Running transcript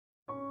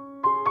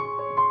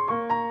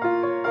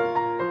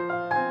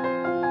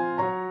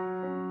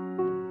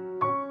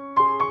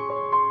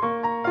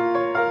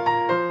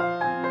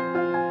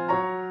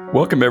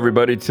Welcome,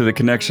 everybody, to the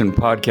Connection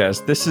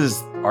Podcast. This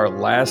is our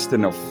last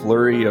in a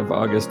flurry of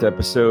August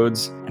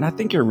episodes, and I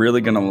think you're really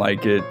going to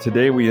like it.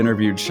 Today, we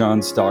interviewed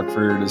Shawn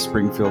Stockford of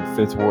Springfield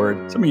 5th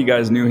Ward. Some of you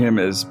guys knew him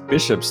as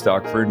Bishop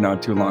Stockford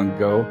not too long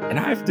ago, and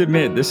I have to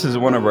admit, this is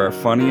one of our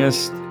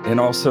funniest and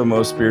also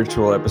most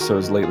spiritual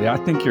episodes lately. I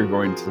think you're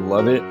going to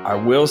love it. I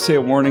will say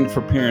a warning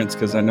for parents,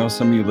 because I know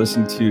some of you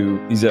listen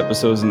to these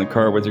episodes in the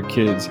car with your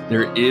kids.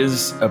 There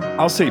is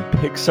I'll say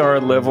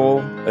Pixar level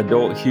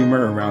adult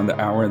humor around the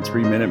hour and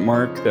 3 minute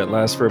mark that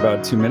lasts for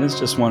about 2 minutes.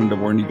 Just wanted to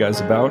warn you guys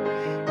about.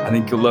 I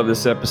think you'll love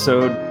this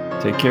episode.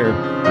 Take care.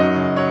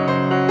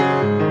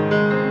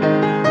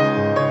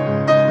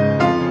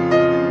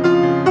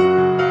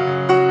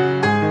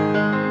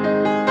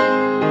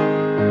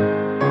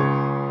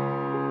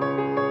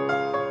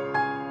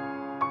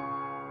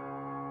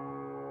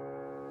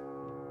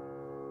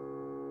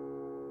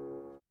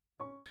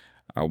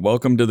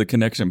 Welcome to the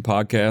Connection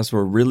Podcast.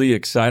 We're really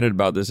excited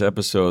about this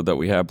episode that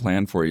we have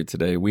planned for you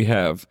today. We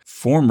have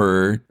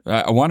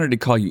I wanted to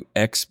call you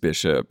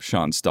ex-Bishop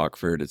Shawn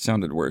Stockford. It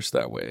sounded worse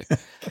that way.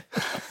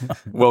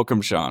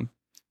 Welcome, Shawn.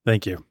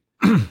 Thank you.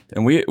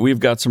 And we've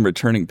got some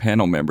returning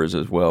panel members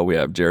as well. We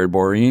have Jared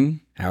Boreen.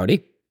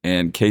 Howdy.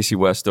 And Casey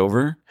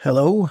Westover.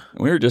 Hello.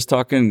 We were just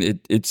talking,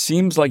 it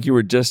seems like you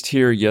were just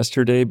here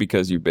yesterday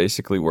because you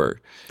basically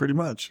were. Pretty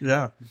much,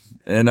 yeah.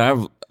 And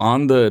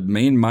on the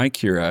main mic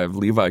here, I have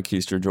Levi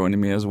Keister joining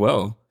me as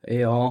well.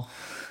 Hey, all.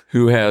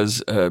 Who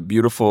has a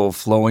beautiful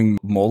flowing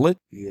mullet.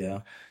 Yeah.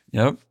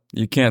 Yep.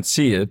 You can't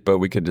see it, but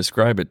we could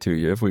describe it to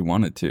you if we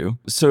wanted to.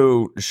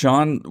 So,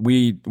 Shawn,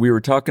 we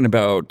were talking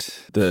about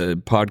the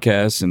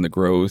podcast and the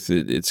growth.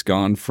 It's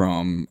gone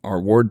from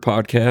our Ward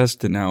podcast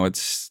to now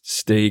it's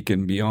Stake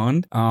and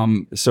beyond.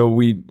 So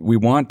we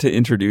want to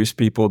introduce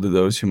people to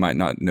those who might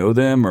not know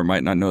them or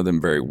might not know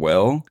them very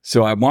well.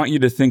 So I want you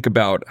to think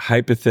about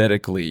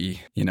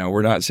hypothetically,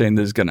 we're not saying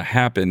this is going to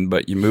happen,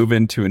 but you move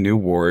into a new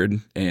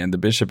ward and the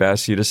bishop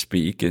asks you to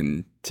speak,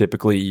 and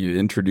typically you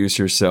introduce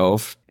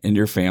yourself and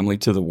your family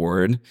to the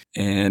ward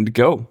and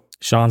go.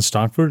 Shawn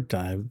Stockford.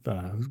 I've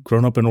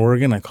grown up in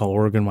Oregon. I call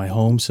Oregon my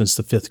home since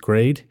the 5th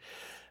grade.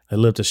 I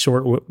lived a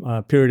short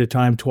period of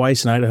time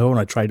twice in Idaho, and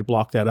I tried to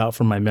block that out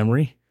from my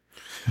memory.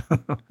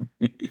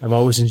 I've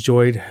always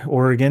enjoyed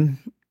Oregon.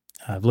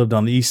 I've lived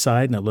on the east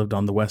side and I've lived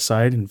on the west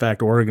side. In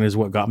fact, Oregon is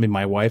what got me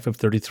my wife of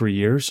 33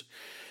 years.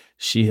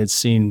 She had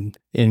seen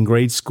in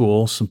grade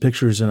school some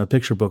pictures in a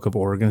picture book of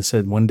Oregon and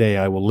said, one day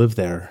I will live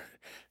there.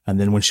 And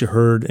then when she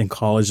heard in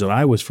college that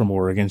I was from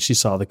Oregon, she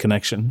saw the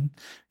connection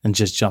and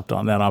just jumped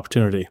on that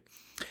opportunity.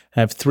 I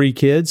have 3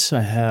 kids.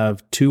 I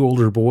have 2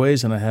 older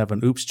boys, and I have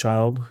an oops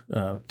child,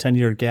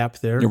 10-year gap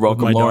there. You're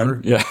welcome, my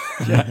Lauren. daughter.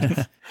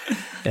 Yeah.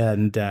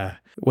 And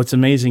what's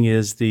amazing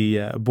is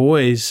the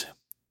boys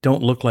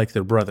don't look like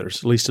their brothers,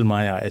 at least in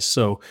my eyes.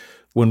 So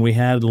when we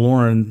had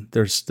Lauren,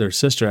 their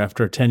sister,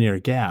 after a 10-year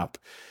gap,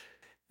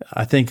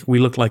 I think we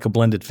looked like a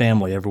blended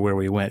family everywhere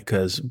we went,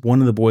 because one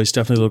of the boys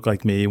definitely looked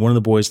like me. One of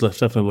the boys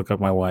definitely looked like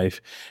my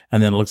wife.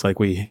 And then it looks like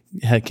we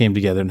came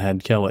together and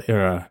had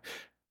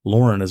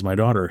Lauren as my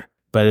daughter.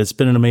 But it's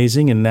been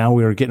amazing, and now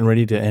we are getting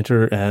ready to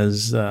enter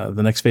as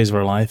the next phase of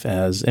our life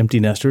as empty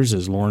nesters,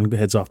 as Lauren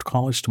heads off to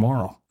college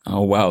tomorrow.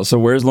 Oh, wow. So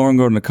where's Lauren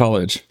going to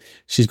college?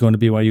 She's going to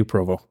BYU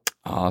Provo.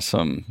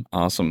 Awesome.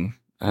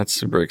 That's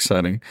super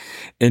exciting.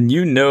 And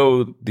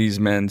these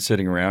men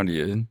sitting around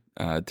you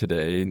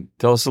today.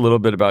 Tell us a little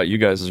bit about you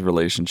guys'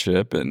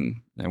 relationship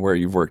and where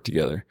you've worked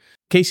together.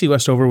 Casey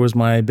Westover was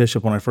my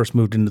bishop when I first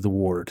moved into the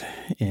ward,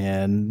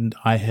 and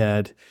I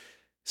had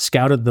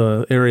scouted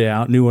the area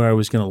out, knew where I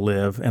was going to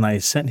live, and I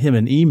sent him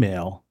an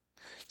email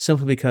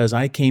simply because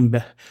I came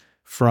back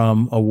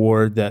from a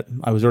ward that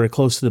I was very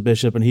close to the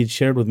bishop, and he'd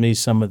shared with me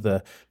some of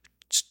the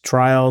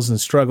trials and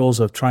struggles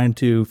of trying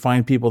to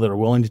find people that are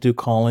willing to do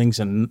callings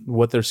and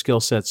what their skill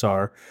sets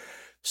are.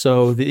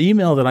 So the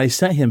email that I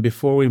sent him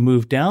before we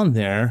moved down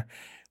there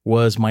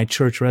was my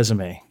church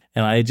resume.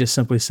 And I just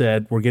simply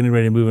said, we're getting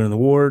ready to move into the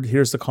ward.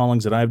 Here's the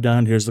callings that I've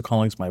done. Here's the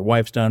callings my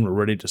wife's done. We're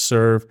ready to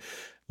serve.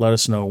 Let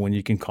us know when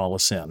you can call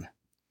us in.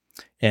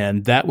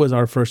 And that was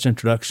our first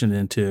introduction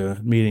into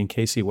meeting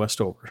Casey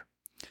Westover.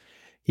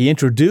 He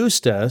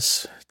introduced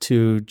us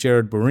to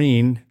Jared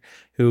Boreen,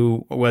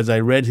 who, as I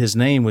read his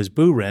name, was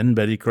Buren,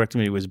 but he corrected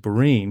me, it was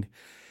Boreen.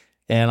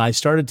 And I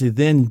started to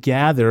then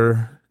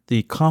gather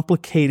the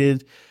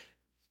complicated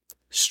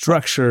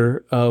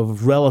structure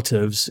of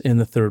relatives in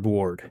the 3rd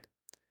Ward,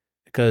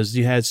 because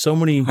you had so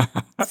many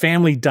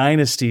family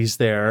dynasties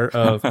there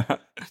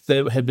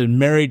that had been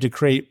married to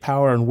create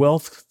power and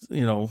wealth,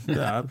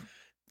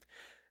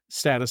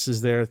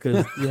 statuses there,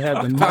 because you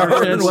had the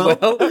Martins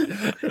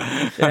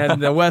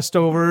and the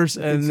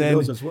Westovers, and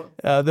then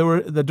there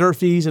were the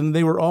Durfees, and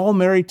they were all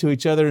married to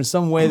each other in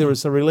some way. There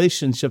was a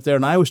relationship there,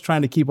 and I was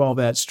trying to keep all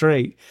that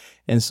straight.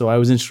 And so I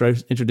was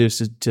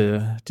introduced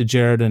to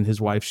Jared and his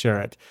wife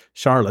Charlotte.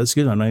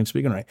 Excuse me, I'm not even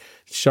speaking right.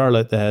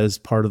 Charlotte as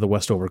part of the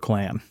Westover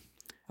clan.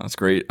 That's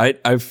great.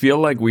 I feel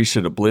like we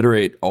should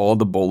obliterate all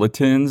the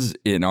bulletins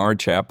in our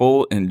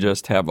chapel and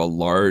just have a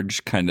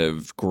large kind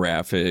of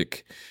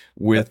graphic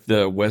with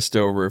the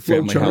Westover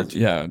family house.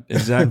 Yeah,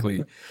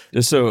 exactly.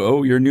 Just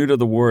so, you're new to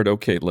the ward.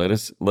 Okay,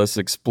 let's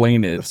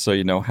explain it so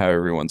you know how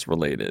everyone's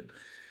related.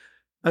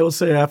 I will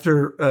say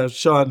after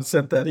Shawn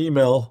sent that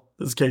email,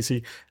 this is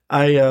Casey,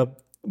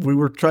 we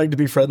were trying to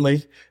be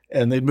friendly,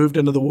 and they moved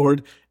into the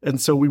ward. And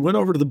so we went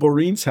over to the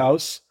Boreen's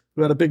house,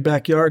 who had a big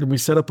backyard, and we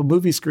set up a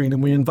movie screen,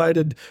 and we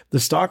invited the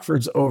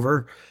Stockfords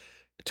over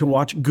to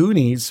watch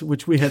Goonies,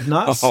 which we had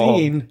not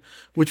seen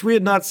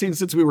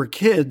since we were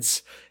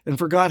kids, and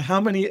forgot how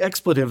many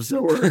expletives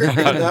there were in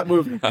that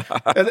movie.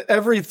 And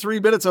every 3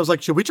 minutes I was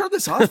like, should we turn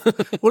this off?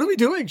 What are we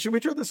doing? Should we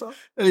turn this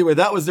off? Anyway,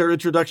 that was their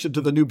introduction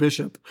to the new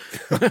bishop.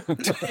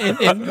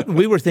 and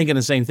we were thinking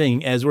the same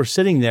thing as we're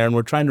sitting there and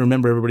we're trying to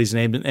remember everybody's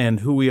name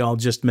and who we all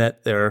just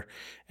met there.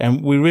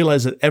 And we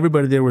realized that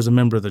everybody there was a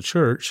member of the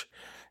church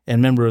and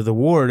member of the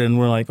ward, and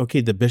we're like, okay,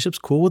 the bishop's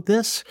cool with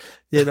this,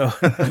 it's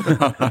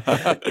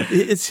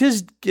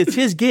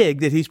his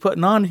gig that he's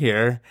putting on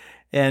here,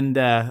 and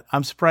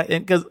I'm surprised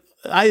because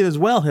I as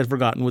well had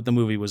forgotten what the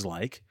movie was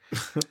like.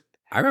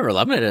 I remember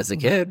loving it as a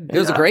kid. It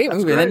was a great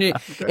movie. Great. And then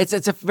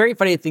it's a very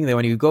funny thing that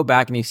when you go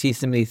back and you see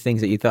some of these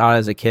things that you thought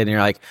as a kid, and you're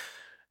like,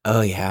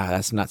 oh yeah,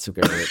 that's not so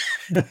great.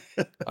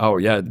 Oh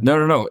yeah,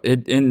 no.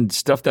 And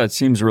stuff that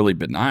seems really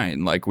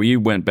benign. Like we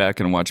went back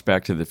and watched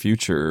Back to the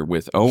Future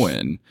with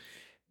Owen,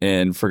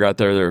 and forgot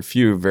there are a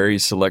few very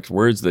select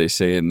words they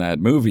say in that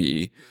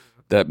movie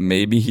that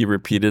maybe he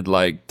repeated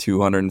like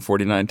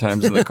 249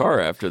 times in the car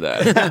after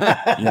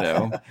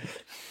that,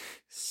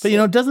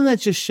 But, doesn't that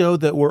just show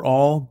that we're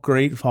all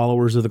great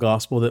followers of the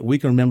gospel, that we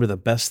can remember the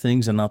best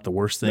things and not the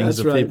worst things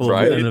of people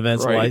and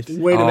events of life?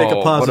 Way to make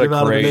a positive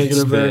out of a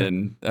negative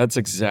spin. That's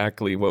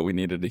exactly what we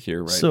needed to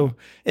hear now.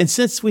 And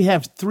since we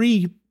have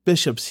 3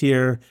 bishops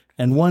here,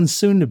 and one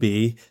soon to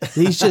be,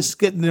 he's just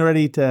getting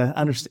ready to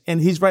understand.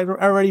 And he's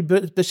already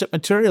bishop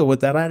material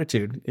with that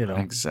attitude,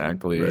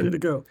 Exactly. Ready to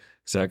go.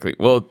 Exactly.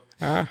 Well,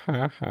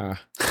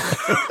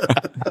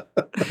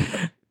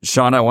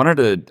 Shawn, I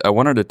wanted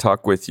to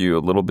talk with you a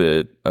little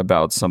bit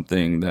about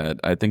something that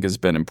I think has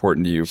been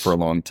important to you for a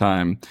long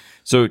time.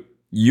 So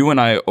you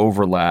and I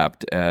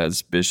overlapped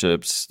as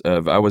bishops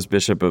I was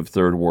bishop of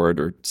 3rd Ward,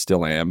 or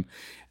still am,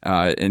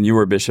 and you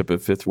were bishop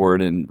of 5th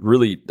Ward, and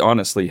really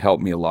honestly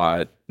helped me a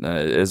lot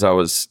as I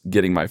was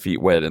getting my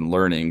feet wet and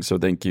learning. So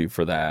thank you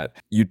for that.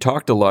 You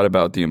talked a lot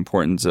about the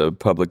importance of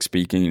public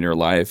speaking in your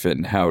life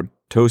and how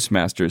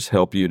Toastmasters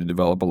help you to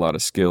develop a lot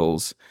of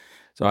skills.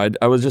 So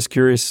I was just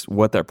curious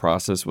what that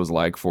process was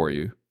like for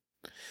you.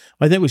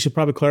 I think we should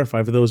probably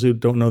clarify for those who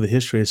don't know the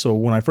history. So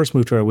when I first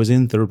moved here, I was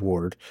in 3rd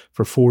Ward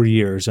for 4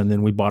 years, and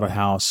then we bought a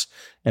house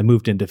and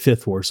moved into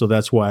 5th Ward. So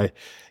that's why,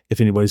 if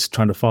anybody's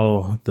trying to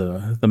follow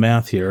the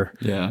math here,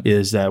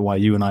 is that why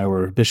you and I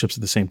were bishops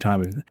at the same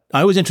time.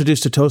 I was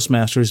introduced to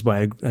Toastmasters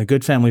by a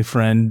good family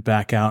friend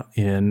back out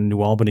in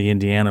New Albany,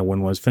 Indiana,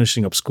 when I was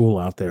finishing up school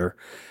out there.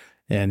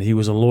 And he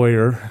was a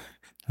lawyer,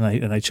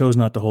 and I chose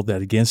not to hold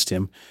that against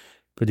him.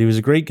 But he was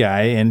a great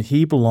guy, and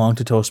he belonged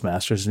to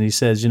Toastmasters. And he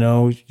says,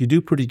 you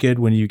do pretty good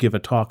when you give a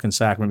talk in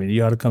Sacramento.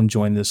 You ought to come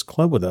join this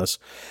club with us,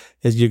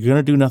 as you're going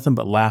to do nothing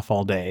but laugh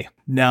all day.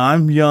 Now,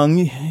 I'm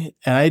young,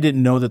 and I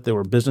didn't know that there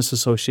were business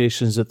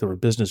associations, that there were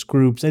business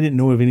groups. I didn't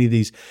know of any of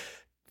these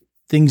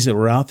things that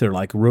were out there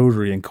like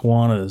Rotary and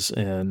Kiwanis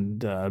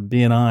and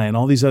BNI and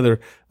all these other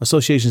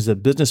associations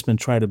that businessmen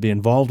try to be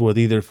involved with,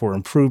 either for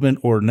improvement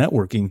or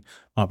networking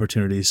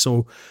opportunities.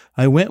 So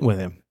I went with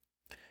him.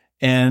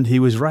 And he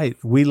was right.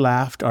 We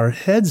laughed our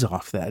heads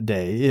off that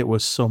day. It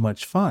was so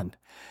much fun.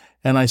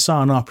 And I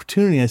saw an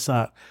opportunity. I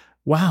thought,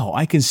 wow,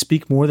 I can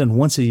speak more than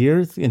once a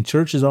year. In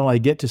church is all I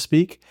get to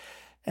speak.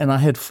 And I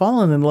had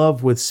fallen in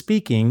love with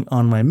speaking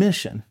on my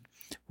mission,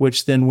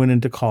 which then went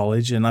into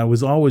college. And I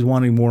was always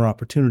wanting more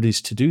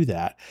opportunities to do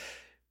that.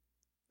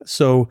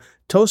 So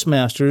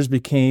Toastmasters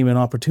became an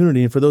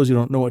opportunity. And for those who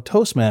don't know what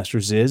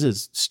Toastmasters is, it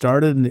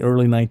started in the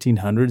early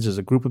 1900s as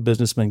a group of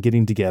businessmen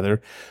getting together,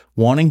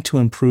 wanting to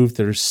improve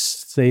their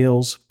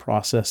sales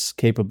process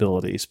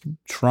capabilities,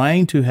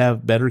 trying to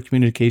have better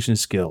communication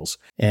skills.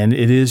 And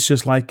it is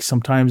just like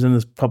sometimes in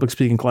the public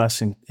speaking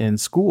class in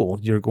school,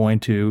 you're going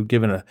to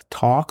give a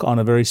talk on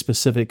a very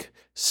specific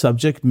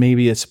subject.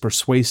 Maybe it's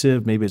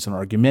persuasive, maybe it's an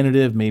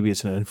argumentative, maybe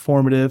it's an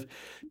informative,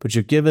 but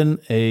you're given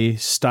a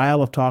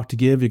style of talk to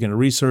give. You're going to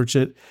research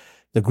it.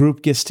 The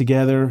group gets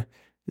together.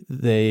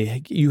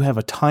 You have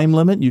a time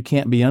limit. You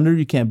can't be under,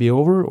 you can't be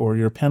over, or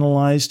you're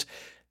penalized.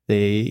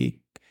 They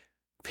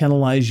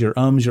penalize your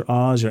ums, your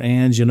ahs, your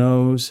ands, your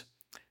nos.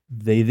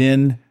 They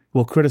then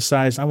will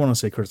criticize. I want to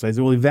say criticize.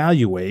 They will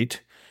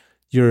evaluate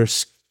your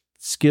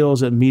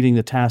skills at meeting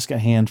the task at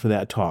hand for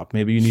that talk.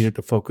 Maybe you needed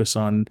to focus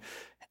on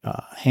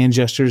hand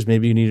gestures.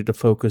 Maybe you needed to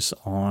focus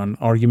on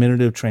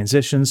argumentative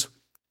transitions.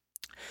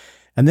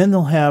 And then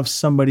they'll have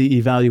somebody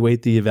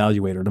evaluate the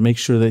evaluator to make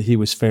sure that he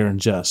was fair and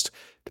just,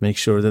 to make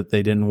sure that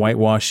they didn't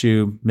whitewash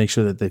you, make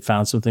sure that they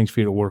found some things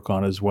for you to work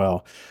on as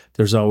well.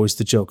 There's always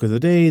the joke of the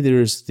day.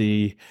 There's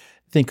the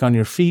think on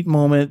your feet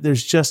moment.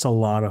 There's just a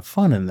lot of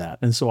fun in that.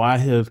 And so I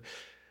have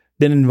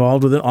been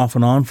involved with it off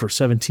and on for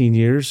 17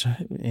 years,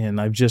 and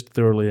I've just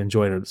thoroughly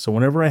enjoyed it. So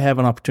whenever I have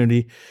an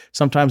opportunity,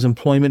 sometimes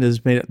employment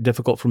has made it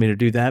difficult for me to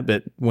do that,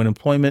 but when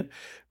employment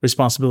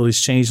responsibilities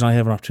change and I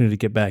have an opportunity to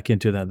get back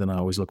into that, then I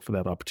always look for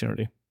that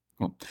opportunity.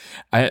 Well,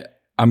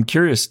 I'm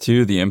curious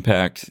too, the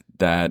impact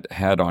that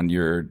had on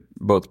your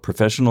both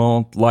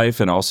professional life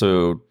and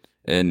also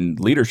in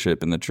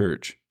leadership in the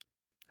church.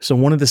 So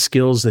one of the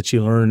skills that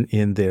you learn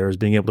in there is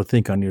being able to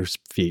think on your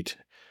feet.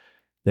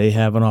 They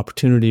have an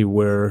opportunity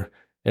where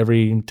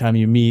every time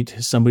you meet,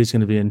 somebody's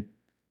going to be in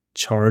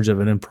charge of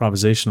an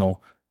improvisational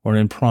or an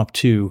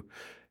impromptu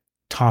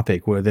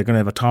topic where they're going to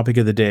have a topic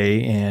of the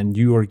day, and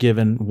you are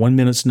given 1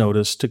 minute's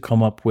notice to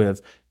come up with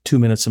 2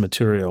 minutes of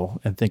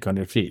material and think on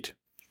your feet.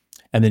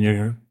 And then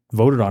you're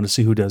voted on to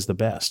see who does the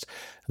best.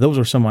 Those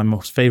are some of my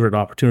most favorite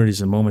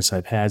opportunities and moments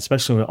I've had,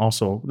 especially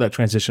also that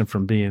transition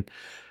from being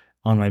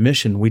on my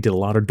mission. We did a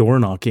lot of door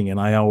knocking,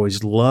 and I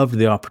always loved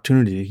the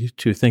opportunity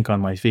to think on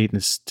my feet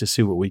and to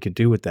see what we could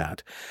do with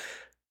that.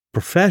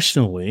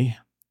 Professionally,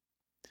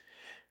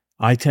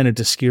 I tended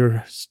to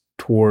steer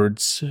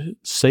towards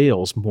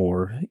sales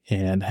more,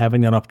 and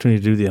having that opportunity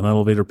to do the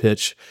elevator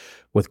pitch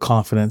with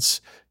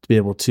confidence, to be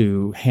able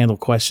to handle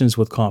questions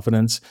with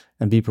confidence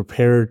and be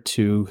prepared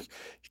to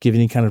give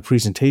any kind of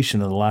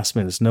presentation at the last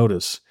minute's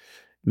notice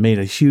made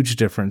a huge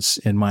difference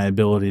in my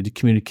ability to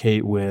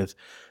communicate with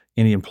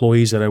any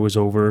employees that I was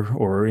over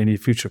or any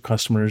future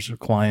customers or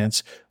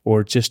clients,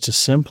 or just to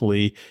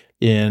simply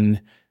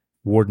in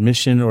ward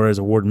mission or as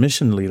a ward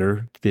mission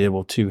leader to be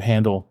able to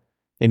handle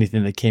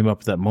anything that came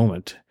up at that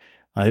moment.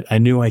 I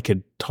knew I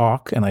could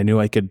talk, and I knew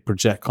I could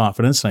project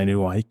confidence, and I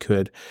knew I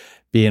could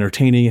be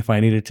entertaining if I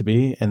needed to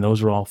be, and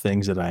those are all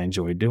things that I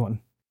enjoyed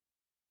doing.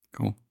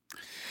 Cool.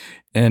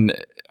 And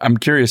I'm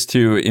curious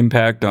too,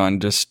 impact on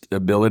just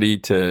ability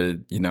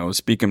to,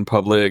 speak in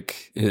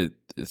public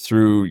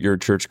through your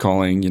church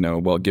calling,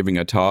 while giving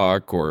a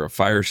talk or a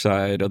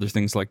fireside, other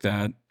things like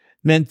that.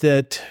 Meant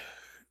that,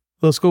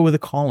 let's go with the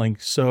calling.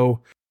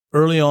 So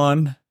early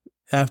on,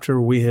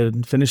 after we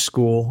had finished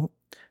school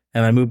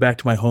and I moved back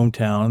to my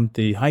hometown,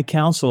 the high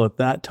council at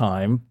that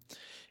time,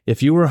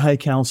 if you were a high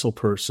council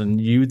person,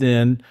 you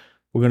then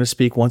were going to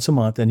speak once a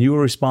month, and you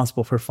were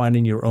responsible for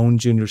finding your own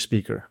junior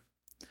speaker.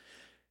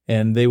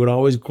 And they would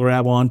always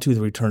grab onto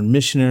the returned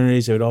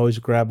missionaries. They would always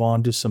grab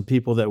onto some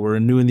people that were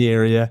new in the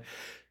area.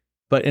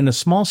 But in a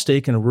small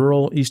stake in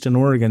rural Eastern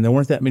Oregon, there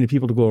weren't that many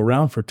people to go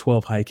around for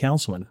 12 high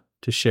councilmen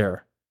to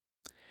share.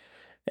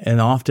 And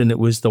often it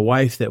was the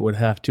wife that would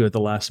have to, at the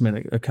last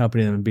minute,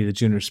 accompany them and be the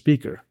junior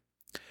speaker.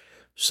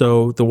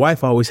 So the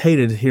wife always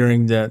hated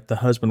hearing that the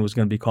husband was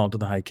going to be called to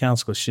the high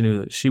council, because she knew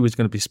that she was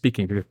going to be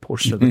speaking a good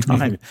portion of the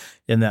time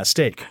in that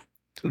stake.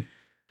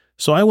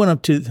 So I went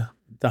up to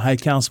the high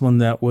councilman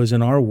that was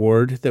in our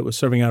ward, that was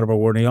serving out of our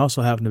ward, and he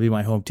also happened to be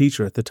my home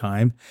teacher at the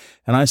time.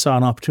 And I saw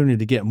an opportunity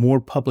to get more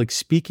public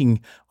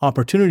speaking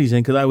opportunities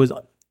in, because I was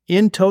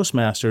in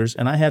Toastmasters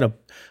and I had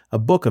a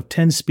book of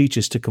 10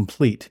 speeches to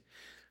complete.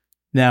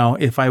 Now,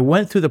 if I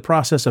went through the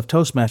process of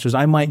Toastmasters,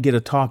 I might get a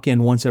talk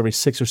in once every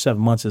 6 or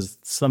 7 months as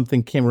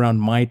something came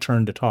around my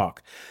turn to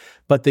talk.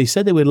 But they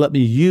said they would let me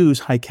use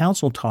high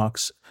council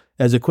talks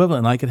as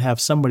equivalent, and I could have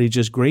somebody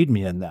just grade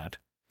me in that.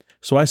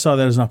 So I saw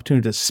that as an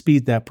opportunity to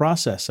speed that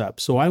process up.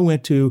 So I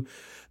went to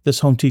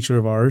this home teacher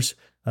of ours,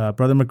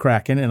 Brother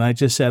McCracken, and I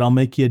just said, I'll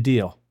make you a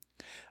deal.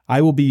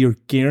 I will be your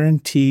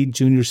guaranteed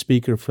junior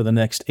speaker for the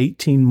next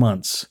 18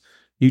 months.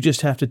 You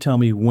just have to tell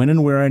me when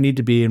and where I need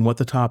to be and what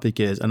the topic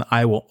is, and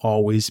I will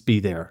always be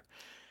there.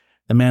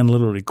 The man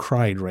literally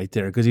cried right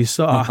there, because he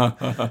saw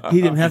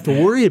he didn't have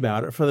to worry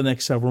about it for the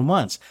next several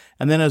months.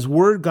 And then as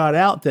word got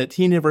out that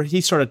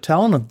he started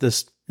telling him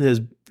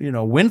his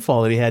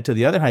windfall that he had to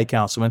the other high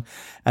councilman,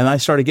 and I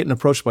started getting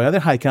approached by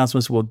other high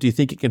councilmen. Well, do you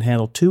think you can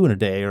handle 2 in a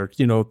day, or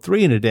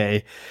 3 in a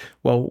day?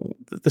 Well,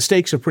 the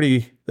stakes are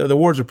the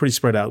wards are pretty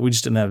spread out. We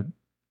just didn't have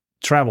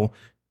travel,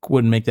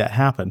 wouldn't make that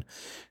happen.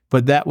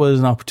 But that was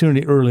an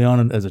opportunity early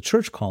on as a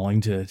church calling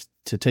to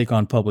take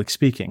on public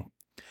speaking.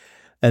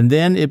 And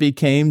then it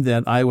became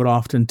that I would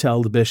often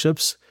tell the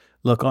bishops,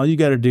 look, all you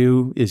got to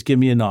do is give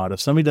me a nod. If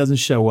somebody doesn't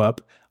show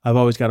up, I've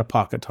always got a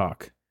pocket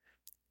talk.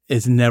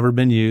 It's never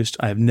been used.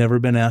 I have never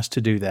been asked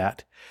to do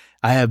that.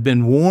 I have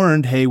been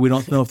warned, hey, we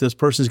don't know if this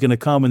person is going to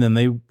come, and then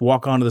they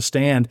walk onto the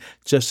stand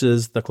just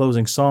as the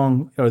closing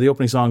song or the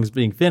opening song is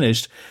being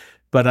finished.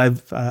 But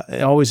I've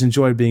always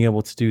enjoyed being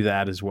able to do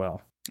that as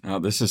well. Oh,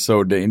 this is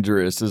so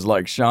dangerous. It's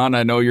like, Shawn,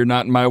 I know you're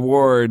not in my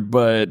ward,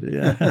 but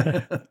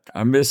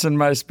I'm missing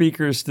my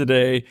speakers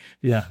today.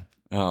 Yeah.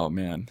 Oh,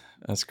 man,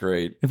 that's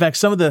great. In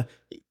fact,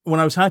 when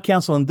I was high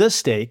council in this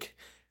stake,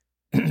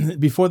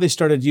 before they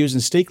started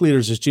using stake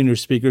leaders as junior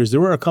speakers, there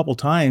were a couple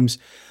times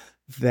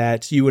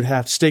that you would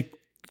have stake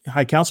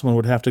high councilman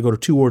would have to go to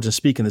 2 wards and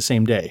speak in the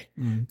same day.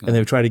 Mm-hmm. And they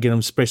would try to get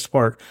them spaced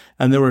apart.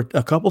 And there were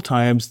a couple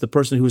times the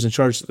person who was in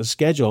charge of the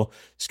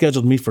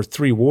scheduled me for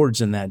 3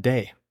 wards in that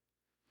day.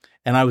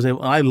 And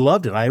I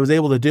loved it. I was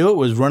able to do it,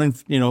 was running,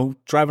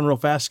 driving real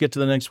fast to get to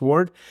the next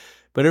ward.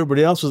 But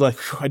everybody else was like,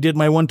 I did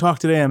my 1 talk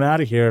today, I'm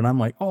out of here. And I'm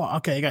like, oh,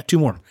 okay, I got 2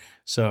 more.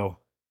 So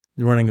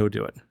running, go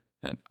do it.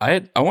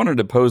 I wanted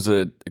to pose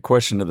a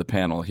question to the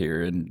panel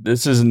here, and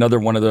this is another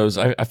one of those.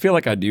 I feel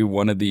like I do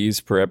one of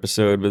these per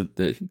episode, but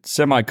the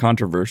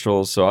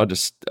semi-controversial. So I'll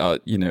just,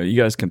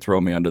 you guys can throw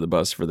me under the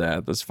bus for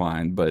that. That's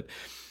fine. But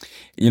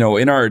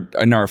in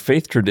our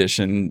faith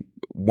tradition,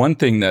 one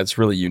thing that's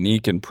really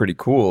unique and pretty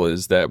cool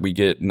is that we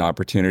get an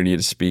opportunity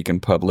to speak in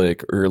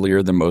public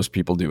earlier than most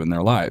people do in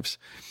their lives.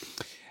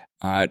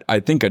 I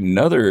think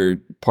another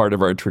part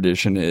of our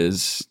tradition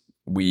is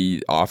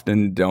we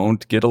often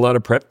don't get a lot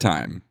of prep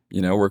time.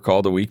 We're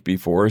called a week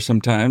before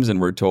sometimes, and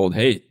we're told,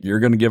 hey,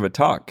 you're going to give a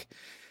talk.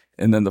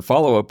 And then the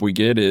follow-up we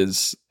get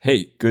is,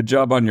 hey, good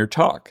job on your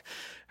talk,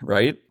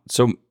 right?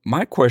 So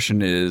my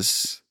question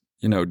is,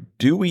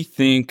 do we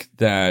think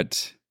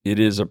that it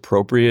is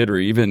appropriate or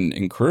even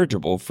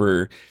encourageable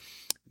for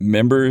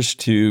members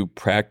to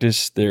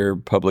practice their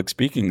public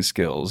speaking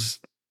skills?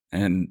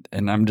 And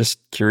I'm just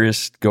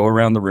curious, go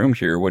around the room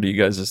here. What are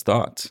you guys'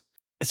 thoughts?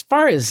 As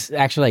far as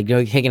actually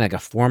taking a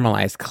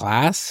formalized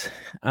class,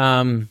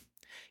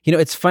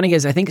 it's funny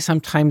because I think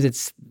sometimes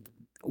it's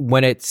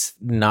when it's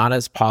not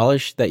as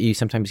polished that you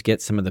sometimes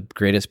get some of the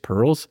greatest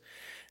pearls.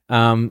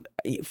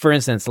 For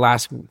instance,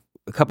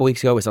 a couple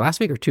weeks ago, was it last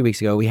week or 2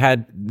 weeks ago, we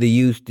had the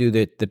youth do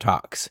the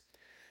talks,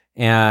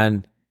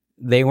 and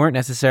they weren't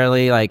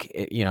necessarily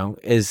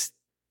as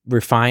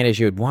refined as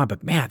you would want,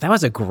 but man, that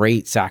was a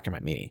great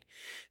sacrament meeting.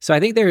 So I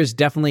think there's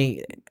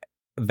definitely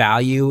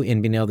value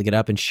in being able to get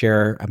up and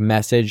share a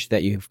message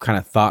that you've kind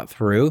of thought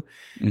through.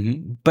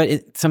 Mm-hmm.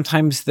 But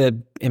sometimes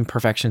the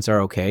imperfections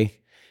are okay.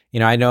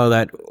 I know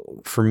that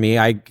for me,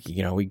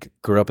 we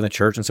grew up in the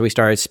church, and so we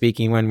started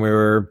speaking when we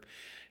were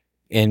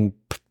in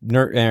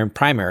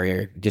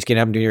primary, just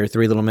getting up and doing your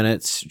 3 little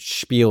minutes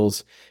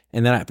spiels.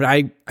 And then,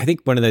 I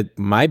think one of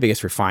my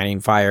biggest refining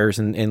fires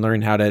in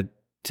learning how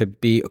to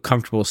be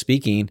comfortable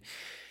speaking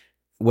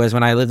was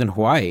when I lived in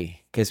Hawaii,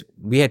 because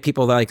we had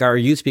people that our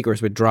youth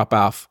speakers would drop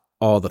off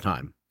all the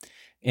time.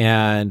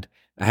 And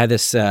I had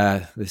this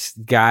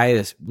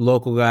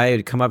local guy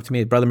who'd come up to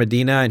me, Brother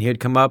Medina, and he would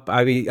come up.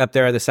 I'd be up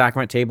there at the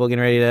sacrament table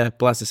getting ready to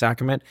bless the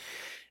sacrament.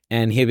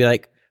 And he'd be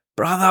like,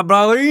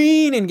 brother,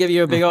 and give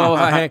you a big old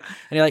high. And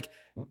you're like,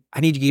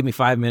 I need you to give me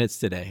 5 minutes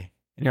today.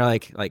 And you're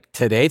like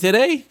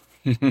today?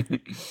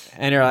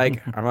 And you're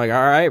like, I'm like,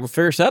 all right, we'll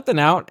figure something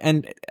out.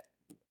 And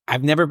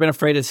I've never been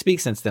afraid to speak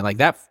since then.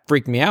 That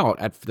freaked me out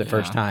at the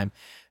first time.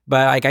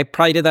 But I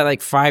probably did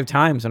that 5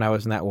 times when I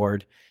was in that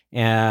ward.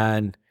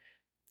 And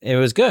it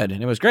was good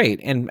and it was great.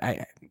 And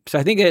I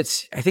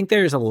think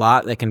there's a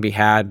lot that can be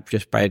had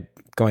just by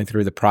going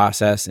through the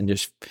process and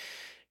just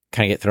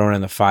kind of get thrown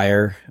in the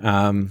fire.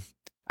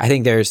 I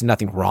think there's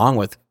nothing wrong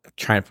with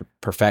trying to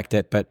perfect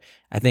it, but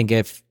I think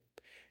if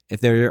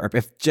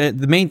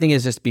the main thing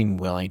is just being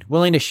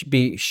willing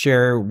to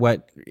share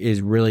what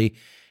is really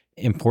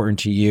important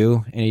to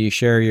you, and you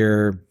share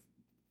your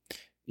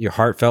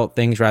heartfelt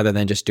things rather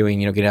than just doing,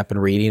 get up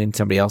and reading in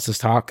somebody else's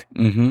talk.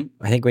 Mm-hmm.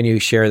 I think when you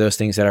share those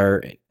things that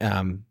are,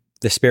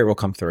 the Spirit will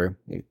come through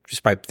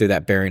just through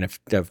that bearing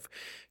of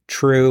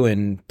true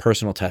and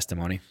personal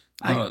testimony.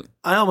 I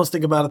almost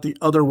think about it the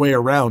other way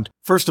around.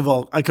 First of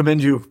all, I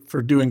commend you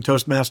for doing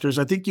Toastmasters.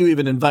 I think you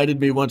even invited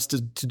me once to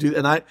do,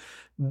 and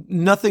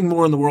nothing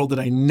more in the world that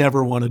I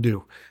never want to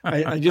do.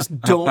 I just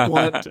don't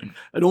want.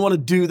 I don't want to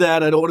do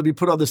that. I don't want to be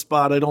put on the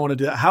spot. I don't want to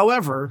do that.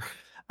 However,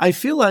 I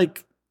feel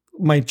like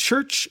my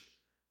church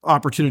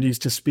opportunities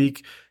to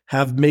speak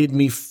have made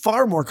me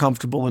far more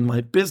comfortable in my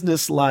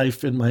business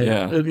life, in my,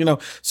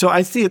 so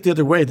I see it the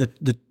other way,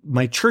 that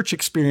my church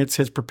experience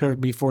has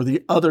prepared me for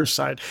the other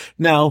side.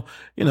 Now,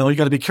 you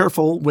got to be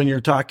careful when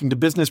you're talking to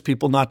business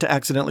people not to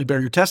accidentally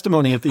bear your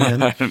testimony at the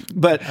end,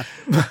 but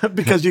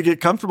because you get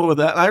comfortable with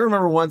that. I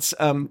remember once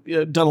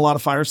done a lot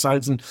of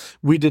firesides, and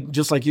we did,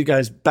 just like you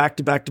guys, back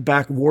to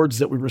back wards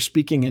that we were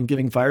speaking and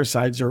giving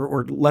firesides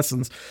or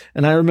lessons.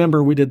 And I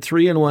remember we did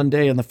 3 in one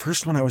day, and the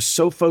first one I was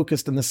so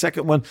focused, and the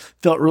second one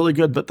felt really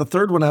good, but the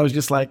third one I was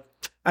just like,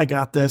 I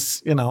got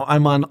this,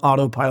 I'm on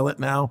autopilot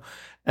now.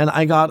 And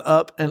I got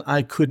up and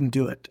I couldn't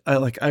do it.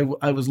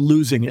 I was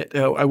losing it.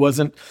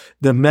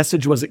 The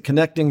message wasn't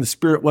connecting. The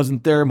Spirit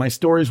wasn't there. My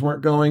stories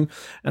weren't going.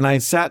 And I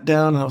sat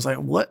down and I was like,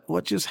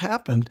 what just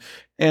happened?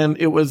 And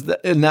it was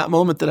in that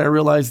moment that I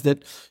realized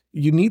that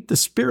you need the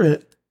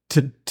Spirit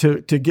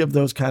to give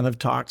those kind of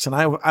talks. And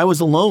I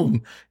was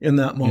alone in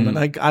that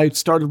moment. I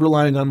started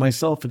relying on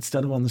myself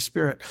instead of on the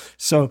Spirit.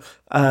 So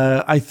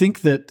I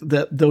think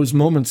that those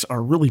moments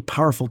are really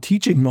powerful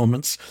teaching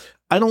moments.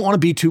 I don't want to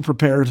be too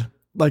prepared.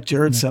 Like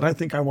Jared said, I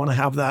think I want to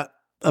have that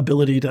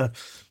ability to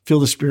feel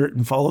the Spirit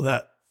and follow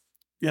that,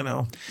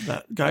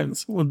 that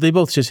guidance. Well, they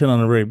both just hit on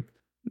a very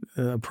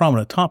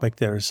prominent topic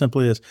there.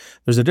 Simply is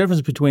there's a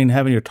difference between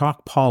having your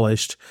talk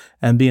polished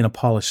and being a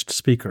polished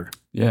speaker.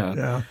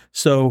 Yeah.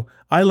 So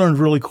I learned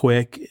really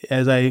quick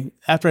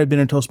after I'd been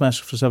in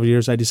Toastmasters for several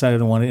years, I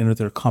decided I wanted to enter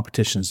their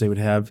competitions. They would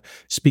have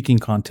speaking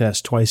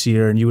contests twice a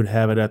year, and you would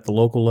have it at the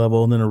local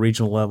level, and then a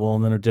regional level,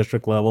 and then a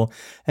district level.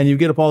 And you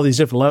get up all these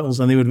different levels,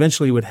 and they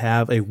eventually would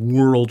have a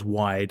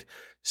worldwide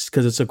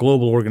because it's a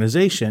global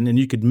organization and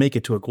you could make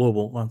it to a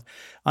global.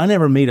 I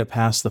never made it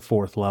past the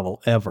 4th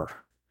level ever.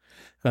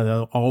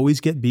 They'll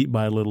always get beat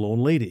by a little old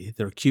lady.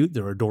 They're cute,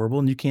 they're adorable,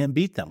 and you can't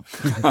beat them.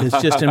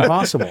 It's just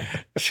impossible.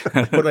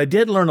 But I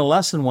did learn a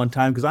lesson one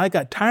time because I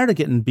got tired of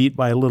getting beat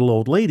by little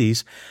old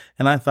ladies.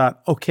 And I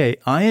thought, okay,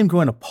 I am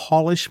going to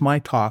polish my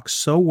talk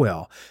so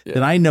well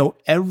that I know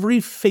every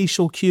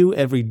facial cue,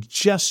 every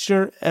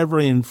gesture,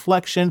 every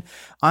inflection.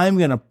 I'm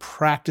going to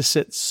practice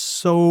it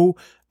so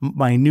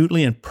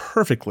minutely and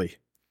perfectly.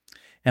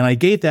 And I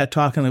gave that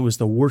talk, and it was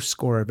the worst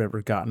score I've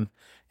ever gotten.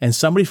 And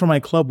somebody from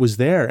my club was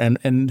there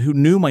and who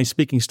knew my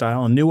speaking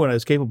style and knew what I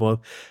was capable of,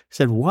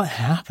 said, "What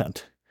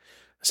happened?"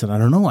 I said, "I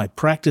don't know. I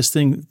practiced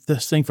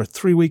this thing for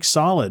 3 weeks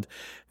solid."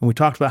 And we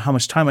talked about how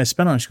much time I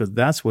spent on it. She goes,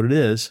 "That's what it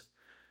is.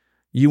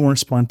 You weren't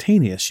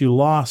spontaneous. You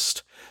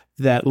lost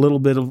that little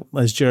bit of,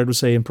 as Jared would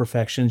say,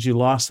 imperfections. You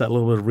lost that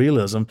little bit of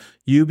realism.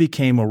 You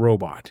became a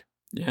robot."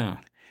 Yeah.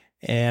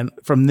 And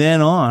from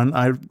then on,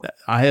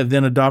 I have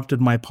then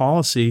adopted my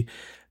policy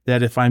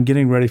that if I'm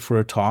getting ready for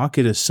a talk,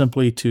 it is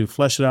simply to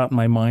flesh it out in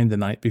my mind the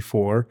night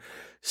before,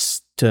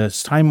 to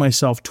time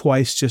myself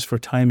twice just for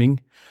timing,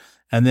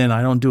 and then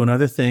I don't do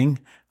another thing.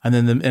 And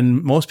then,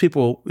 and most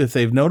people, if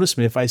they've noticed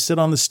me, if I sit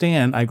on the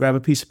stand, I grab a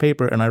piece of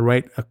paper and I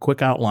write a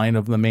quick outline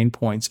of the main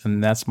points,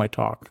 and that's my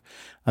talk.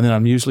 And then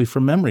I'm usually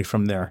from memory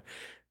from there.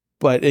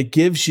 But it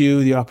gives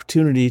you the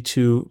opportunity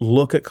to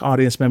look at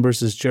audience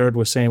members, as Jared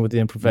was saying, with the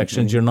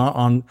imperfections. Mm-hmm. You're not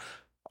on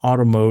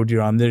auto mode.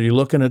 You're on there. You're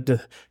looking at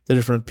the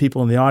different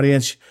people in the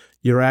audience.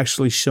 You're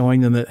actually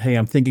showing them that, hey,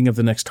 I'm thinking of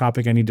the next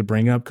topic I need to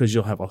bring up, because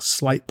you'll have a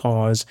slight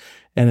pause,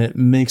 and it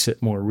makes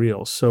it more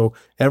real. So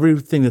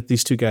everything that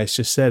these two guys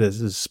just said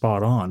is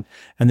spot on.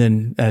 And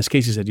then, as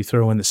Casey said, you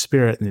throw in the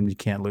spirit, and then you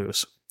can't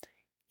lose.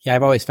 Yeah,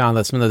 I've always found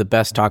that some of the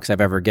best talks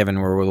I've ever given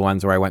were the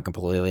ones where I went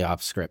completely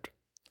off script,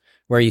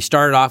 where you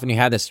started off and you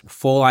had this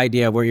full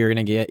idea of where you're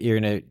going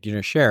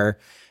to share,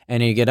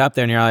 and you get up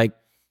there and you're like,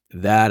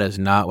 that is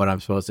not what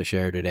I'm supposed to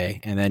share today.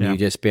 And then you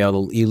just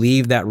you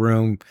leave that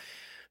room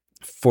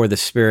for the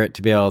spirit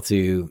to be able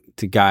to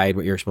guide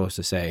what you're supposed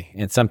to say.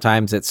 And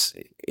sometimes it's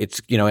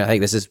like,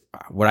 this is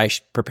what I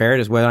prepared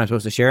is what I'm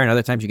supposed to share. And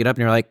other times you get up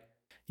and you're like,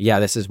 yeah,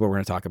 this is what we're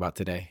going to talk about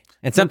today.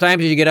 And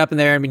sometimes you get up in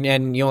there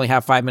and you only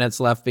have 5 minutes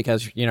left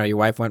because, your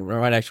wife went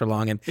right extra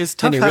long. And it's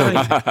tough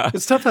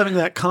having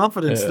that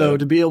confidence though,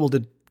 to be able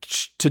to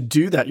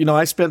do that.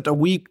 I spent a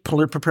week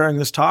preparing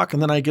this talk,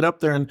 and then I get up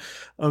there and,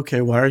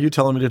 okay, why are you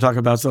telling me to talk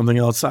about something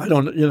else? I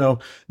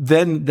don't,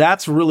 then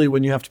that's really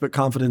when you have to put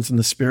confidence in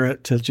the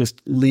spirit to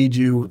just lead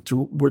you to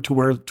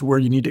where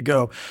you need to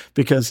go.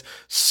 Because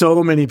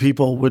so many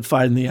people would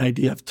find the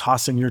idea of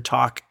tossing your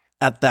talk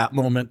at that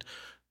moment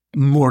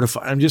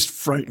mortifying, just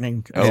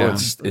frightening.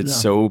 It's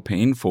so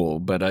painful.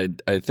 But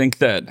I think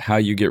that how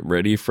you get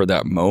ready for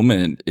that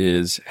moment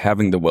is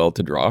having the well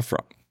to draw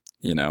from.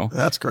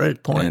 That's a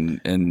great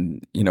point.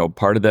 And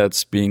part of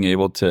that's being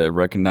able to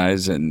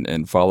recognize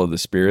and follow the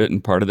spirit.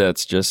 And part of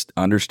that's just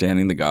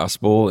understanding the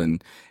gospel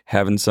and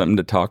having something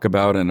to talk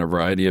about in a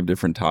variety of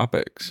different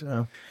topics.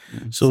 Yeah.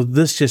 So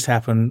this just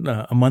happened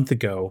a month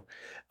ago.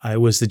 I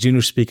was the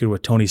junior speaker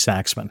with Tony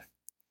Saxman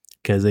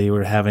because they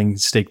were having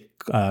stake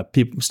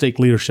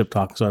leadership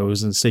talk. So I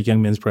was in stake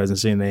young men's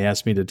presidency, and they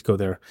asked me to go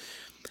there.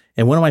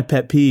 And one of my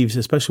pet peeves,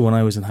 especially when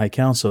I was in high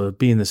council,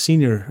 being the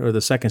senior or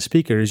the second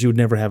speaker, is you would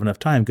never have enough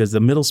time, because the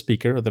middle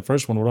speaker or the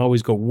first one would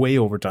always go way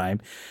over time.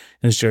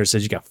 And as Jared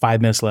says, you got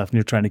 5 minutes left and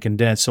you're trying to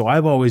condense. So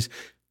I've always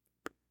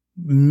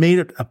made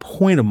it a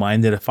point of mine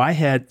that if I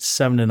had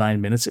 7 to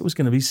 9 minutes, it was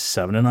going to be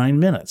 7 to 9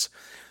 minutes.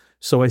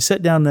 So I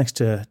sat down next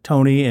to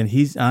Tony, and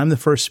I'm the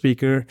first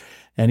speaker,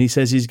 and he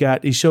says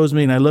he shows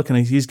me, and I look,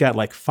 and he's got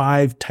like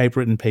 5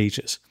 typewritten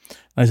pages.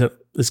 I said,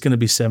 it's going to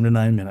be 7 to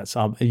 9 minutes.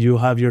 You'll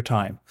have your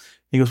time.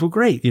 He goes, well,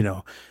 great,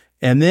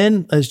 And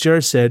then, as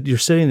Jared said, you're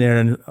sitting there,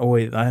 and oh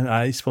wait,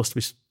 I'm supposed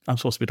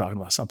to be talking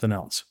about something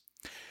else,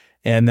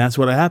 and that's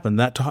what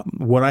happened.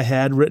 What I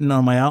had written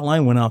on my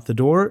outline went out the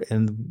door,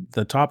 and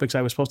the topics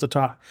I was supposed to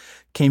talk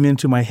came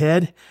into my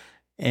head,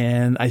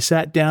 and I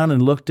sat down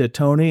and looked at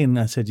Tony, and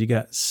I said, "You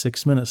got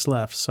 6 minutes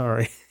left.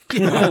 Sorry."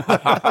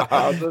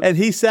 And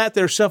he sat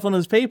there shuffling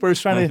his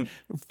papers, trying to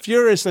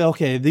furiously,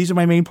 okay, these are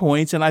my main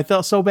points. And I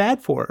felt so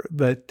bad for it.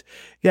 But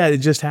yeah, it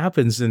just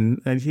happens.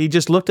 And he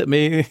just looked at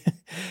me.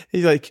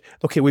 He's like,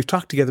 okay, we've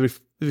talked together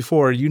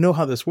before. You know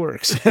how this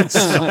works.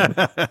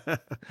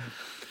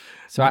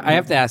 So I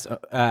have to ask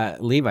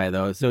Levi,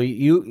 though. So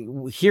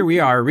here we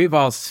are. We've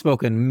all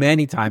spoken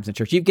many times in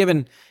church. You've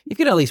given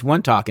at least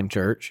one talk in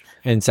church,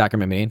 in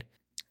sacrament meeting.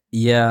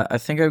 Yeah, I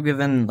think I've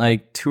given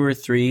like 2 or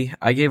 3.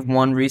 I gave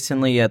one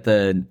recently at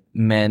the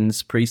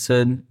men's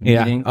priesthood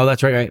meeting. Oh,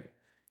 that's right.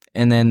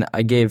 And then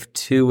I gave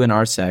 2 in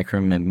our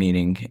sacrament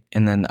meeting.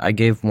 And then I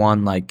gave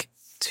one like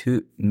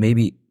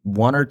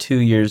 1 or 2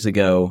 years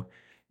ago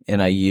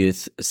in a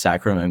youth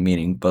sacrament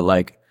meeting. But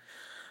like,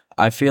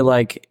 I feel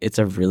like it's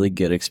a really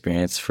good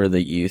experience for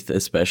the youth,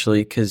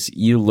 especially because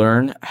you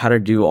learn how to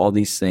do all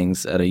these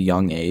things at a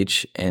young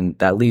age, and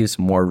that leaves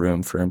more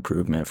room for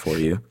improvement for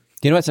you.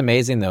 You know what's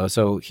amazing, though?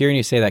 So hearing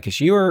you say that,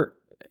 because you were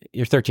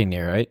You're 13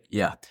 year, right?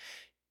 Yeah.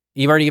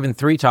 You've already given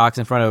 3 talks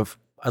in front of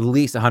at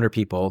least 100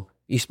 people.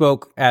 You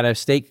spoke at a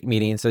stake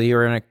meeting, so you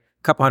were in a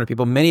couple hundred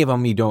people. Many of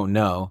them you don't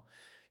know.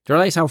 Do you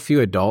realize how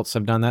few adults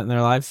have done that in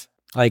their lives?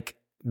 Like,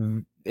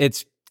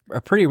 it's a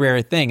pretty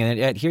rare thing. And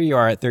yet here you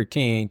are at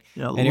 13.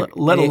 Yeah, and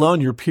let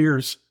alone your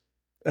peers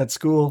at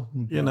school,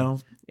 you know.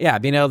 Yeah,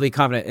 being able to be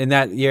confident in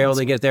that you're able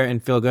to get there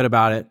and feel good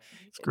about it.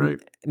 It's great.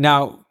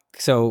 Now,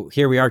 so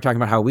here we are talking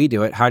about how we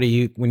do it. How do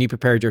you, when you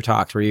prepared your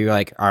talks, were you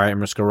like, all right,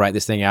 I'm just going to write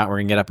this thing out. We're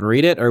going to get up and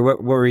read it? Or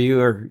what were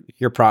you, or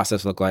your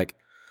process look like?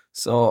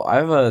 So I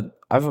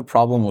have a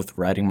problem with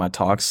writing my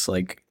talks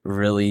like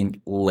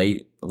really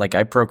late. Like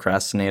I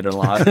procrastinate a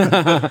lot.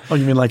 Oh,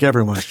 you mean like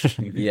everyone?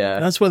 Yeah.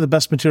 That's where the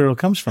best material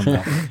comes from,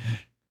 though.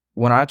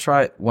 When I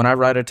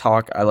write a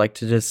talk, I like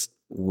to just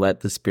let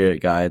the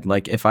Spirit guide.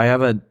 Like if I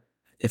have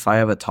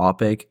a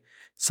topic,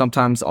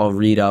 sometimes I'll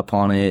read up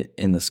on it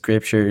in the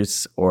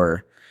scriptures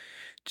or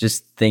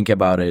just think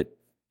about it.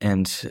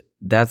 And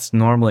that's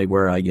normally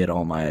where I get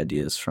all my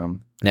ideas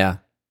from. Yeah,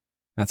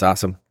 that's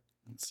awesome.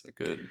 That's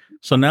good.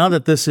 So now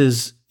that this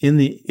is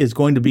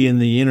going to be in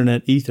the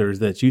internet ethers,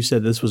 that you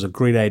said this was a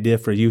great idea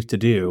for youth to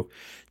do,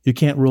 you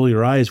can't roll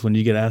your eyes when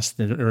you get asked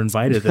or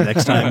invited the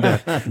next time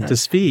to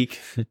speak,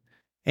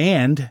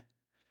 and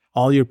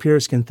all your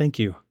peers can thank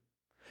you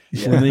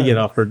when they get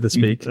offered to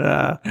speak.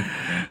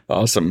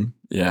 Awesome.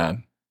 Yeah.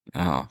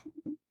 Oh.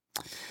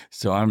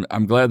 So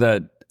I'm glad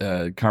that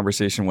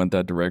conversation went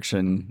that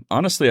direction.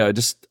 Honestly, I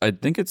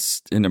think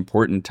it's an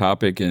important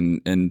topic,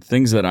 and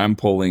things that I'm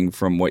pulling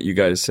from what you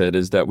guys said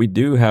is that we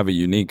do have a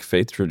unique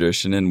faith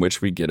tradition in which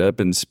we get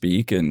up and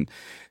speak, and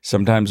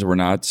sometimes we're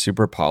not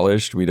super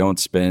polished. We don't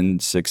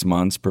spend 6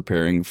 months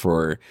preparing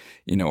for,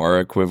 our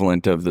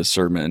equivalent of the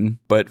sermon.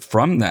 But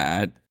from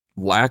that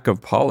lack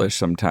of polish,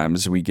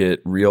 sometimes we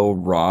get real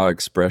raw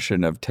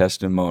expression of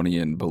testimony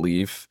and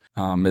belief.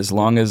 As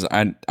long as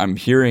I'm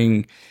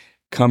hearing,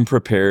 come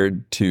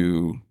prepared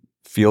to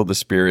feel the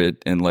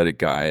Spirit and let it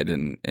guide.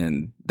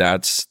 And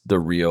that's the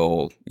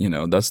real,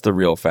 that's the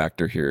real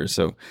factor here.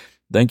 So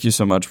thank you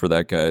so much for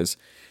that, guys.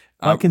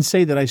 I can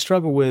say that I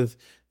struggle with,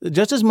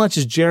 just as much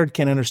as Jared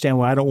can't understand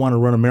why I don't want to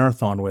run a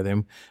marathon with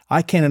him,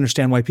 I can't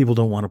understand why people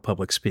don't want to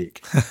public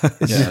speak.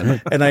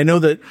 And I know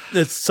that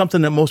it's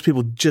something that most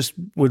people just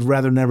would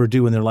rather never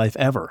do in their life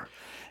ever.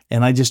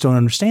 And I just don't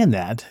understand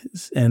that.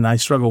 And I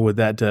struggle with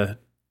that, to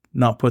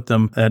not put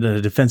them at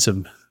a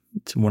defensive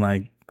when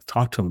I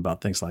talk to them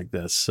about things like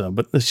this.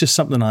 But it's just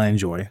something I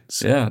enjoy.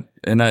 So. Yeah,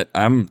 and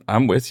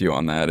I'm with you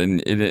on that,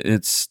 and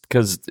it's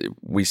because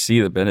we see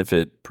the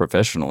benefit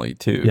professionally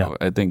too. Yeah.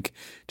 I think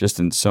just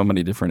in so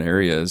many different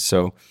areas.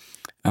 So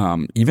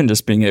even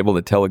just being able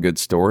to tell a good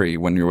story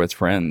when you're with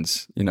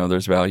friends,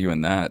 there's value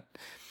in that.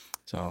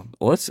 So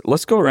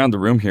let's go around the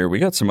room here. We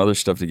got some other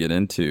stuff to get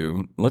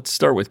into. Let's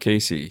start with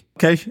Casey.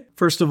 Okay.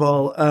 First of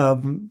all,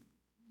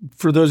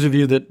 for those of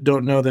you that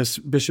don't know this,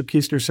 Bishop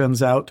Keister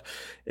sends out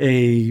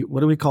what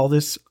do we call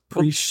this?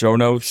 Show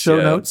notes.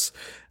 Notes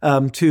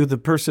to the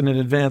person in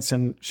advance.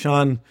 And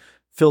Shawn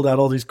filled out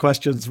all these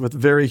questions with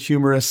very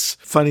humorous,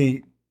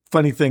 funny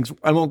things.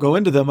 I won't go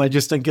into them. I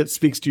just think it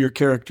speaks to your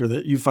character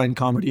that you find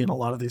comedy in a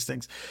lot of these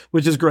things,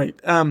 which is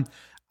great.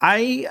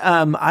 I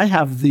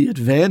have the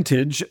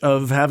advantage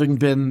of having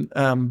been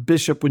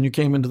bishop when you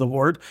came into the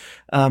ward,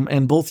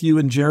 and both you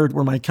and Jared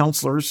were my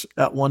counselors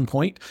at one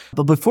point.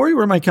 But before you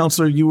were my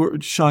counselor,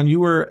 Shawn, you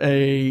were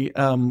a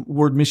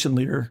ward mission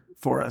leader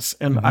for us.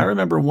 And I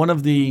remember one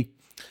of the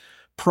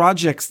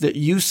projects that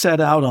you set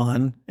out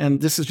on,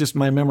 and this is just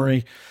my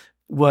memory,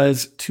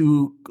 was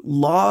to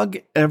log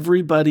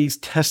everybody's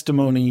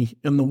testimony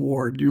in the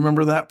ward. Do you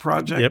remember that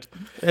project?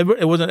 Yep.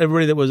 It wasn't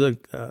everybody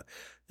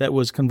that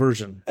was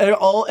conversion.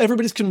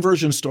 Everybody's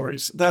conversion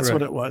stories. That's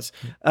Correct. what it was.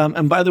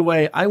 And by the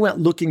way, I went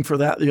looking for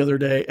that the other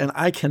day, and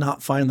I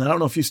cannot find that. I don't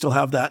know if you still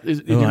have that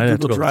in your I'd have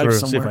to Google go Drive through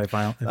somewhere. and see if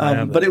I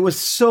have But that. it was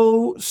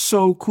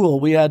so cool.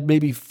 We had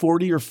maybe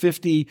 40 or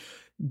 50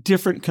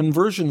 different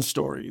conversion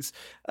stories.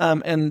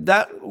 And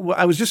that,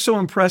 I was just so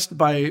impressed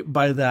by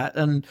that.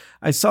 And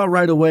I saw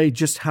right away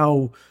just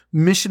how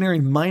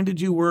missionary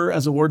minded you were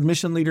as a ward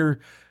mission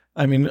leader.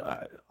 I mean,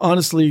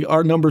 honestly,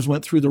 our numbers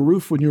went through the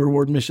roof when you were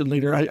ward mission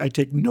leader. I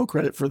take no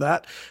credit for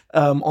that.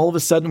 All of a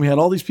sudden, we had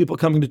all these people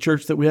coming to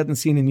church that we hadn't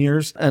seen in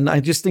years. And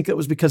I just think it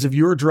was because of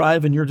your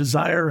drive and your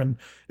desire. And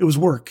it was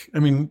work. I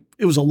mean,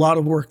 it was a lot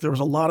of work. There was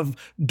a lot of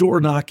door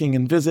knocking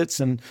and visits.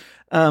 And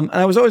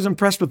I was always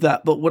impressed with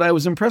that. But what I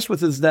was impressed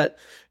with is that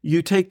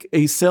you take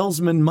a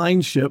salesman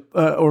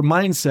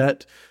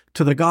mindset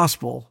to the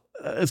gospel.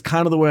 Is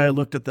kind of the way I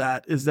looked at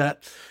that, is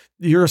that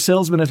you're a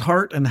salesman at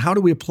heart, and how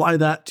do we apply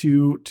that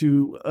to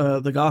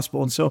the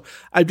gospel? And so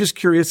I'm just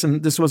curious,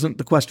 and this wasn't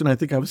the question I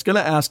think I was going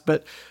to ask,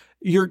 but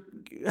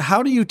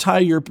how do you tie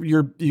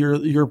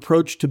your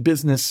approach to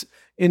business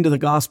into the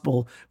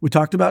gospel? We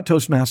talked about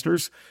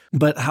Toastmasters,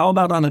 but how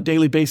about on a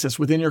daily basis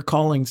within your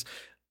callings?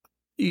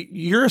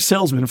 You're a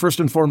salesman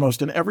first and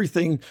foremost, and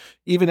everything,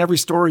 even every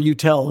story you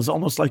tell, is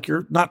almost like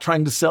you're not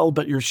trying to sell,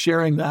 but you're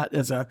sharing that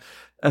as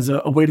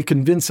a way to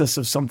convince us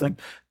of something.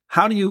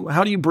 How do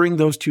you bring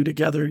those two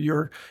together?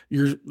 Your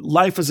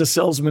life as a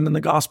salesman and the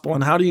gospel,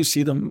 and how do you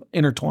see them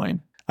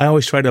intertwine? I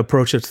always try to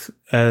approach it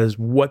as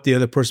what the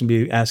other person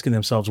be asking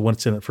themselves,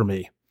 what's in it for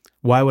me?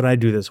 Why would I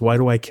do this? Why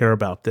do I care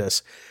about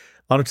this?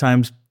 A lot of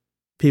times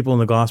people in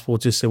the gospel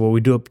just say, well, we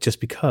do it just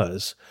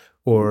because,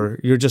 or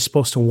you're just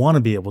supposed to want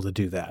to be able to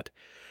do that.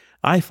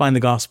 I find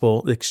the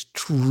gospel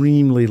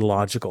extremely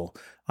logical.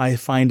 I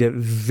find it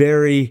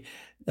very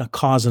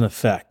cause and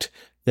effect,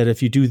 that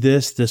if you do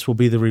this, this will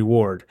be the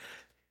reward.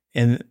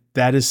 And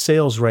that is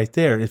sales right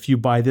there. If you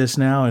buy this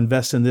now,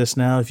 invest in this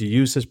now, if you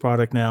use this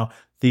product now,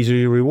 these are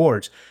your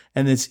rewards.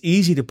 And it's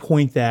easy to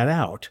point that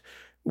out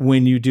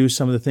when you do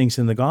some of the things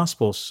in the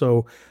gospel.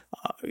 So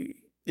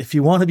if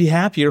you want to be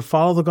happier,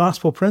 follow the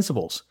gospel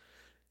principles.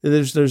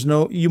 There's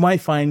no, you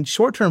might find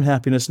short-term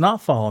happiness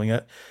not following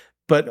it.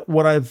 But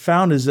what I've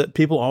found is that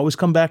people always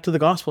come back to the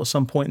gospel at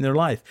some point in their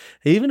life.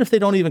 Even if they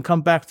don't even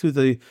come back through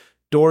the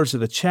doors of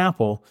the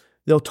chapel,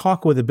 they'll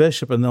talk with the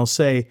bishop and they'll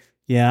say,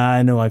 yeah,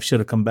 I know I should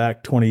have come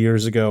back 20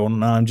 years ago, and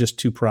now I'm just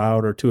too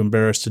proud or too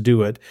embarrassed to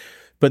do it.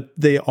 But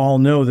they all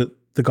know that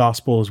the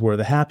gospel is where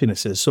the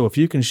happiness is. So if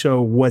you can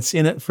show what's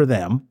in it for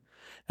them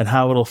and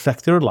how it'll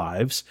affect their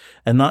lives,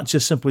 and not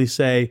just simply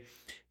say,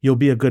 you'll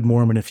be a good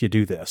Mormon if you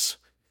do this.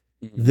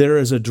 There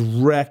is a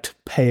direct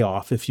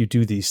payoff if you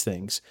do these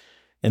things.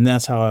 And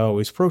that's how I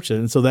always approach it.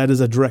 And so that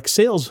is a direct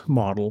sales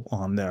model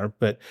on there.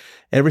 But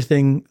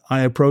everything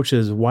I approach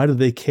is, why do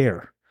they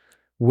care?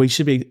 We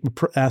should be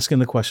asking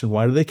the question,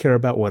 why do they care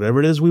about whatever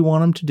it is we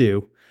want them to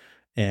do,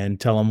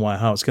 and tell them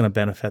how it's going to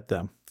benefit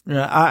them.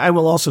 Yeah, I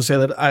will also say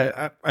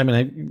that I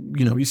mean,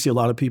 you see a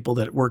lot of people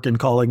that work in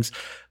callings.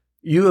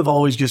 You have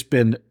always just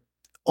been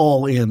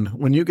all in.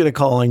 When you get a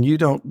calling, you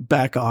don't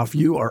back off.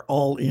 You are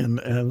all in.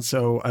 And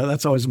so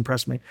that's always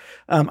impressed me.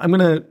 I'm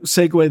going to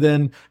segue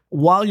then.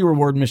 While you were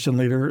ward mission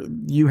leader,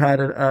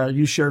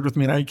 you shared with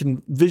me, and I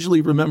can visually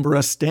remember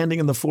us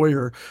standing in the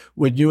foyer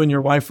when you and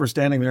your wife were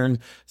standing there, and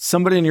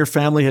somebody in your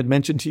family had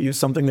mentioned to you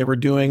something they were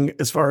doing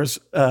as far as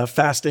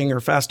fasting or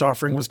fast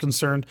offering was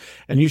concerned,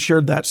 and you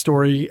shared that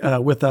story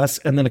with us.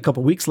 And then a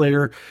couple weeks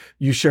later,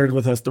 you shared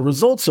with us the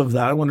results of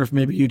that. I wonder if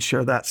maybe you'd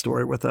share that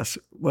story with us.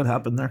 What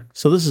happened there?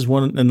 So this is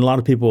one, and a lot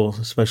of people,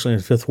 especially in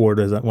the Fifth Ward,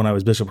 when I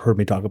was bishop, heard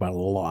me talk about it a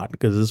lot,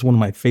 because this is one of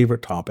my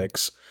favorite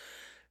topics.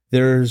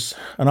 There's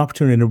an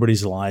opportunity in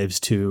everybody's lives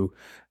to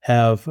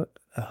have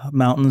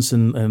mountains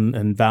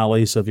and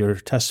valleys of your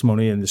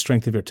testimony and the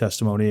strength of your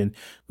testimony. And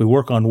we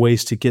work on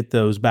ways to get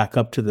those back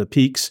up to the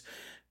peaks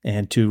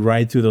and to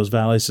ride through those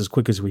valleys as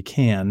quick as we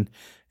can.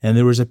 And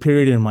there was a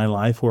period in my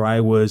life where I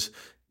was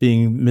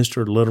being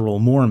Mr. Literal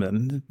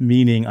Mormon,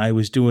 meaning I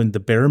was doing the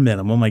bare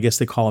minimum. I guess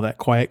they call that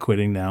quiet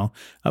quitting now.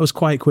 I was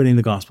quiet quitting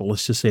the gospel.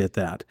 Let's just say it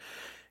that.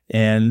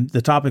 And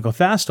the topic of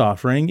fast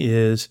offering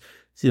is,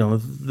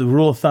 the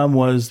rule of thumb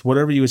was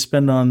whatever you would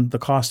spend on the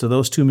cost of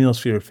those 2 meals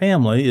for your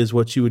family is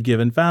what you would give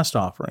in fast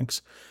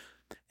offerings.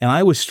 And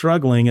I was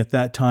struggling at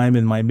that time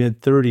in my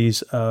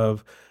mid-30s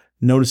of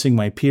noticing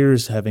my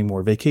peers having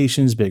more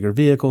vacations, bigger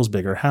vehicles,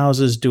 bigger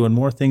houses, doing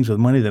more things with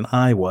money than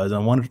I was. I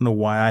wanted to know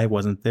why I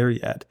wasn't there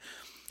yet.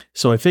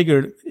 So I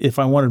figured if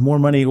I wanted more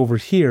money over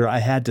here, I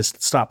had to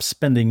stop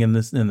spending in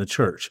the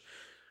church.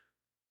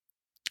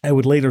 I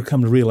would later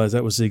come to realize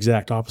that was the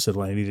exact opposite of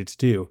what I needed to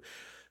do.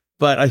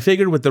 But I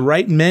figured with the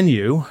right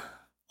menu,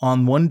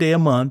 on one day a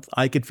month,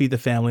 I could feed the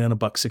family on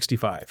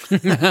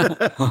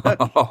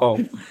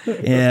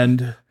 $1.65.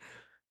 And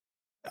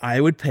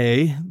I would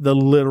pay the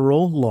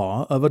literal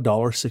law of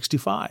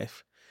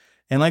 $1.65.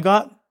 And I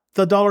got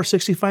the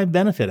 $1.65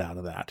 benefit out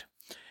of that.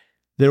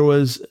 There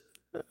was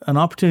an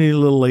opportunity a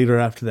little later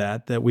after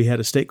that we had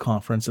a stake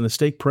conference, and the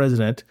stake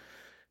president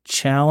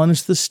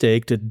challenged the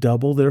stake to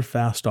double their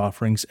fast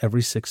offerings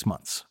every 6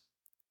 months.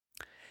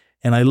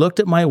 And I looked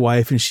at my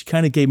wife, and she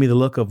kind of gave me the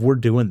look of, we're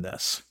doing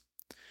this.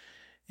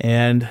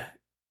 And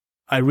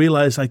I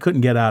realized I couldn't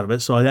get out of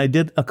it, so I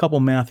did a couple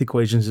math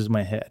equations in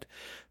my head.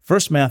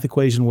 First math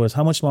equation was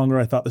how much longer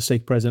I thought the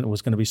stake president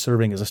was going to be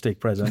serving as a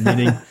stake president,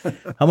 meaning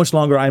how much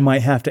longer I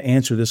might have to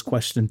answer this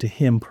question to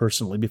him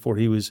personally before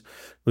he was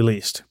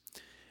released.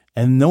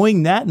 And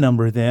knowing that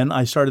number, then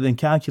I started then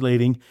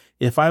calculating,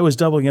 if I was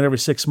doubling it every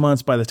 6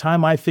 months, by the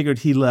time I figured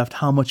he left,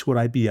 how much would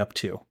I be up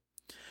to?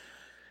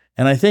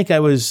 And I think I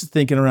was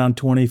thinking around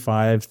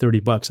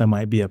 $25-$30 I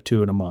might be up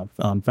to in a month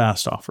on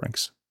fast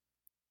offerings.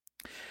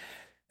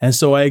 And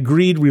so I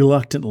agreed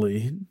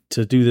reluctantly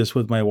to do this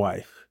with my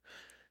wife.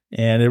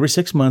 And every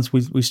 6 months,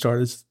 we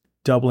started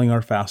doubling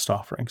our fast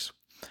offerings.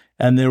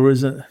 And there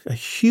was a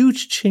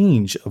huge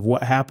change of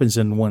what happens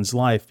in one's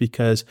life,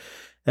 because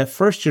at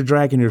first you're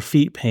dragging your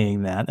feet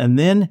paying that, and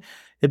then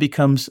it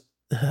becomes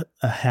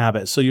a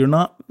habit. So you're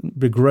not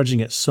begrudging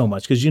it so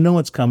much because you know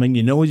it's coming,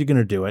 you know you're going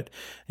to do it,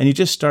 and you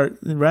just start,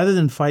 rather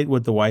than fight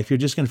with the wife, you're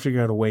just going to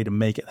figure out a way to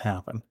make it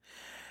happen.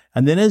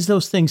 And then as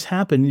those things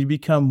happen, you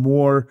become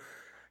more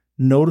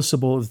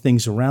noticeable of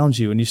things around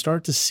you, and you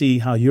start to see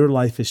how your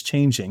life is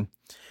changing.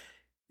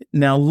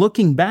 Now,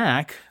 looking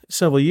back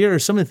several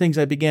years, some of the things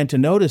I began to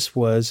notice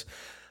was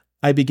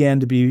I began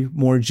to be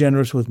more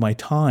generous with my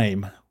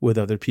time with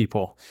other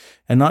people,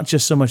 and not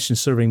just so much in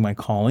serving my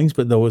callings,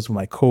 but those of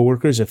my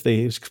coworkers. If they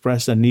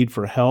expressed a need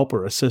for help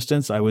or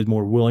assistance, I was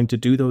more willing to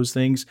do those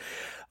things.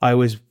 I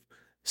was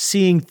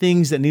seeing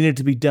things that needed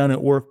to be done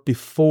at work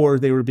before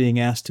they were being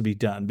asked to be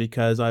done,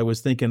 because I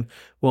was thinking,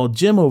 well,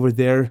 Jim over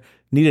there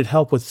needed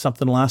help with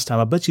something last time.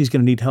 I bet he's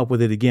going to need help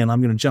with it again. I'm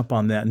going to jump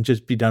on that and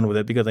just be done with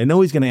it, because I know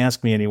he's going to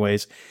ask me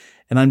anyways,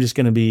 and I'm just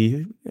going to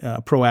be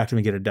proactive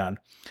and get it done.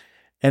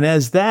 And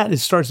as that, it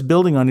starts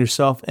building on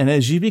yourself. And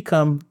as you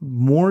become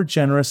more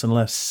generous and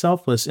less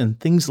selfless in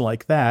things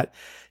like that,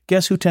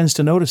 guess who tends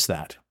to notice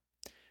that?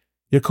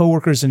 Your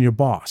coworkers and your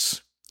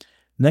boss.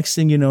 Next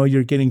thing you know,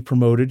 you're getting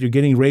promoted, you're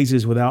getting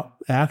raises without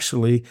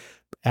actually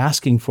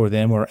asking for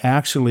them or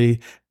actually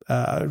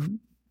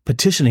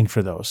petitioning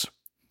for those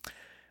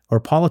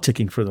or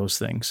politicking for those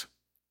things.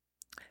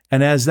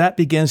 And as that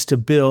begins to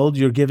build,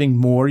 you're giving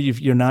more.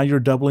 You're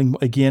doubling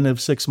again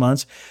of 6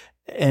 months,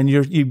 and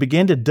you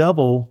begin to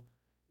double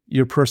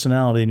your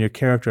personality and your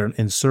character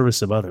in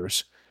service of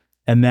others.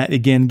 And that,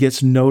 again,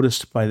 gets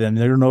noticed by them.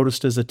 They're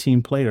noticed as a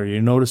team player. You're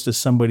noticed as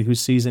somebody who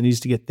sees and needs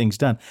to get things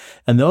done.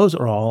 And those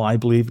are all, I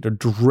believe, the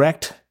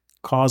direct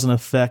cause and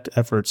effect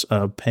efforts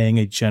of paying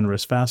a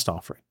generous fast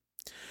offering.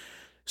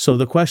 So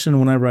the question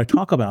whenever I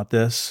talk about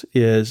this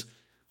is,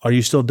 are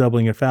you still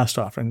doubling your fast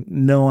offering?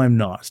 No, I'm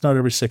not. It's not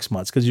every 6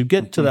 months, because you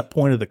get to that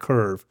point of the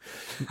curve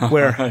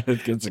where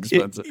it gets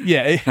expensive.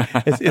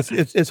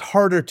 It's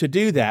harder to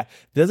do that.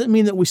 Doesn't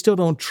mean that we still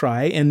don't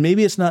try, and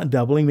maybe it's not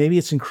doubling, maybe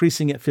it's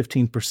increasing at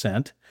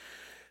 15%,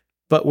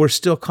 but we're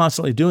still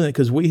constantly doing it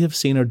because we have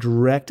seen a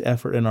direct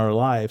effort in our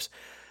lives.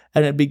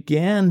 And it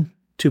began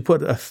to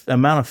put an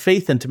amount of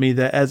faith into me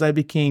that as I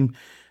became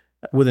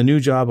with a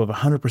new job of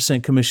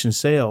 100% commission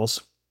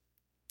sales,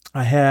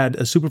 I had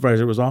a supervisor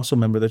that was also a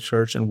member of the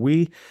church, and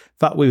we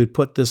thought we would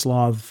put this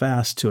law of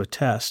fast to a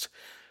test,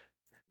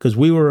 because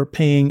we were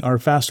paying our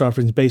fast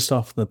offerings based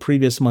off the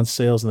previous month's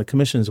sales and the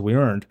commissions we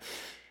earned.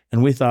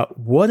 And we thought,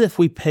 what if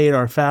we paid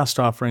our fast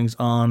offerings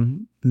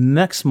on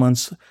next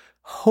month's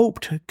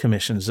hoped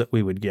commissions that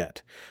we would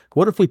get?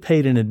 What if we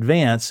paid in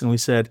advance and we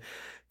said,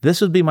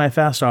 this would be my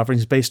fast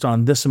offerings based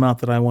on this amount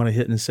that I want to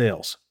hit in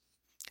sales?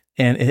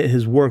 And it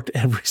has worked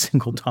every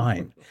single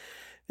time.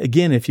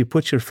 Again, if you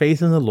put your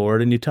faith in the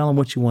Lord and you tell him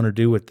what you want to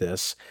do with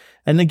this,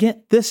 and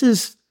again, this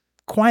is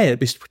quiet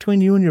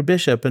between you and your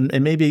bishop and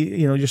maybe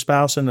your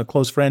spouse and a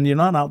close friend. You're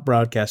not out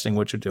broadcasting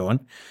what you're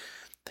doing.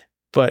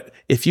 But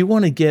if you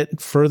want to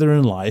get further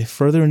in life,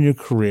 further in your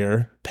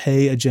career,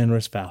 pay a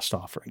generous fast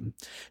offering,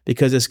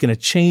 because it's going to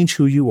change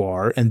who you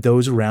are, and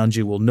those around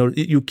you will know.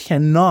 You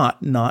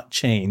cannot not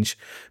change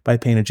by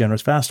paying a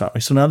generous fast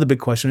offering. So now the big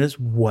question is,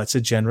 what's a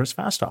generous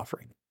fast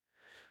offering?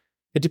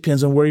 It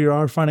depends on where you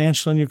are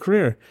financially in your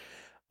career.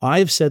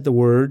 I've said the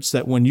words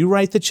that when you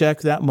write the check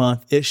that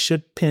month, it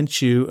should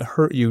pinch you,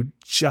 hurt you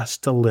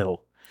just a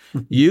little.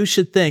 You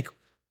should think,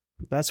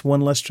 that's one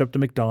less trip to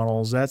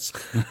McDonald's. That's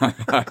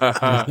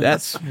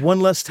one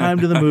less time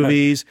to the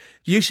movies.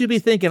 You should be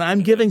thinking,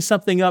 I'm giving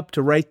something up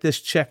to write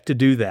this check to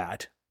do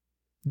that.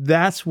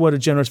 That's what a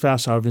generous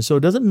fast offering is. So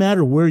it doesn't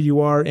matter where you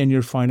are in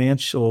your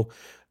financial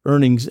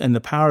earnings and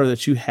the power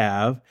that you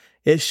have.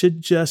 It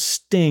should just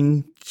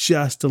sting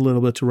just a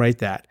little bit to write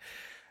that.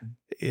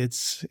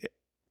 It's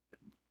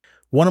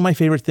one of my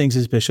favorite things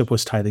as bishop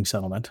was tithing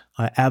settlement.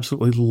 I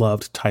absolutely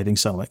loved tithing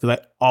settlement because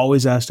I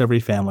always asked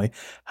every family,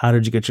 how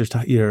did you get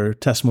your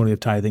testimony of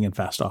tithing and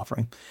fast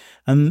offering?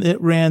 And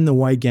it ran the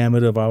wide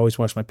gamut of, I always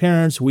watched my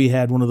parents. We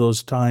had one of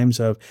those times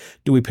of,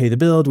 do we pay the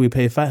bill? Do we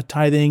pay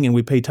tithing? And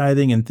we pay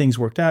tithing and things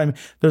worked out. I mean,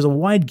 there's a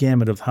wide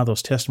gamut of how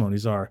those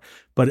testimonies are,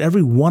 but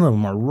every one of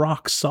them are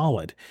rock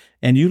solid.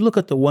 And you look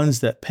at the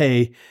ones that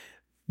pay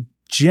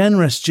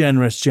generous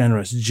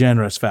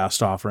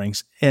fast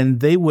offerings, and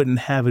they wouldn't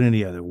have it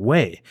any other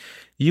way.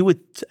 You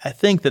would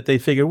think that they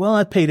figure, well,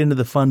 I paid into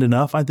the fund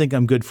enough. I think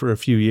I'm good for a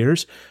few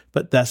years,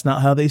 but that's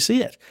not how they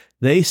see it.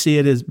 They see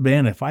it as,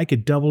 man, if I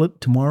could double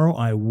it tomorrow,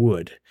 I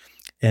would.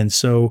 And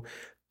so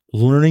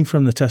learning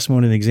from the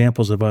testimony and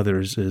examples of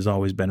others has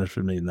always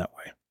benefited me in that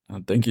way.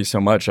 Thank you so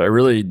much. I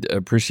really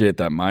appreciate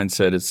that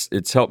mindset.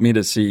 It's helped me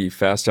to see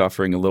fast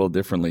offering a little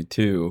differently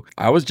too.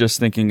 I was just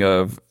thinking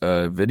of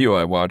a video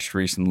I watched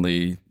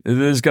recently. It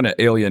is going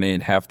to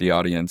alienate half the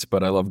audience,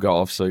 but I love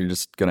golf, so you're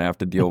just going to have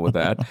to deal with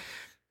that.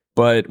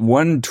 But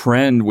one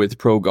trend with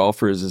pro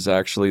golfers is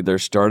actually they're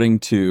starting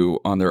to,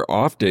 on their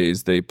off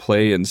days, they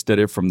play, instead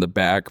of from the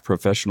back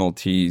professional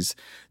tees,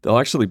 they'll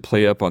actually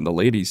play up on the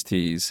ladies'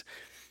 tees.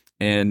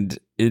 And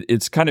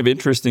it's kind of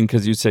interesting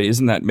because you say,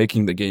 isn't that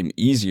making the game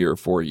easier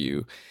for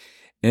you?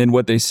 And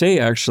what they say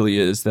actually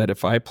is that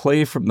if I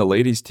play from the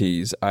ladies'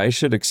 tees, I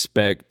should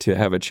expect to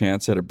have a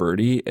chance at a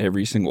birdie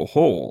every single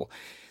hole.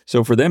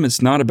 So for them,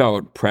 it's not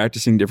about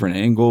practicing different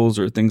angles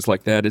or things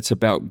like that. It's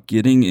about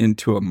getting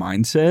into a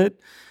mindset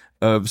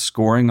of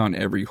scoring on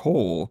every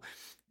hole.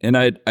 And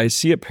I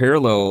see a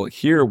parallel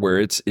here where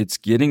it's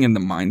getting in the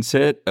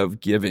mindset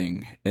of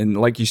giving. And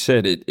like you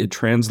said, it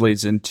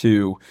translates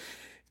into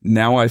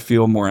Now I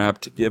feel more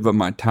apt to give of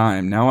my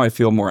time. Now I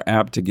feel more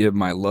apt to give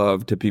my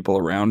love to people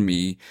around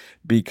me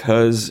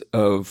because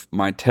of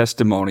my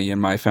testimony and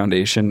my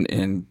foundation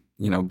in,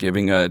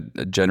 giving a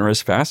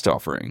generous fast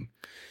offering.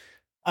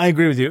 I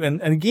agree with you.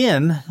 And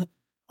again,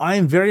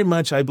 I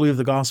believe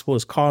the gospel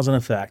is cause and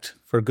effect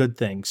for good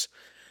things.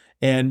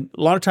 And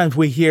a lot of times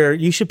we hear,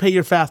 you should pay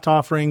your fast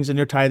offerings and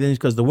your tithings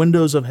because the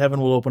windows of heaven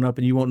will open up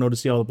and you won't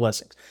notice all the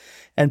blessings.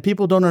 And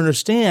people don't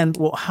understand,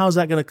 well, how's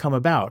that going to come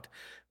about?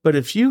 But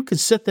if you could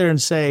sit there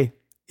and say,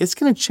 it's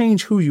going to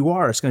change who you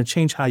are, it's going to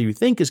change how you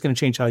think, it's going to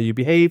change how you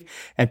behave,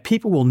 and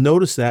people will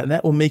notice that, and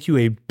that will make you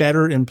a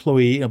better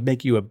employee, it'll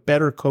make you a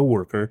better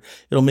coworker,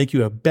 it'll make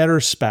you a better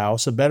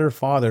spouse, a better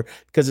father,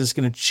 because it's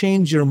going to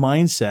change your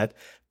mindset.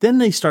 Then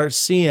they start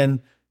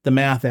seeing the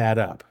math add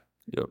up.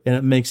 Yep.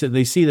 And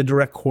they see the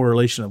direct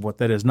correlation of what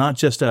that is, not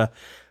just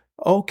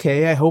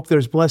okay, I hope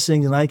there's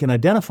blessings and I can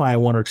identify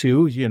one or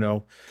two,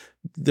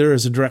 there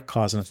is a direct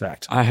cause and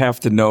effect. I have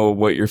to know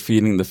what you're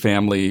feeding the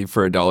family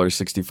for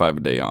 $1.65 a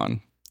day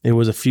on. It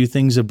was a few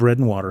things of bread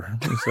and water.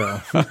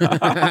 So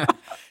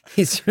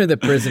He's through the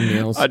prison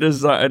meals. I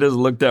just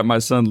looked at my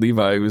son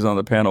Levi, who's on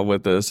the panel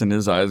with us, and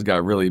his eyes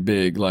got really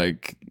big.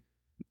 Like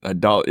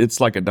it's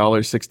like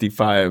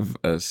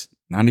 $1.65,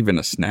 not even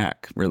a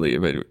snack, really.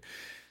 But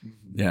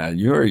yeah,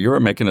 you're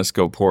making us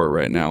go poor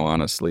right now,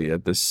 honestly,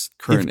 at this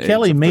current age. If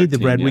Kelly made 13, the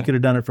bread, yeah. we could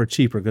have done it for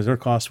cheaper because her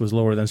cost was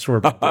lower than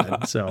store-bought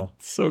bread. So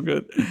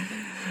good.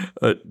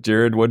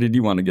 Jared, what did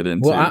you want to get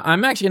into? Well,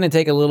 I'm actually going to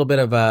take a little bit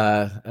of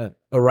a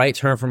right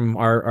turn from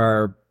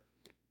our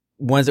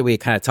ones that we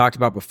kind of talked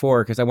about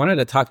before, because I wanted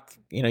to talk,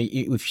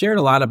 we've shared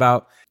a lot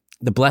about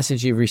the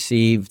blessings you've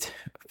received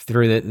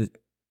through doing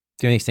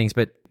these things,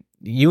 but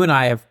you and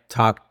I have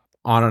talked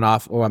on and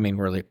off,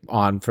 really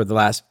on for the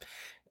last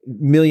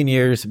million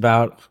years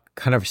about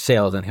kind of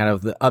sales and kind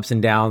of the ups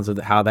and downs of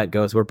how that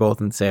goes. We're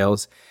both in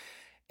sales,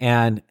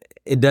 and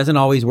it doesn't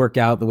always work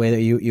out the way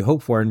that you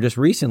hope for. And just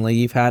recently,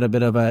 you've had a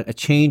bit of a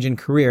change in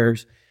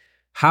careers.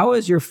 How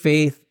has your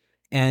faith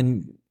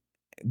and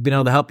been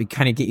able to help you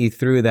kind of get you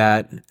through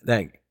that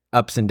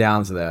ups and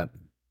downs of that?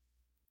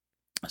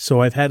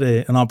 So I've had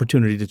an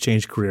opportunity to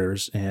change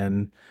careers,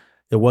 and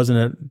it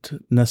wasn't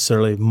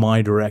necessarily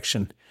my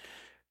direction.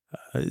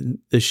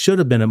 It should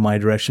have been in my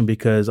direction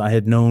because I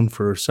had known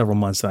for several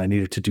months that I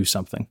needed to do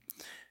something.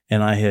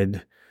 And I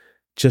had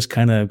just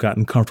kind of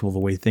gotten comfortable the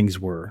way things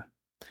were.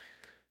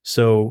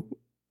 So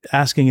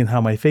asking it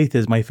how my faith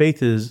is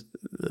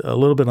a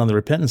little bit on the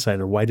repentant side,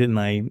 or why didn't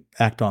I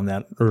act on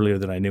that earlier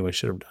than I knew I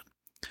should have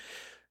done?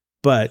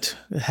 But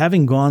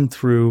having gone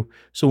through,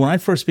 so when I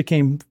first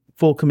became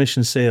full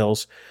commission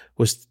sales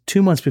was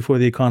 2 months before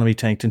the economy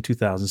tanked in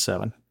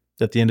 2007,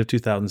 at the end of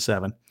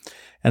 2007.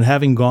 And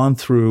having gone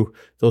through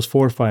those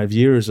 4 or 5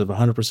 years of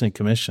 100%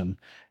 commission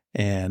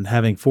and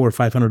having $400 or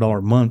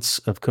 $500 months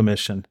of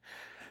commission,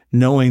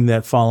 knowing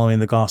that following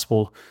the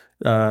gospel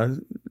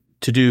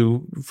to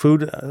do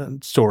food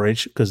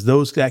storage, because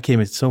that came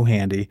in so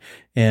handy,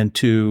 and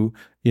to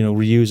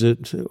reuse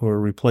it or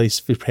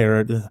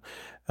repair it,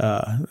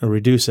 or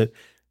reduce it,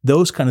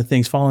 those kind of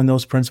things, following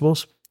those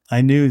principles,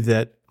 I knew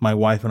that my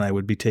wife and I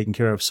would be taken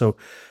care of. So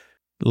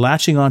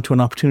latching onto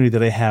an opportunity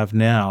that I have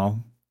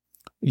now,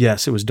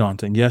 yes, it was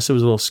daunting. Yes, it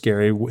was a little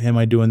scary. Am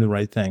I doing the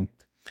right thing?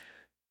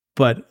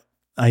 But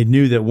I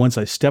knew that once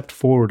I stepped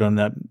forward on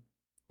that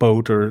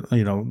boat or,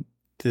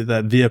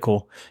 that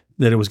vehicle,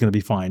 that it was going to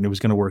be fine. It was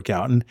going to work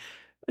out. And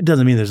it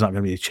doesn't mean there's not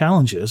going to be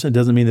challenges. It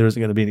doesn't mean there isn't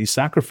going to be any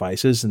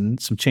sacrifices and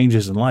some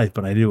changes in life,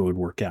 but I knew it would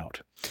work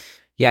out.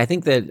 Yeah, I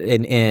think that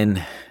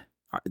in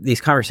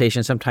these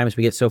conversations, sometimes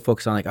we get so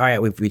focused on like, all right,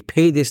 we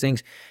paid these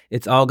things.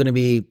 It's all going to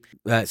be,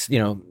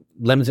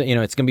 lemons,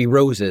 it's going to be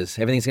roses.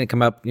 Everything's going to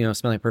come up,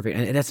 smelling perfect.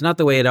 And that's not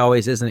the way it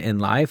always is in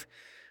life.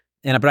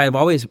 But I've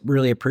always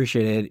really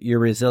appreciated your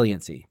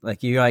resiliency.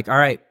 Like you're like, all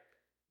right,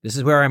 this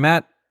is where I'm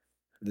at.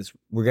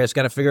 We're just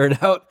got to figure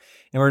it out,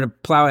 and we're going to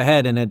plow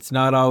ahead. And it's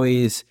not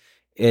always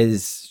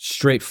as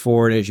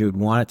straightforward as you would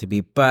want it to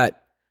be.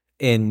 But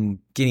in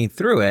getting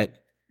through it,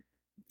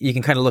 you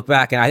can kind of look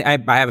back, and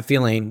I have a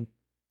feeling,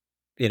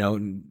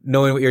 knowing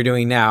what you're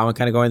doing now and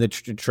kind of going the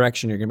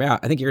direction you're going to be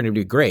out, I think you're going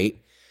to do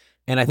great.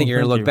 And I think you're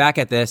going to look back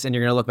at this, and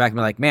you're going to look back and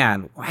be like,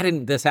 man, why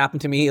didn't this happen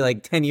to me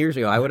like 10 years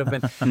ago? I would have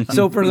been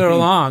so further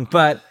along.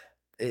 But,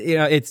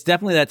 it's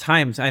definitely that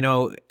times. I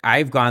know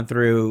I've gone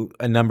through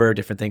a number of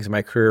different things in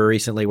my career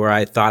recently where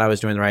I thought I was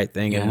doing the right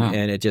thing,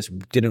 and it just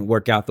didn't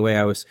work out the way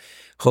I was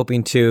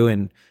hoping to.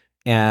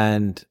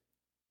 And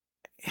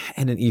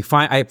I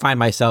find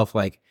myself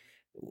like,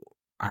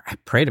 I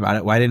prayed about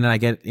it. Why didn't I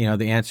get,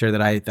 the answer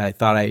that I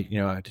thought I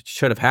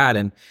should have had?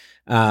 And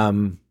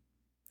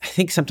I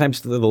think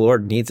sometimes the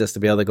Lord needs us to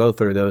be able to go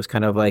through those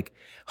kind of like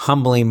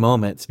humbling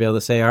moments, to be able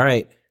to say, all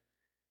right,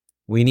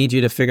 we need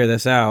you to figure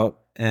this out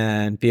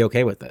and be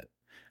okay with it.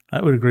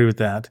 I would agree with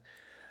that.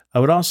 I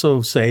would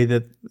also say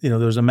that,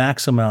 there's a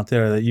maxim out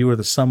there that you are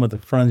the sum of the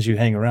friends you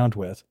hang around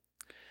with.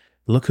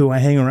 Look who I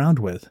hang around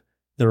with.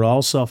 They're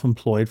all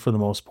self-employed for the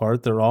most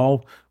part. They're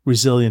all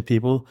resilient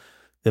people.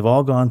 They've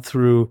all gone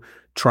through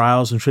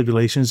trials and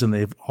tribulations, and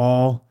they've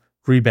all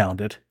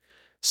rebounded.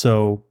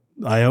 So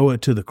I owe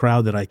it to the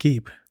crowd that I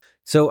keep.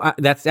 So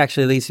that's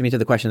actually leads me to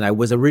the question I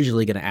was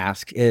originally going to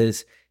ask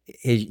is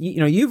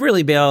you've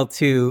really been able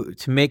to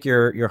make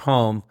your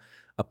home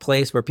a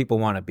place where people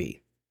want to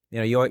be.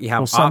 You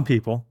have some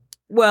people.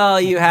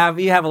 Well, you have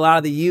a lot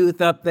of the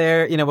youth up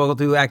there. We'll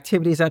do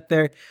activities up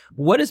there.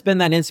 What has been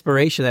that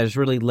inspiration that has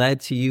really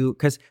led to you?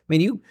 Because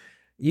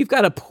you've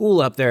got a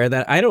pool up there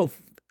that I don't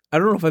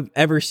know if I've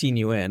ever seen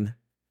you in.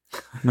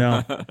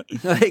 No.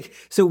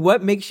 So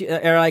what makes you?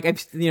 Or I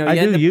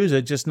do use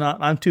it, just not.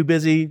 I'm too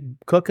busy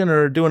cooking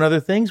or doing other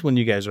things when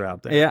you guys are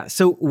out there. Yeah.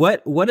 So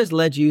what has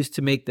led you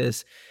to make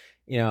this,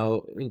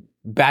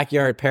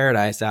 backyard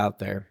paradise out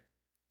there?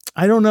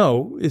 I don't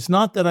know. It's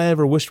not that I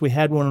ever wished we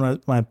had one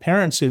of my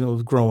parents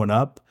was growing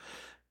up.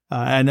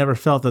 I never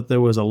felt that there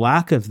was a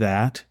lack of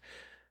that.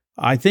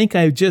 I think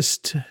I'll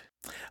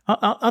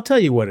tell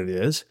you what it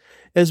is.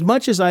 As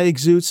much as I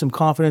exude some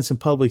confidence in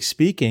public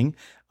speaking,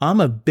 I'm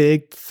a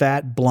big,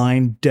 fat,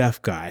 blind,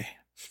 deaf guy.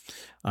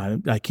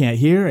 I can't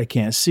hear, I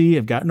can't see,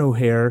 I've got no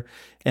hair,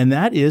 and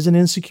that is an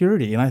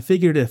insecurity. And I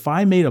figured if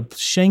I made a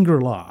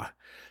Shangri-La,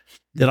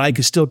 that I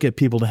could still get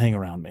people to hang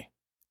around me.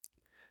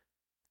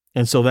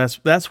 And so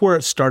that's where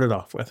it started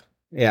off with.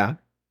 Yeah.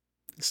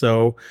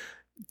 So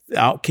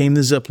out came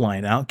the zip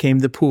line, out came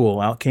the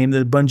pool, out came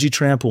the bungee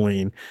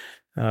trampoline.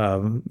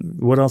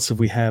 What else have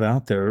we had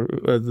out there?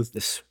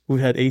 We've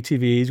had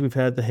ATVs, we've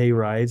had the hay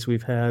rides,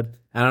 we've had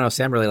I don't know.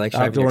 Sam really likes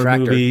driving outdoor a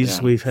tractor. movies.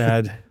 Yeah. We've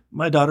had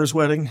My daughter's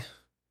wedding.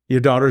 Your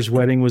daughter's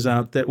wedding was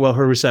out there. Well,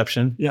 her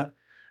reception. Yeah.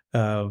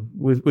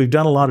 We've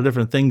done a lot of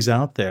different things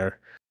out there.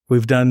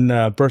 We've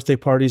done birthday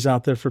parties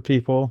out there for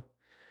people.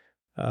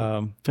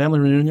 Family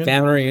reunion.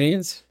 Family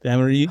reunions.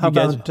 How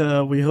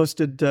about we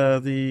hosted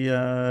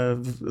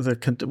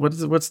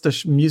what's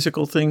the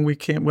musical thing we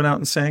went out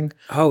and sang?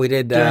 Oh, we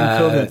did during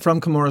COVID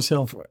from Camorra's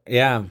Hill.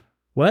 Yeah.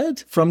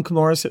 What? From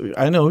Camorra's Hill.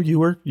 I know you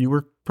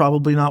were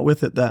probably not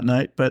with it that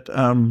night, but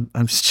I'm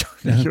just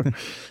joking.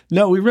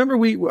 No, we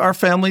remember our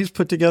families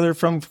put together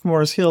from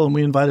Camorra's Hill, and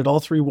we invited all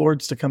 3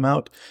 wards to come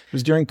out. It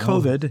was during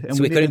COVID, and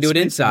so we couldn't do it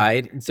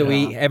inside. And so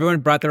everyone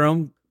brought their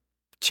own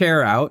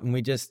chair out, and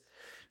we just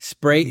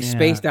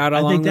spaced out along the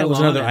lawn. I think that was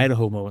another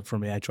Idaho moment for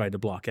me. I tried to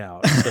block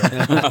out.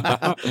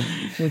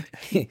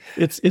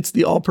 It's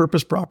the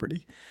all-purpose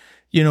property.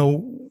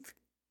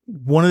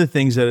 One of the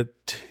things that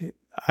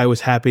I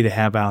was happy to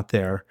have out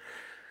there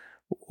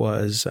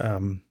was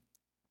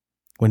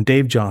when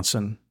Dave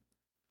Johnson,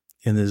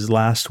 in his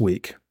last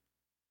week,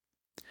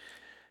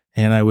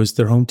 and I was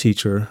their home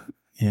teacher,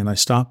 and I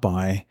stopped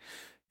by,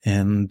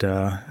 and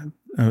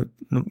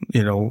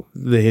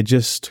they had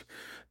just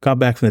got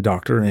back from the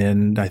doctor,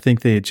 and I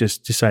think they had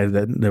just decided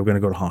that they were going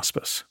to go to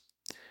hospice.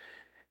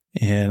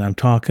 And I'm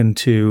talking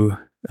to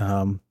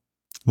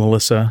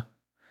Melissa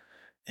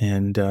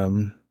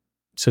and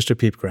Sister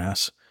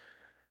Peepgrass.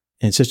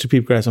 And Sister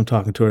Peepgrass, I'm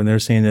talking to her, and they're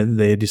saying that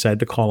they decided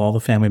to call all the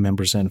family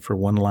members in for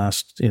one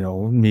last,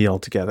 meal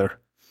together.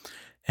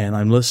 And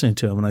I'm listening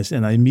to them,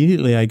 and I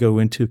immediately go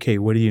into, okay,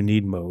 what do you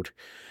need mode?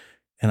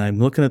 And I'm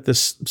looking at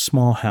this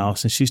small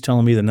house, and she's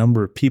telling me the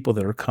number of people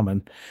that are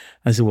coming.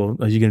 I said, well,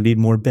 are you going to need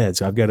more beds?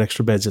 I've got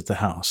extra beds at the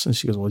house. And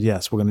she goes, well,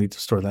 yes, we're going to need to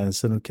store that. And I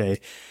said, okay.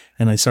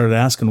 And I started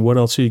asking, what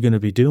else are you going to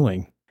be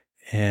doing?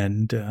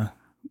 And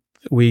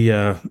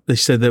they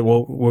said that,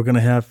 well, we're going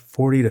to have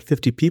 40 to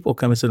 50 people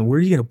come. I said, where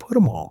are you going to put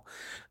them all?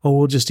 Oh,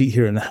 we'll just eat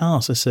here in the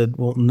house. I said,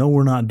 well, no,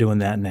 we're not doing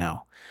that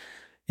now.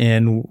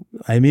 And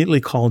I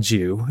immediately called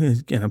you,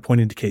 and I'm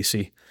pointing to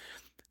Casey.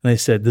 And I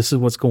said, this is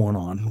what's going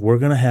on. We're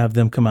going to have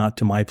them come out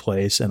to my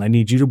place, and I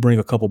need you to bring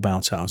a couple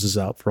bounce houses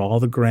out for all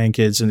the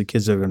grandkids and the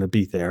kids that are going to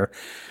be there.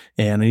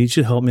 And I need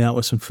you to help me out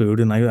with some food.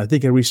 And I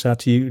think I reached out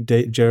to you,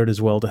 Jared, as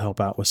well, to help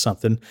out with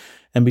something.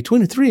 And between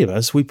the 3 of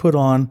us, we put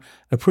on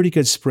a pretty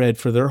good spread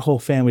for their whole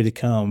family to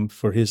come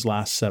for his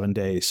last 7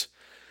 days.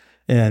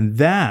 And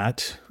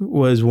that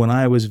was when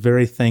I was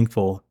very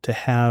thankful to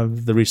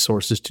have the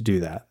resources to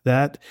do that.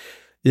 That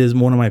is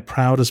one of my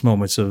proudest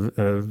moments of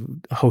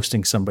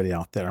hosting somebody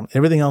out there.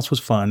 Everything else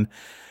was fun,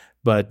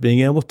 but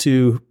being able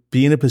to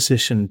be in a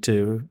position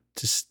to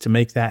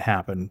make that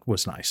happen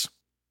was nice.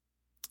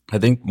 I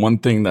think one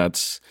thing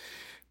that's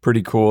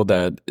pretty cool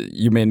that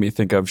you made me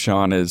think of,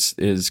 Shawn,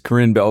 is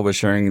Corinne Bell was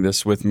sharing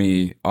this with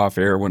me off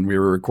air when we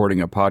were recording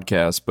a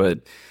podcast, but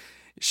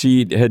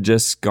she had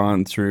just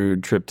gone through a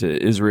trip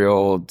to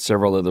Israel,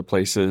 several other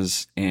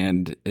places,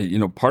 and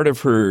part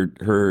of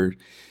her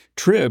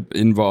trip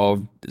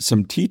involved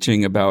some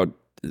teaching about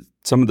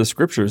some of the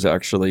scriptures,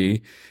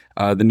 actually,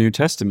 the New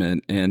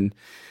Testament. And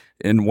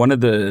in one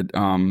of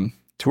the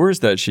tours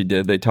that she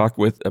did, they talked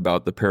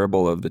about the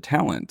parable of the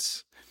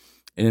talents.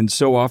 And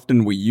so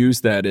often we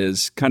use that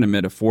as kind of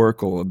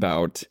metaphorical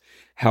about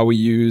how we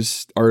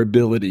use our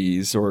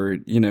abilities or,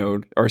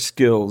 our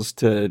skills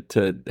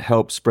to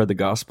help spread the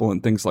gospel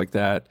and things like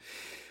that.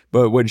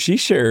 But what she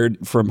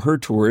shared from her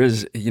tour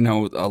is, in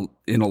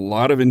a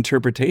lot of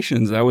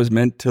interpretations, that was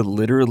meant to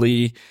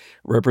literally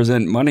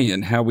represent money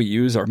and how we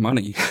use our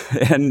money.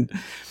 And,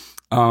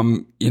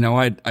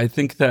 I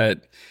think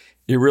that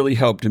it really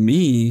helped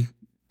me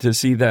to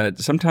see that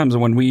sometimes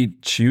when we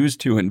choose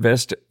to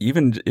invest,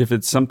 even if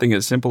it's something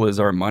as simple as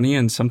our money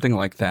and something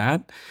like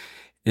that,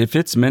 if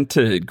it's meant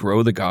to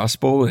grow the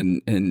gospel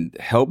and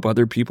help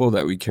other people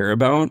that we care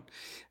about,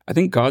 I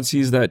think God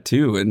sees that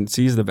too and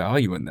sees the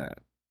value in that.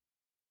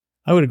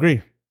 I would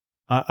agree.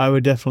 I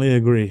would definitely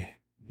agree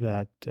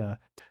that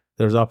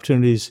there's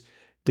opportunities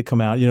to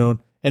come out,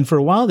 and for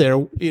a while there,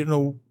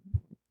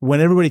 when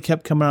everybody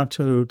kept coming out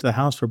to the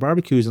house for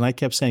barbecues, and I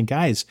kept saying,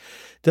 guys,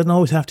 it doesn't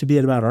always have to be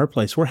about our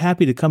place. We're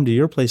happy to come to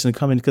your place and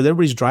come in, because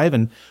everybody's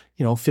driving,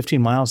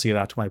 15 miles to get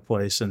out to my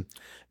place. And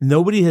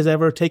nobody has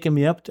ever taken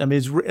me up. I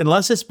mean,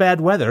 unless it's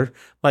bad weather,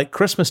 like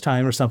Christmas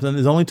time or something,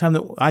 is the only time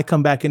that I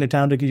come back into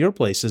town to get your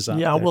places.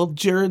 Yeah, well,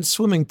 Jared's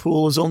swimming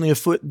pool is only a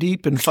foot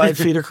deep and 5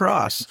 feet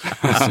across.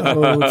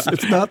 So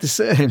it's not the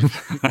same.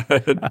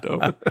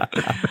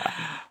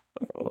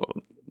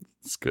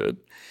 It's good.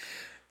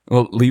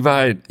 Well,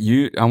 Levi,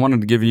 I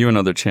wanted to give you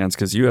another chance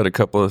because you had a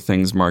couple of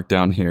things marked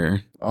down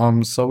here.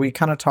 So we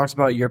kind of talked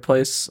about your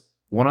place.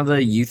 One of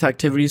the youth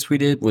activities we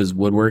did was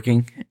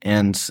woodworking,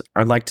 and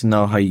I'd like to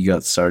know how you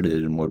got started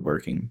in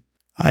woodworking.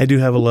 I do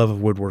have a love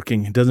of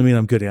woodworking. It doesn't mean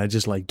I'm good at it. I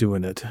just like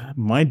doing it.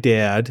 My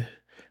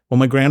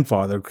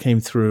grandfather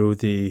came through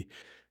the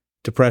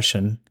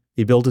Depression.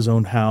 He built his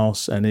own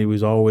house, and he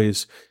was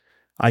always,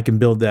 I can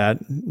build that.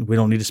 We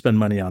don't need to spend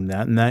money on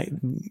that. And that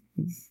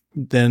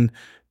then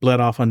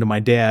bled off onto my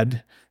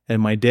dad. And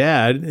my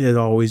dad had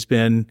always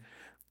been,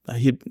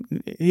 he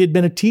had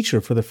been a teacher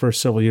for the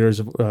first several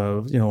years of,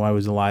 I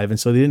was alive. And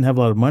so they didn't have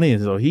a lot of money.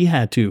 And so he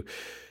had to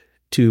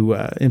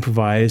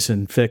improvise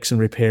and fix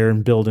and repair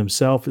and build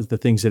himself the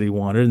things that he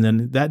wanted. And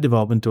then that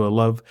developed into a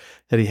love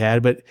that he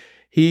had. But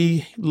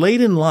he,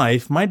 late in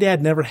life, my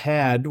dad never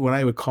had what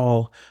I would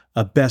call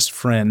a best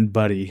friend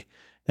buddy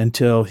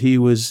until he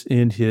was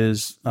in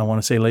his, I want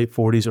to say, late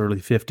 40s,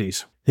 early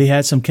 50s. He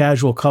had some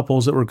casual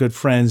couples that were good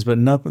friends, but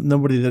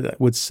nobody that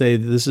would say,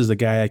 this is the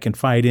guy I can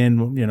fight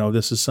in,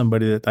 this is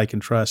somebody that I can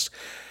trust.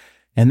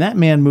 And that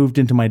man moved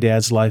into my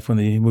dad's life when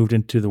he moved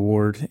into the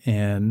ward,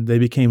 and they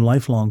became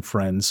lifelong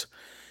friends.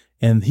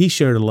 And he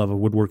shared a love of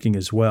woodworking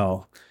as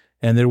well.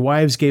 And their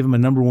wives gave him a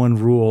number one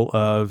rule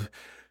of,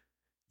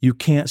 you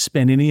can't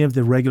spend any of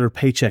the regular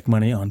paycheck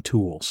money on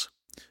tools.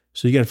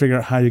 So you got to figure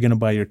out how you're going to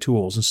buy your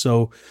tools. And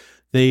so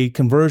they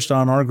converged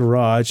on our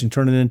garage and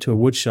turned it into a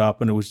wood shop.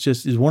 And it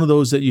was one of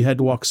those that you had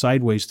to walk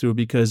sideways through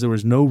because there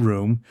was no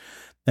room.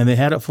 And they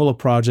had it full of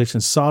projects,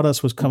 and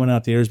sawdust was coming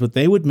out the ears, but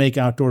they would make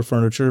outdoor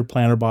furniture,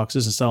 planter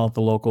boxes, and sell at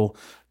the local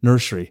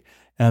nursery.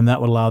 And that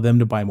would allow them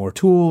to buy more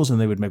tools,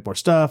 and they would make more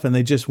stuff. And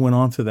they just went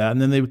on through that.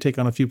 And then they would take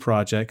on a few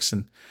projects.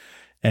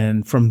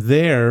 And from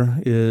there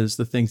is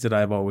the things that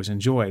I've always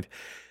enjoyed.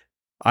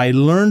 I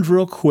learned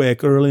real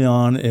quick early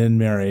on in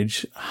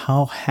marriage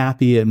how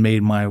happy it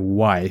made my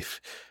wife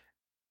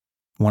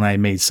when I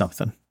made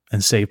something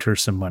and saved her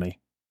some money.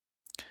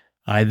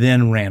 I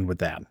then ran with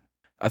that.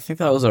 I think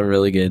that was a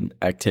really good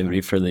activity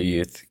for the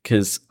youth,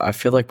 because I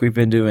feel like we've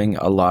been doing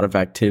a lot of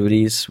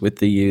activities with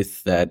the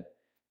youth that,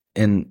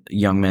 in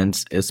young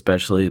men's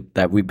especially,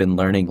 that we've been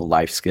learning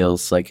life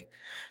skills. Like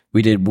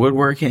we did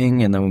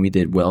woodworking, and then we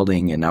did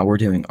welding, and now we're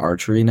doing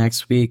archery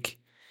next week.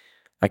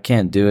 I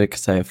can't do it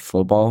because I have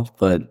football,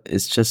 but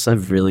it's just a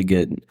really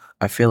good,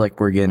 I feel like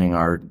we're getting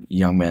our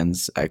young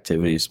men's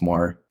activities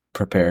more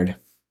prepared.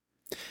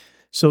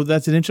 So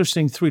that's an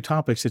interesting 3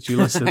 topics that you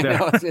listed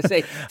there. I was going to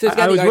say.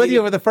 I was with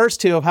you over the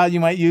first 2 of how you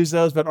might use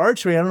those, but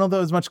archery, I don't know if there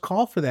was much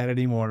call for that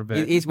anymore.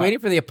 But he's waiting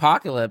for the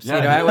apocalypse.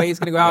 That way he's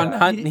going to go out and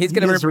hunt, and he's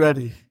going to be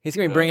ready. He's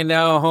going to be bringing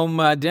home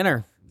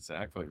dinner.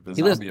 Exactly. The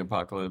zombie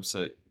apocalypse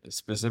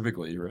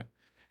specifically, right?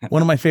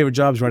 One of my favorite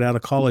jobs right out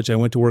of college, I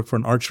went to work for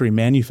an archery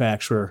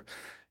manufacturer,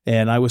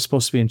 and I was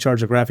supposed to be in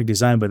charge of graphic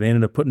design, but they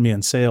ended up putting me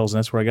in sales, and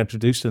that's where I got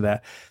introduced to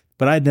that.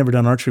 But I'd never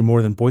done archery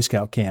more than Boy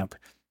Scout camp.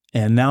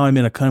 And now I'm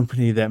in a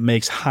company that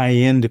makes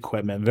high-end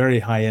equipment, very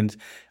high-end.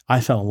 I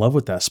fell in love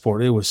with that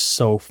sport. It was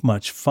so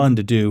much fun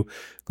to do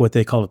what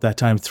they called at that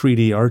time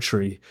 3D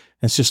archery.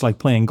 It's just like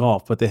playing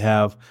golf, but they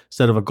have,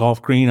 instead of a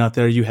golf green out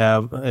there, you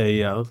have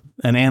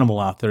an animal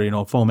out there,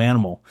 a foam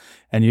animal.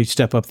 And you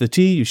step up the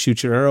tee, you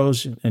shoot your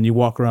arrows, and you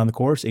walk around the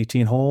course,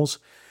 18 holes.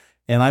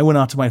 And I went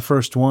out to my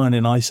first one,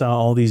 and I saw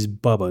all these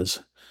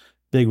bubbas.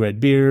 Big red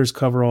beards,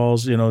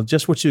 coveralls,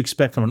 just what you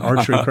expect from an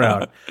archery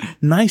crowd.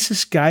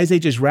 Nicest guys, they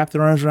just wrapped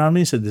their arms around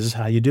me and said, this is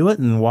how you do it,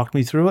 and walked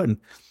me through it. And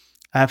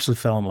I absolutely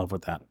fell in love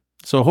with that.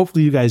 So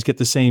hopefully you guys get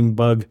the same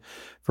bug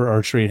for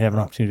archery and have an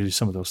opportunity to do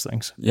some of those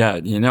things. Yeah,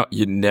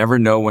 you never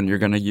know when you're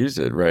going to use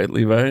it, right,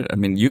 Levi? I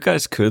mean, you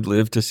guys could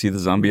live to see the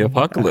zombie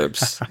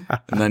apocalypse,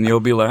 and then you'll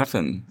be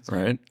laughing,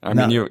 right? I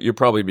mean, you'll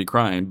probably be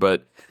crying,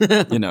 but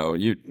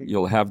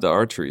you'll have the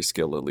archery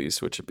skill at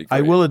least, which would be great.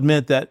 I will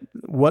admit that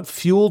what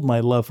fueled my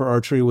love for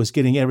archery was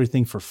getting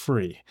everything for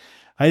free.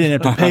 I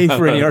didn't have to pay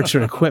for any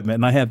archery equipment,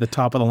 and I had the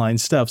top of the line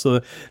stuff,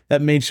 so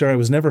that made sure I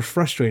was never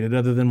frustrated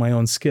other than my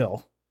own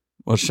skill.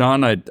 Well,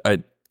 Shawn,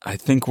 I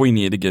think we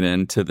need to get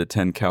into the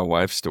 10-cow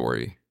wife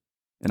story.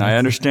 And I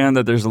understand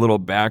that there's a little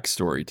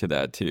backstory to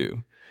that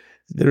too.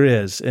 There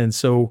is. And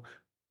so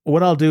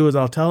what I'll do is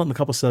I'll tell it in a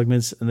couple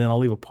segments, and then I'll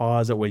leave a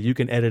pause. That way you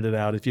can edit it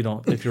out if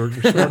you're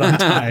short on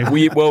time.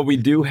 We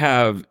do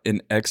have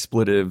an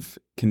expletive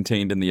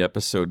contained in the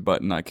episode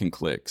button I can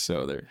click.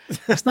 So there.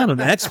 That's not an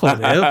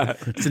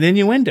expletive. It's an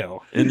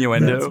innuendo.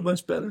 Innuendo. That's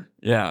much better.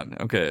 Yeah.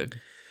 Okay.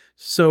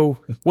 So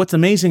what's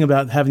amazing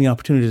about having the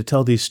opportunity to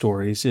tell these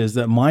stories is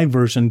that my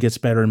version gets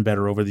better and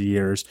better over the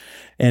years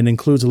and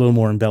includes a little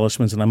more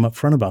embellishments, and I'm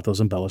upfront about those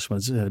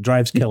embellishments. It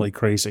drives Kelly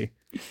crazy.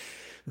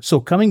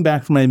 So coming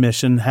back from my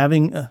mission,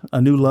 having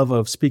a new love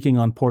of speaking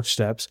on porch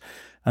steps,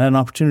 I had an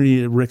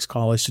opportunity at Rick's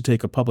College to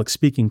take a public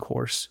speaking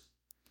course.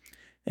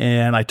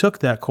 And I took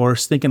that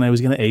course thinking I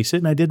was going to ace it,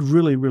 and I did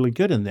really, really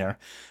good in there.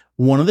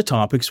 One of the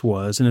topics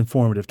was an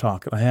informative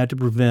talk. I had to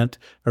present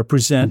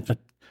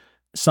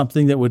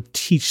something that would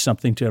teach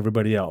something to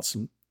everybody else.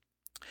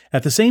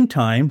 At the same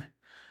time,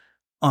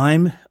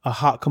 I'm a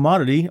hot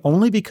commodity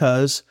only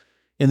because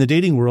in the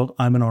dating world,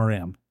 I'm an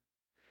RM.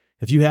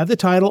 If you have the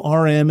title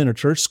RM in a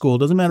church school, it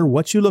doesn't matter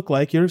what you look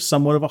like, you're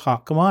somewhat of a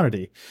hot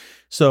commodity.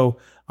 So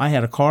I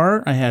had a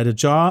car, I had a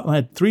job, I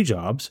had 3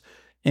 jobs,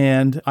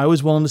 and I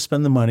was willing to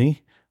spend the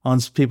money on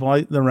people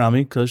around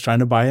me because I was trying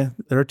to buy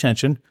their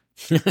attention.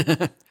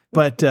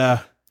 But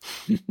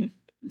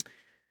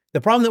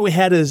the problem that we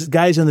had is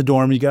guys in the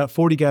dorm, you got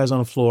 40 guys on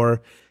the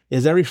floor,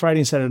 is every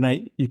Friday and Saturday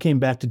night, you came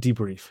back to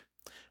debrief.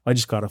 I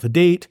just got off a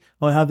date.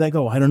 Oh, how'd that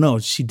go? I don't know.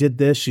 She did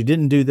this. She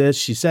didn't do this.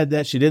 She said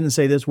that. She didn't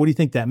say this. What do you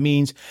think that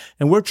means?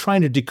 And we're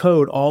trying to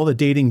decode all the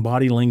dating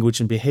body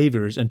language and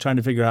behaviors and trying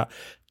to figure out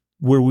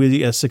were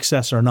we a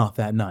success or not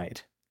that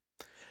night.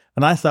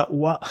 And I thought,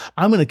 well,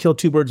 I'm going to kill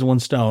 2 birds with 1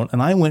 stone. And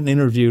I went and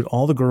interviewed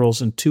all the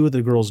girls in 2 of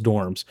the girls'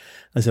 dorms.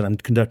 I said, I'm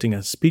conducting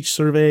a speech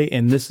survey,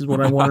 and this is what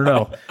I want to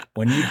know.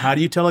 How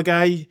do you tell a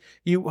guy,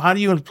 how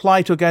do you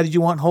imply to a guy that you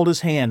want to hold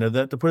his hand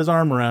or to put his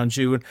arm around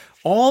you? And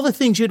all the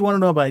things you'd want to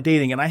know about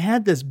dating. And I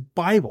had this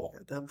Bible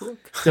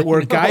that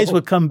where guys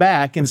would come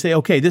back and say,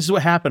 okay, this is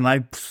what happened. And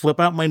I'd flip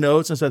out my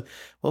notes and said,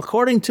 well,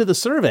 according to the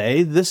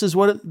survey, this is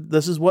what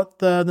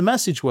the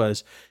message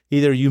was.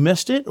 Either you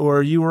missed it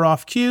or you were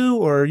off cue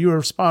or you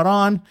were spot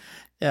on.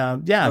 Call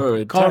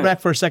her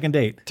back for a second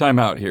date. Time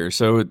out here.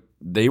 So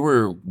they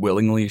were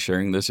willingly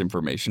sharing this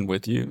information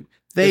with you?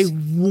 They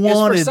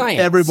wanted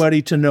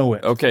everybody to know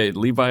it. Okay,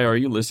 Levi, are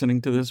you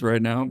listening to this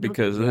right now?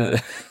 Because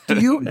do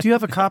you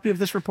have a copy of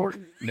this report?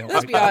 No.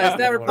 Let's be honest,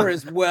 that report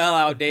is well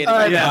outdated.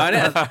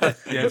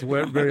 It's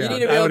very. You need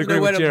to be able to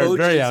know what emojis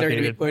they're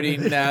going to be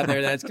putting out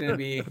there. That's going to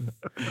be.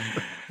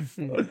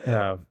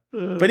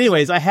 But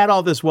anyways, I had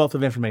all this wealth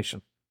of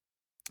information.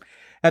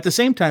 At the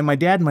same time, my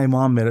dad and my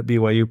mom met at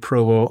BYU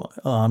Provo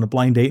on a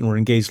blind date and were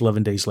engaged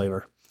 11 days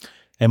later.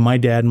 And my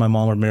dad and my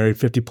mom were married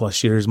 50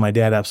 plus years. My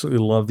dad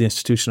absolutely loved the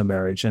institution of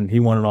marriage, and he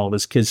wanted all of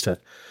his kids to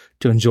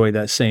enjoy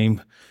that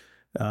same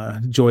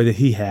joy that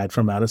he had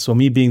from out of it. So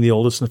me being the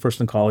oldest and the first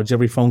in college,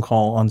 every phone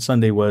call on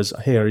Sunday was,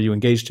 hey, are you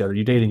engaged yet? Are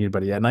you dating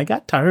anybody yet? And I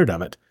got tired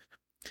of it.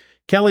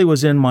 Kelly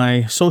was in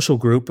my social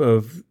group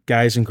of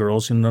guys and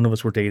girls, and none of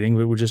us were dating.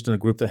 We were just in a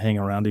group that hang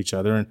around each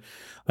other. And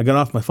I got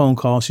off my phone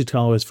call. She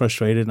told me I was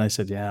frustrated. And I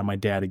said, yeah, my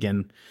dad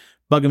again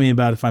bugging me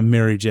about if I'm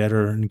married yet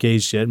or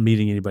engaged yet,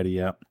 meeting anybody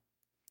yet.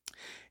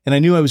 And I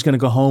knew I was going to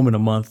go home in a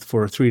month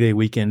for a 3-day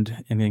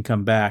weekend and then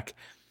come back.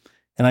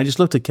 And I just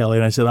looked at Kelly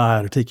and I said, I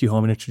ought to take you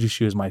home and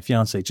introduce you as my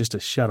fiance just to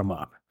shut him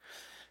up.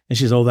 And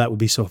she said, oh, that would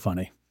be so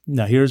funny.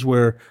 Now, here's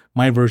where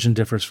my version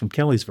differs from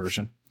Kelly's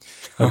version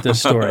of this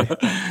story.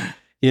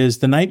 Is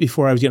the night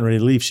before I was getting ready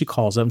to leave, she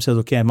calls up and says,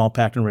 okay, I'm all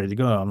packed and ready to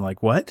go. I'm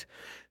like, what?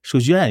 She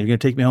goes, yeah, you're going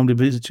to take me home to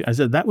visit you. I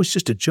said, that was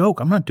just a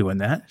joke. I'm not doing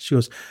that. She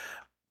goes,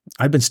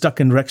 I've been stuck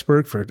in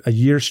Rexburg for a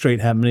year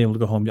straight, haven't been able to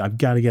go home. I've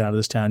got to get out of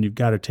this town. You've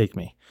got to take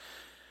me.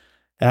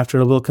 After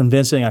a little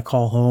convincing, I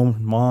call home.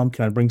 Mom,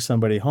 can I bring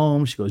somebody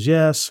home? She goes,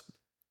 yes.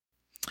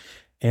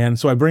 And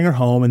so I bring her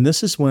home. And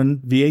this is when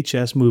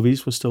VHS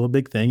movies was still a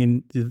big thing.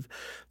 And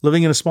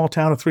living in a small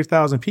town of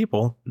 3,000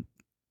 people,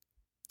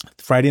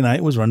 Friday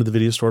night was run to the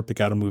video store,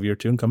 pick out a movie or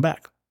 2 and come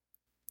back.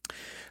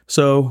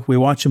 So we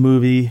watch a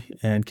movie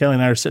and Kelly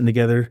and I are sitting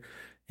together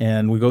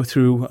and we go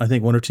through, I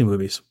think, 1 or 2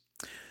 movies.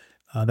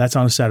 That's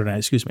on a Saturday night,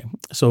 excuse me.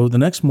 So the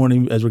next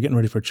morning, as we're getting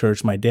ready for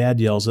church, my dad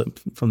yells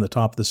from the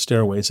top of the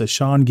stairway, says,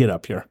 Shawn, get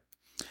up here.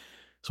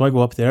 So I go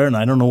up there, and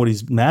I don't know what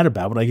he's mad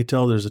about, but I could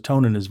tell there's a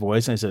tone in his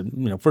voice. And I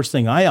said, first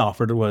thing I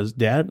offered was,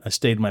 Dad, I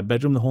stayed in my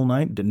bedroom the whole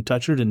night, didn't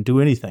touch her, didn't do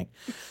anything.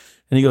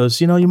 And he goes,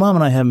 your mom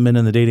and I haven't been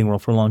in the dating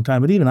world for a long time,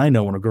 but even I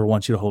know when a girl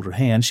wants you to hold her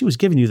hand, she was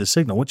giving you the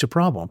signal. What's your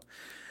problem?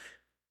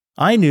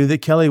 I knew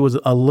that Kelly was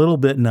a little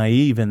bit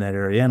naive in that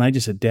area, and I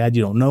just said, Dad,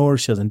 you don't know her.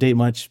 She doesn't date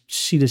much.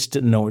 She just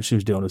didn't know what she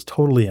was doing. It was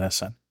totally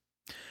innocent.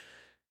 A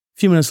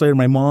few minutes later,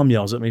 my mom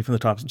yells at me from the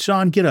top,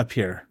 Shawn, get up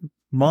here.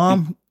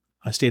 Mom,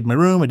 I stayed in my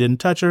room. I didn't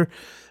touch her.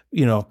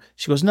 She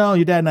goes, no,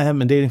 your dad and I haven't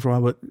been dating for a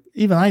while, but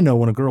even I know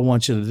when a girl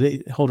wants you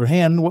to hold her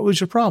hand, what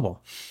was your problem?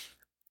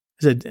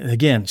 I said,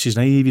 again, she's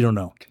naive. You don't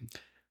know.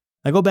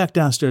 I go back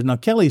downstairs. Now,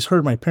 Kelly's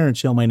heard my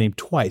parents yell my name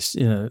twice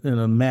in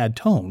a mad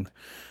tone.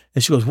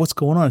 And she goes, what's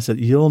going on? I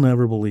said, you'll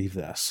never believe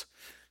this.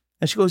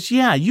 And she goes,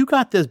 yeah, you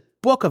got this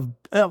book of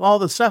all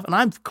the stuff, and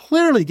I'm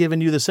clearly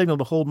giving you the signal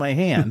to hold my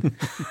hand.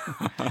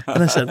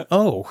 And I said,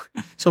 oh.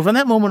 So from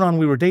that moment on,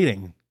 we were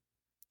dating.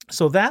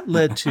 So that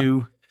led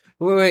to...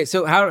 Wait.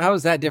 So how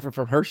is that different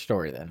from her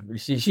story then?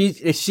 Is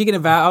she going to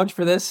vouch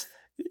for this?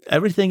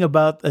 Everything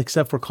about,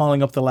 except for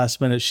calling up the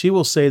last minute, she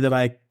will say that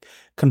I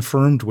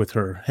confirmed with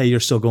her, hey, you're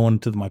still going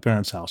to my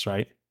parents' house,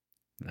 right?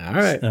 All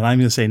right. And I'm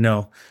going to say,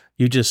 no,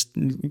 you just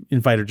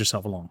invited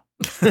yourself along.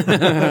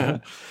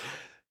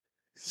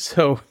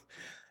 So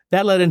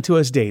that led into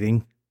us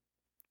dating.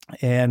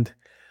 And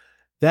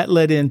that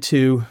led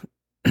into,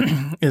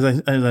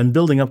 as I'm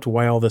building up to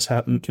why all this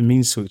happened and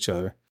means to each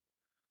other.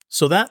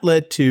 So that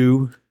led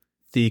to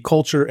the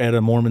culture at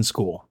a Mormon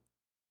school.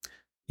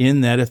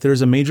 In that if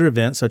there's a major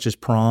event such as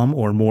prom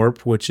or MORP,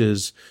 which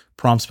is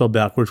prom spelled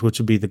backwards, which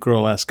would be the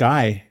girl ask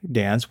guy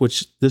dance,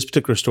 which this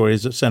particular story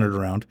is centered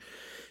around,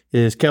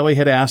 is Kelly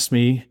had asked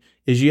me,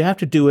 is you have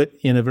to do it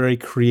in a very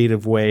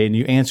creative way, and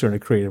you answer in a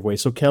creative way.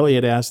 So Kelly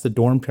had asked the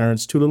dorm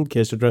parents, 2 little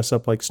kids, to dress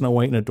up like Snow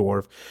White and a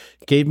dwarf,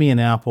 gave me an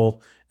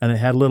apple, and it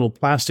had a little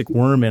plastic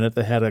worm in it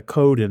that had a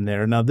code in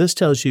there. Now this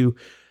tells you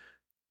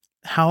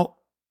how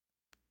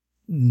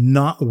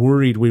not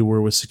worried we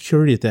were with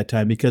security at that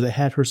time, because it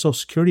had her social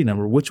security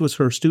number, which was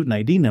her student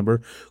ID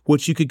number,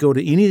 which you could go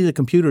to any of the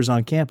computers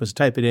on campus,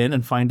 type it in,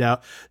 and find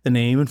out the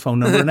name and phone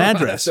number and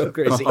address. So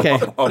crazy.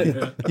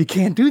 Okay. You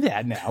can't do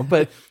that now,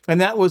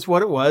 and that was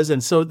what it was.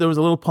 And so there was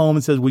a little poem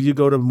that says, will you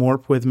go to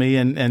MORP with me?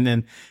 And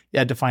then you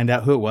had to find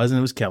out who it was, and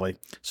it was Kelly.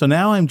 So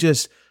now I'm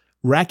just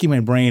racking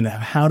my brain of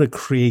how to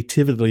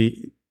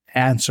creatively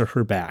answer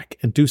her back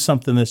and do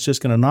something that's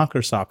just going to knock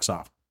her socks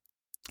off.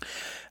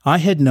 I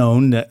had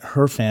known that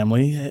her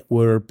family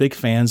were big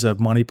fans of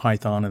Monty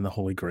Python and the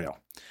Holy Grail.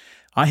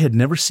 I had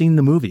never seen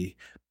the movie,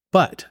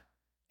 but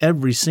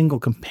every single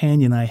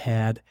companion I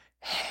had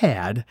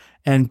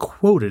and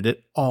quoted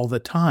it all the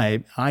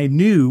time. I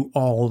knew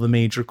all the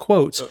major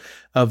quotes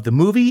of the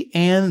movie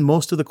and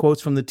most of the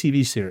quotes from the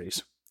TV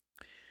series.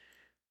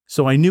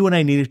 So I knew what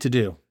I needed to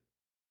do.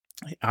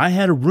 I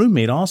had a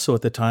roommate also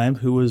at the time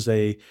who was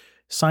a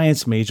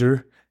science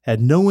major,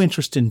 had no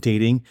interest in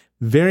dating,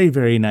 very,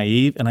 very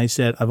naive. And I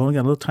said, I've only got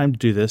a little time to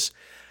do this.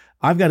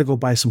 I've got to go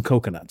buy some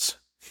coconuts.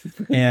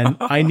 And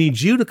I need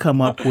you to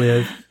come up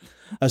with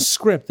a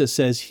script that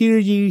says, hear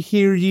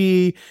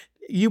ye,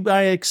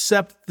 I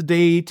accept the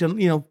date,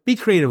 and, be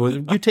creative with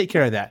it. You take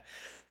care of that.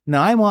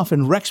 Now I'm off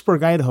in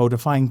Rexburg, Idaho to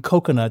find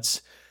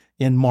coconuts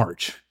in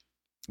March.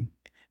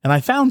 And I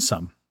found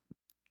some.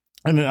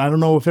 And I don't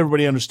know if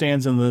everybody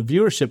understands in the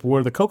viewership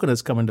where the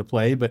coconuts come into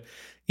play, but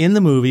in the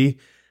movie,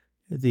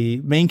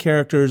 the main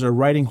characters are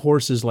riding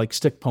horses like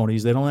stick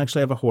ponies. They don't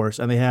actually have a horse,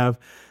 and they have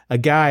a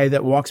guy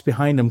that walks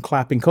behind them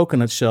clapping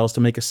coconut shells to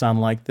make it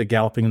sound like the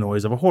galloping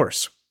noise of a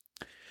horse.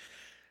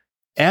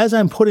 As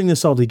I'm putting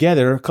this all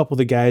together, a couple of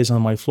the guys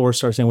on my floor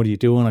start saying, what are you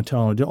doing? I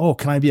tell them, oh,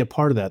 can I be a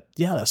part of that?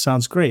 Yeah, that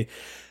sounds great.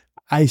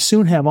 I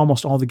soon have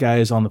almost all the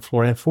guys on the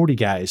floor. I have 40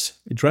 guys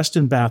dressed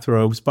in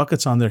bathrobes,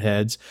 buckets on their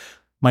heads.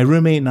 My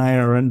roommate and I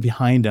are in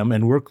behind them,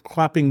 and we're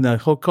clapping the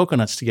whole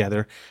coconuts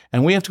together.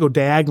 And we have to go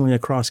diagonally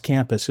across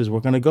campus because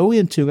we're going to go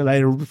into, and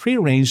I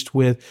prearranged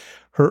with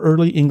her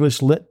early English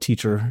lit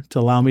teacher to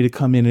allow me to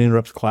come in and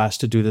interrupt class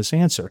to do this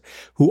answer,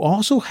 who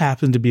also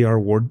happened to be our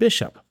ward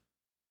bishop.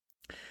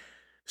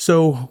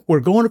 So we're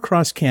going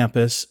across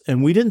campus,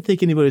 and we didn't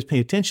think anybody was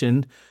paying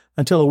attention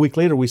until a week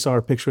later we saw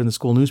our picture in the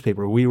school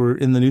newspaper. We were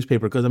in the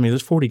newspaper because,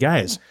 there's 40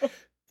 guys.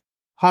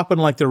 Hopping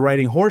like they're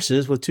riding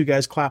horses with 2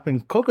 guys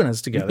clapping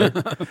coconuts together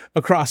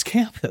across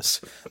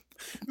campus.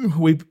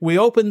 We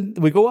go up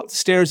the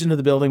stairs into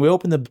the building. We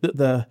open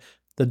the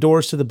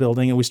doors to the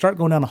building, and we start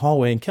going down the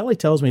hallway. And Kelly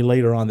tells me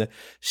later on that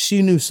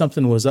she knew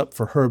something was up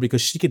for her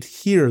because she could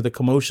hear the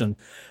commotion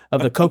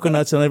of the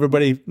coconuts and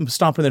everybody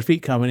stomping their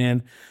feet coming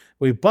in.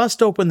 We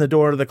bust open the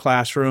door to the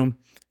classroom.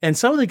 And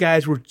some of the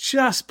guys were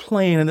just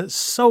playing it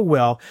so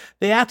well.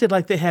 They acted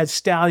like they had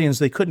stallions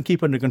they couldn't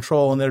keep under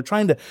control, and they're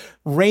trying to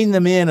rein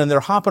them in, and they're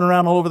hopping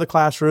around all over the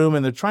classroom,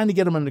 and they're trying to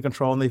get them under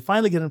control, and they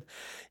finally get them.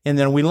 And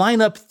then we line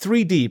up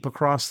 3 deep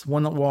across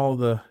one wall of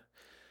the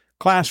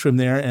classroom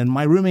there, and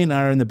my roommate and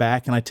I are in the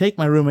back, and I take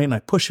my roommate and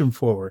I push him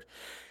forward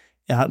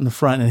out in the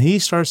front, and he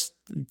starts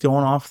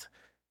going off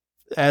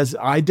as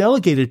I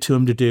delegated to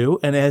him to do,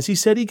 and as he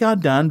said he got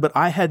done, but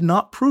I had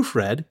not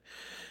proofread.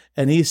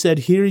 And he said,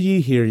 hear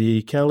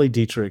ye, Kelly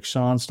Dietrich,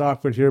 Shawn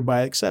Stockford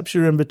hereby accepts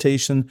your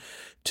invitation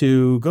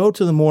to go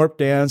to the MORP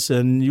dance,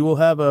 and you will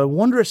have a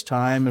wondrous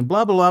time, and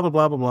blah, blah, blah,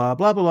 blah, blah, blah,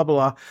 blah, blah, blah,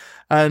 blah.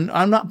 And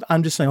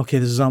I'm just saying, okay,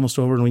 this is almost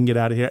over and we can get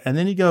out of here. And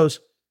then he goes,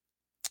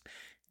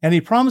 and he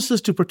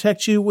promises to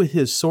protect you with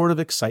his sword of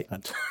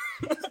excitement.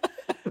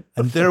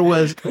 And there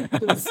was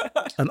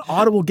an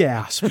audible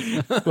gasp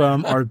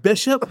from our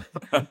bishop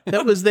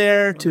that was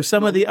there to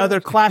some of the other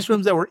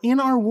classrooms that were in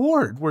our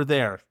ward were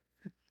there.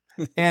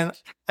 And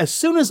as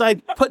soon as I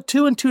put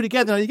 2 and 2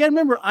 together, now you got to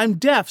remember, I'm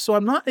deaf, so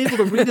I'm not able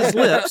to read his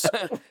lips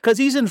because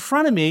he's in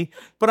front of me,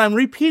 but I'm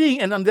repeating,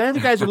 and the other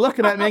guys are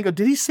looking at me and go,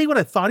 did he say what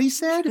I thought he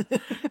said?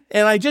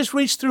 And I just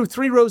reached through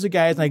 3 rows of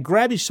guys, and I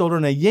grab his shoulder,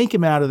 and I yank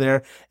him out of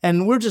there,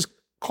 and we're just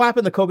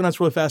clapping the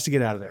coconuts really fast to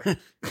get out of there.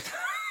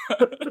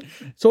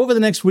 So over the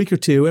next week or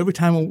two, every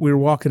time we were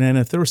walking in,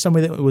 if there was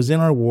somebody that was in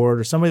our ward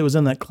or somebody that was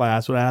in that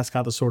class, would ask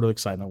how the sort of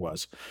excitement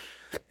was.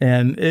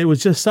 And it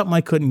was just something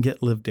I couldn't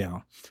get lived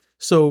down.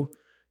 So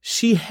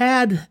she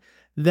had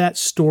that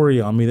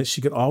story on me that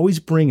she could always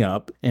bring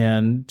up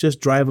and just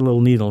drive a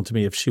little needle into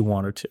me if she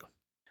wanted to.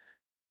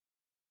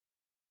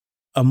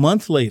 A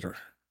month later,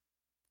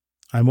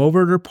 I'm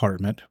over at her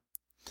apartment,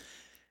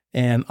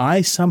 and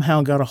I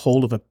somehow got a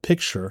hold of a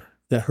picture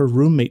that her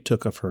roommate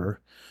took of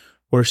her,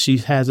 where she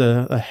has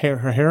her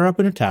hair up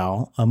in a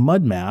towel, a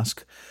mud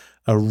mask,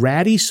 a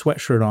ratty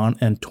sweatshirt on,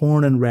 and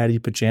torn and ratty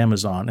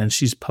pajamas on, and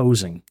she's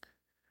posing.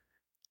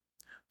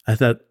 I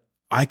thought,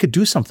 I could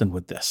do something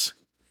with this.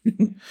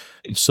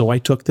 So I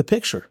took the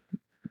picture.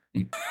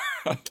 And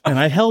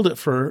I held it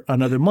for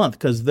another month,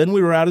 because then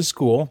we were out of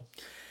school,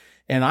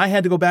 and I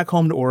had to go back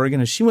home to Oregon,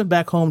 and she went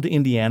back home to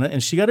Indiana,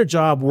 and she got a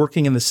job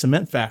working in the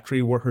cement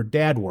factory where her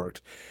dad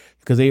worked,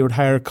 because they would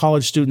hire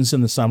college students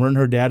in the summer, and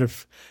her dad had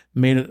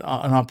made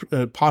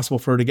it possible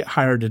for her to get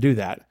hired to do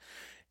that.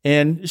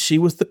 And she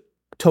was the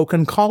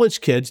token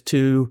college kid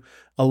to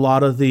a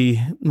lot of the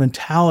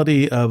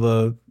mentality of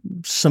a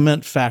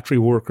cement factory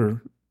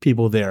worker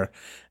people there.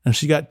 And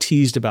she got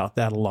teased about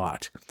that a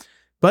lot.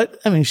 But,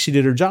 I mean, she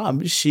did her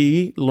job.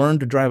 She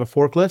learned to drive a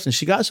forklift, and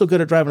she got so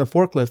good at driving a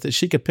forklift that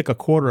she could pick a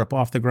quarter up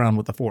off the ground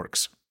with the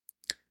forks.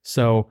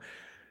 So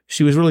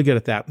she was really good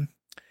at that.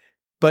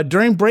 But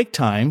during break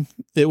time,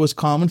 it was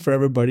common for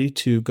everybody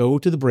to go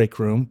to the break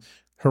room,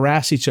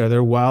 harass each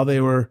other while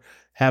they were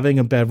having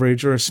a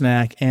beverage or a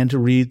snack, and to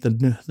read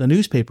the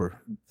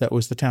newspaper. That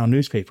was the town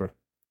newspaper.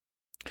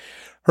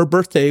 Her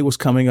birthday was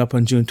coming up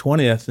on June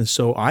 20th, and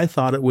so I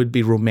thought it would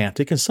be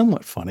romantic and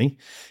somewhat funny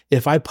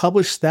if I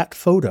published that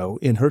photo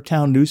in her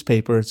town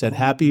newspaper and said,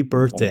 "Happy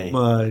birthday." Oh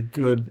my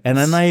goodness. And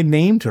then I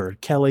named her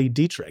Kelly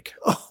Dietrich.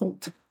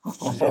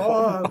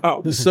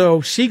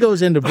 So she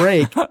goes into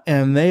break,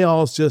 and they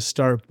all just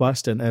start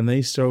busting, and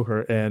they throw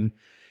her, and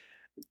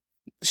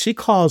she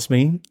calls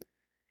me,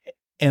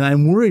 and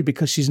I'm worried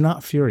because she's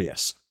not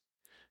furious.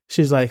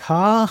 She's like,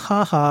 ha,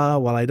 ha, ha.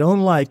 Well, I don't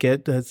like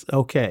it. That's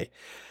okay.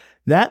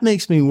 That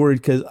makes me worried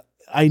because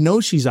I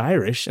know she's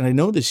Irish, and I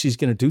know that she's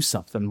going to do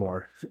something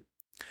more.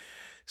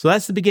 So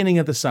that's the beginning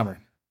of the summer.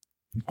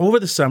 Over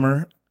the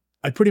summer,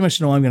 I pretty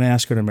much know I'm going to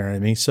ask her to marry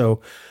me.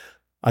 So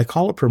I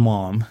call up her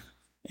mom,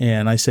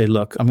 and I say,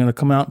 look, I'm going to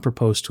come out and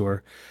propose to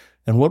her.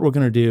 And what we're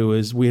going to do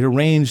is we had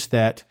arranged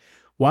that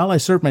while I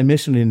served my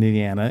mission in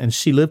Indiana, and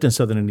she lived in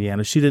southern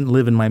Indiana, she didn't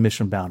live in my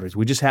mission boundaries.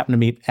 We just happened to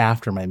meet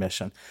after my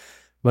mission.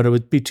 But it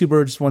would be two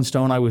birds, one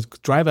stone. I would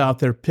drive out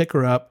there, pick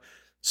her up,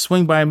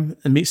 swing by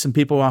and meet some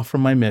people off from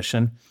my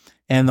mission.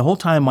 And the whole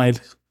time, my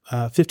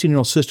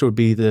 15-year-old sister would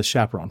be the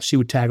chaperone. She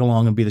would tag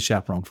along and be the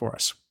chaperone for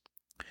us.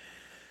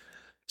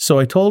 So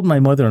I told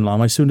my mother-in-law,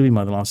 my soon-to-be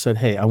mother-in-law, said,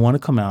 hey, I want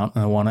to come out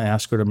and I want to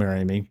ask her to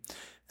marry me.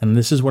 And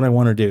this is what I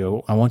want to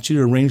do. I want you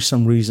to arrange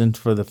some reason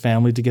for the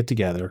family to get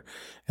together.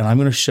 And I'm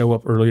going to show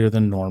up earlier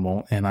than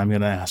normal, and I'm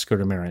going to ask her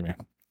to marry me.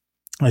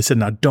 I said,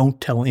 now don't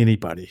tell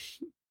anybody.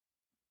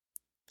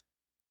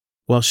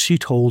 Well, she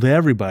told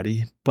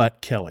everybody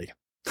but Kelly.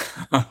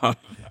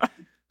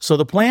 So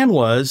the plan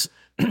was,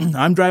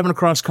 I'm driving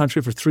across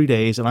country for 3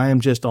 days, and I am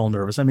just all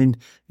nervous. I mean,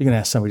 you're going to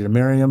ask somebody to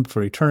marry him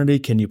for eternity.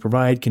 Can you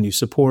provide? Can you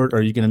support?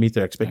 Are you going to meet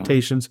their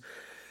expectations?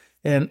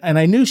 And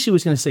I knew she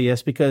was going to say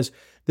yes, because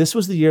this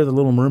was the year The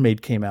Little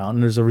Mermaid came out,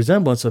 and there's a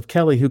resemblance of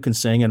Kelly, who can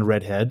sing, and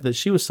Redhead, that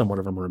she was somewhat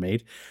of a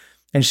mermaid.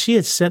 And she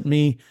had sent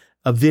me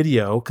a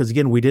video, because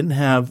again, we didn't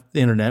have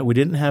the internet, we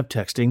didn't have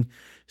texting.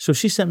 So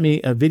she sent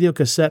me a video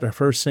cassette of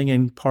her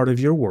singing Part of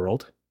Your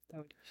World.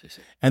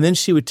 And then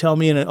she would tell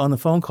me on the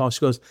phone call,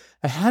 she goes,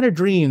 I had a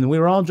dream, and we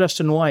were all dressed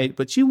in white,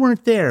 but you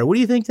weren't there. What do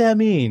you think that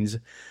means?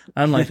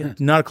 I'm like,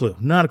 not a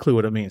clue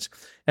what it means.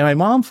 And my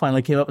mom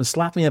finally came up and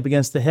slapped me up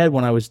against the head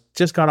when I was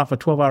just got off a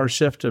 12-hour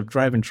shift of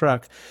driving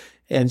truck.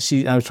 And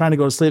I was trying to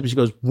go to sleep, and she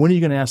goes, when are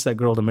you going to ask that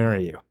girl to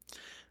marry you?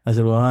 I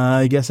said, well,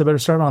 I guess I better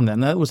start on that.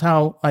 And that was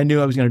how I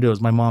knew I was going to do it, was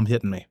my mom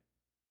hitting me.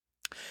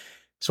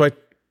 So I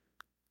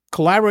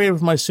collaborated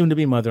with my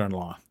soon-to-be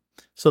mother-in-law.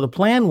 So the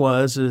plan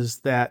is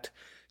that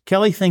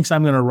Kelly thinks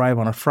I'm going to arrive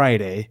on a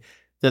Friday,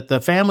 that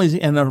the families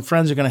and her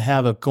friends are going to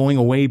have a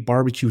going-away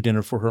barbecue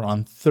dinner for her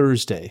on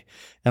Thursday.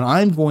 And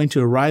I'm going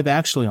to arrive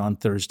actually on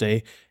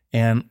Thursday,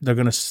 and they're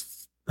going to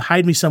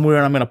hide me somewhere,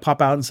 and I'm going to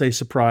pop out and say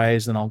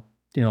surprise, and I'll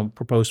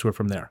propose to her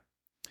from there.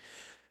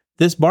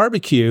 This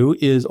barbecue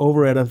is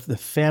over at the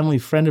family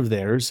friend of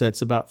theirs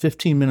that's about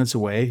 15 minutes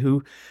away,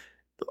 who,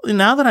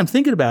 now that I'm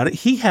thinking about it,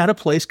 he had a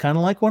place kind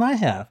of like what I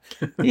have.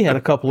 He had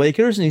a couple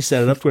acres, and he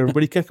set it up where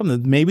everybody could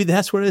come. Maybe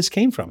that's where this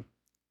came from.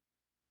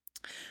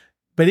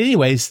 But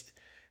anyways,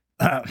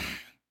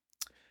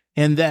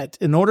 and that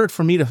in order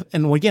for me to,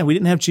 and again, we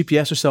didn't have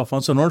GPS or cell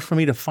phones, so in order for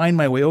me to find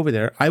my way over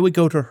there, I would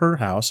go to her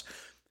house.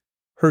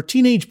 Her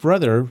teenage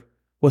brother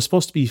was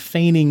supposed to be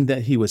feigning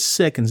that he was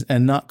sick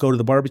and not go to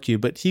the barbecue,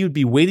 but he would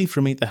be waiting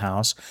for me at the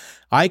house.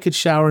 I could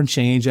shower and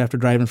change after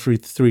driving for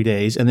 3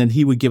 days, and then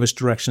he would give us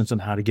directions on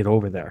how to get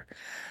over there.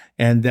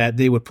 And that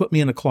they would put me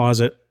in a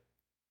closet,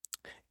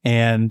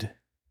 And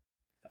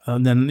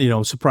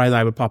then, surprise,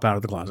 I would pop out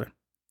of the closet.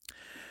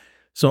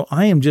 So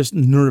I am just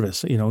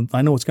nervous.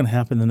 I know what's going to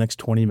happen in the next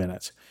 20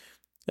 minutes.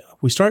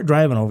 We start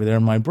driving over there,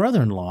 and my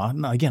brother-in-law,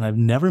 again, I've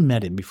never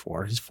met him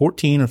before. He's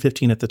 14 or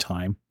 15 at the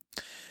time.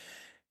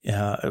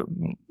 The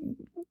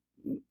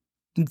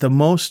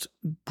most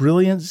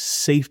brilliant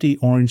safety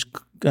orange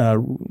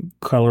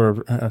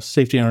color,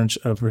 safety orange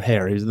of her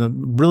hair. He's the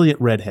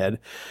brilliant redhead,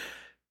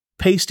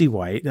 pasty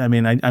white. I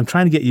mean, I'm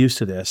trying to get used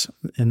to this,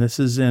 and this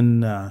is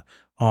in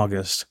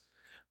August.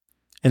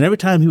 And every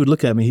time he would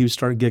look at me, he would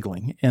start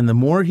giggling. And the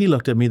more he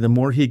looked at me, the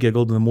more he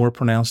giggled, and the more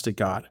pronounced it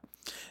got.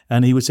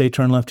 And he would say,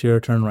 turn left here,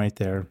 turn right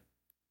there.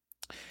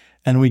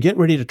 And we get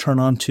ready to turn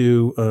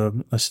onto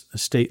a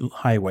state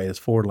highway. It's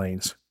 4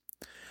 lanes.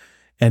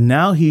 And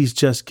now he's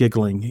just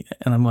giggling.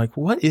 And I'm like,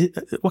 what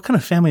kind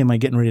of family am I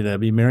getting ready to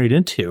be married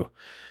into?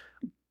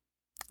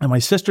 And my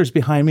sister's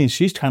behind me, and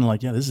she's kind of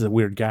like, yeah, this is a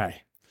weird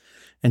guy.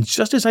 And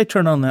just as I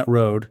turn on that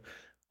road,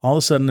 all of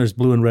a sudden there's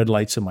blue and red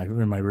lights in my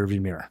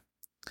rearview mirror.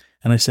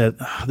 And I said,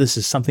 this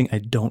is something I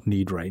don't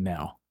need right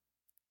now.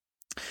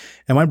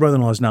 And my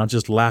brother-in-law is now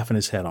just laughing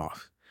his head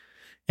off.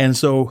 And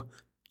so,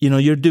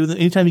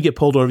 anytime you get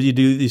pulled over,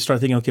 you start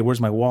thinking, okay, where's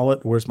my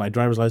wallet? Where's my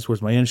driver's license?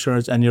 Where's my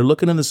insurance? And you're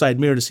looking in the side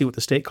mirror to see what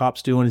the state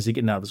cop's doing. Is he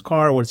getting out of his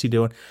car? What is he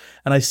doing?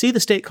 And I see the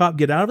state cop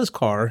get out of his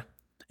car,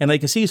 and I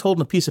can see he's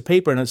holding a piece of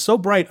paper, and it's so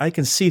bright I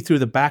can see through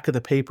the back of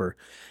the paper.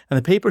 And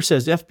the paper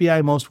says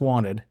FBI Most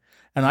Wanted,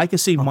 and I can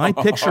see my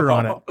picture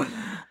on it.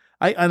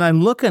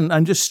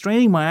 I'm just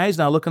straining my eyes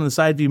now looking in the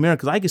side view mirror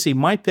because I can see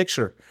my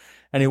picture.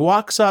 And he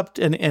walks up,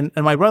 and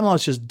my brother-in-law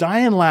is just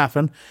dying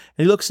laughing. And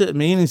he looks at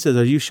me and he says,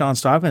 are you Shawn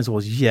Stockford? I said,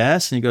 well,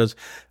 yes. And he goes,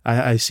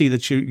 I see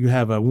that you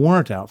have a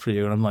warrant out for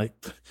you. And I'm like,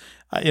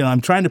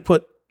 I'm trying to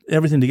put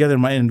everything together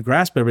and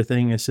grasp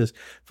everything. It says,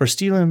 for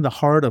stealing the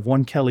heart of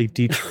one Kelly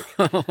Dietrich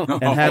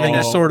and having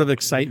a sort of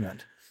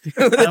excitement.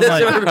 I'm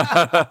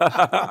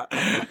like,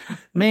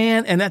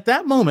 man. And at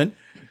that moment,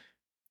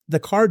 the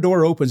car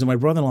door opens and my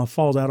brother-in-law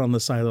falls out on the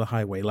side of the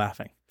highway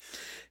laughing.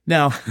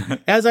 Now,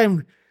 as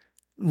I'm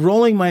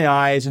rolling my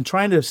eyes and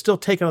trying to still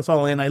take us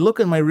all in, I look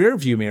in my rear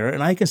view mirror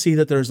and I can see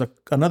that there's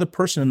another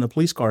person in the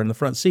police car in the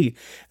front seat.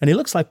 And he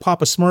looks like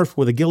Papa Smurf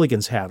with a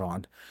Gilligan's hat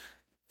on.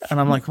 And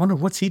I'm like, I wonder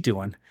what's he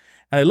doing?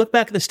 And I look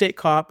back at the state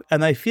cop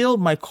and I feel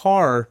my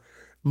car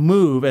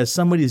move as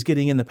somebody's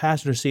getting in the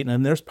passenger seat.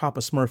 And there's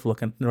Papa Smurf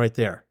looking right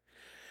there.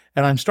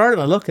 And I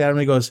look at him and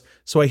he goes,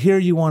 so I hear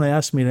you want to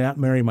ask me to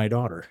marry my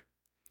daughter.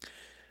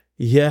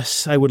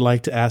 Yes, I would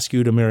like to ask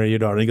you to marry your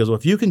daughter. He goes, well,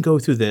 if you can go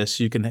through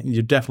this, you're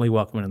definitely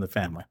welcome in the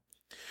family.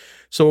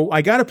 So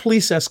I got a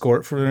police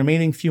escort for the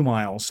remaining few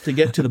miles to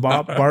get to the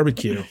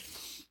barbecue.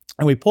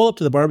 And we pull up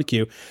to the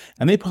barbecue,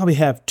 and they probably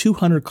have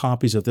 200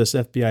 copies of this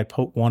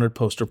FBI wanted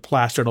poster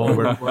plastered all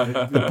over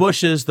the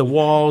bushes, the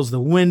walls, the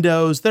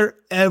windows. They're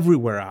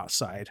everywhere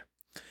outside.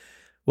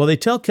 Well, they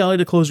tell Kelly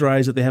to close her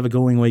eyes that they have a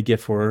going-away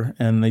gift for her,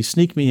 and they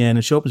sneak me in,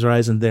 and she opens her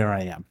eyes, and there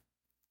I am.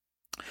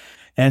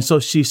 And so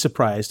she's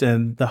surprised.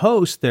 And the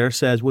host there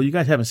says, well, you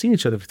guys haven't seen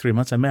each other for 3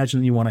 months. I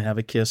imagine you want to have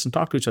a kiss and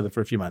talk to each other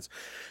for a few months.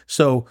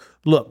 So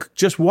look,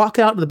 just walk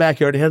out to the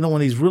backyard. He had one of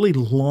these really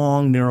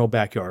long, narrow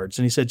backyards.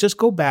 And he said, just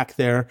go back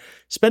there,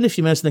 spend a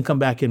few minutes, and then come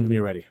back in when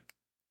you're ready.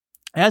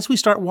 As we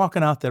start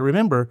walking out there,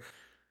 remember,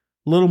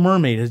 Little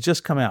Mermaid has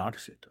just come out.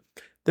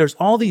 There's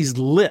all these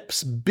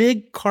lips,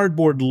 big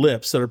cardboard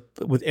lips that are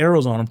with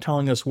arrows on them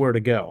telling us where to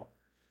go.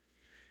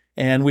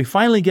 And we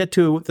finally get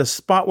to the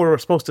spot where we're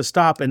supposed to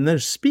stop, and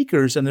there's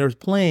speakers, and they're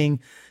playing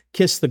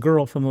Kiss the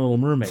Girl from The Little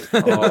Mermaid.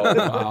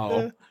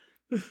 Oh,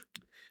 wow.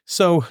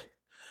 So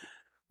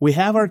we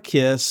have our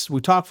kiss.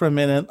 We talk for a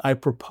minute. I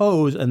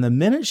propose, and the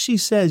minute she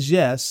says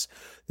yes,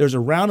 there's a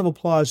round of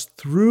applause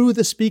through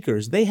the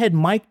speakers. They had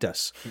mic'd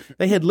us.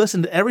 They had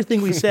listened to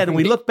everything we said, and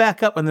we look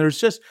back up, and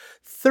there's just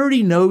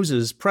 30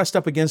 noses pressed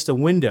up against a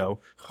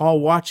window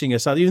all watching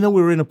us, even though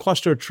we were in a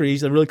cluster of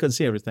trees. I really couldn't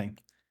see everything.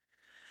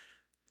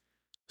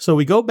 So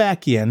we go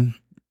back in,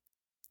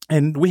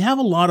 and they have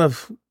a lot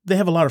of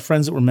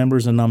friends that were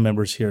members and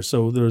non-members here.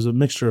 So there was a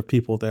mixture of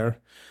people there.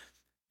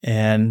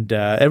 And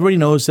everybody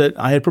knows that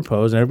I had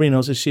proposed, and everybody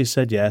knows that she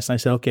said yes. And I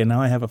said, okay, now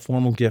I have a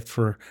formal gift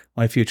for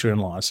my future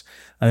in-laws.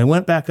 And I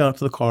went back out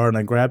to the car, and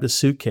I grabbed a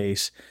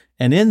suitcase.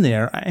 And in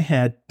there, I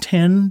had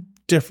 10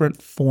 different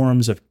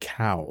forms of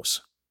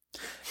cows.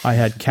 I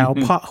had cow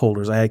pot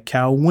holders. I had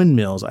cow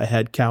windmills. I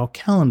had cow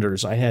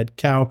calendars. I had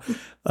cow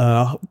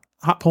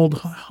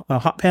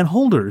hot pan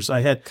holders.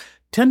 I had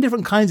 10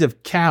 different kinds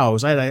of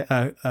cows. I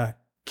had a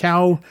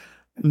cow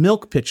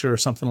milk pitcher or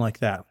something like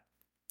that.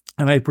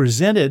 And I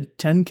presented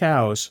 10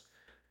 cows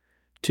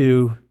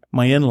to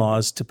my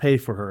in-laws to pay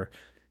for her.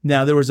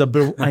 Now,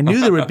 I knew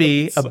there would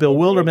be a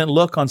bewilderment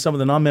look on some of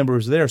the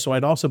non-members there, so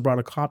I'd also brought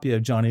a copy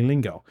of Johnny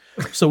Lingo.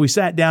 So we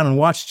sat down and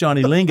watched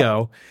Johnny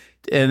Lingo,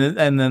 and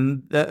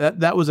then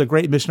that was a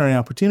great missionary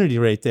opportunity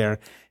right there.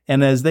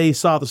 And as they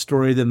saw the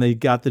story, then they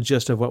got the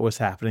gist of what was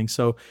happening.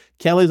 So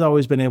Kelly's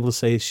always been able to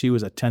say she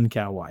was a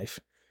 10-cow wife.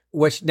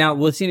 Which now,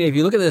 listen, if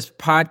you look at this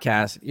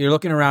podcast, you're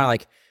looking around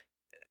like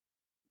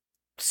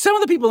some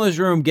of the people in this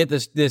room get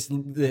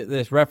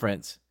this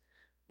reference.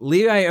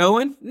 Levi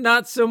Owen,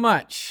 not so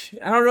much.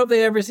 I don't know if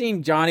they've ever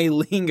seen Johnny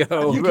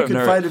Lingo. You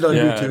can find it on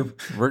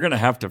YouTube. We're going to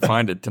have to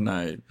find it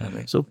tonight, I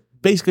think. So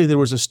basically, there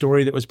was a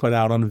story that was put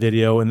out on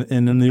video, and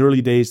in the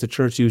early days, the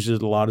church used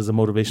it a lot as a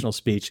motivational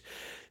speech.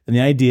 And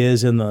the idea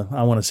is in the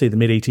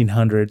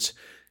mid-1800s,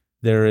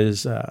 there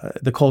is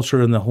the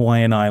culture in the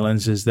Hawaiian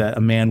Islands is that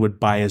a man would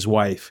buy his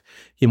wife.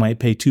 He might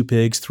pay 2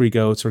 pigs, 3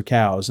 goats, or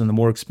cows. And the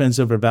more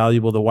expensive or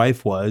valuable the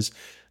wife was,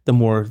 the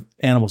more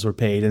animals were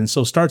paid. And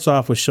so it starts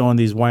off with showing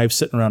these wives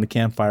sitting around a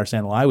campfire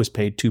saying, well, I was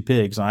paid 2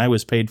 pigs. I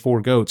was paid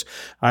 4 goats.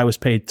 I was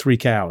paid 3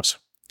 cows.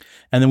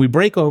 And then we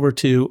break over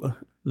to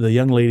the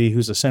young lady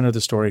who's the center of the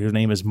story. Her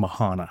name is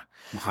Mahana.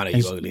 Mahana,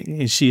 you ugly.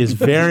 And she is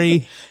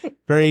very,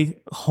 very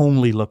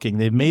homely looking.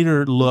 They've made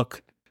her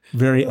look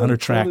very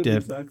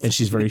unattractive, and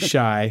she's very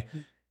shy.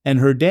 And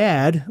her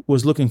dad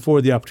was looking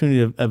forward to the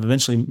opportunity of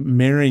eventually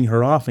marrying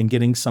her off and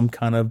getting some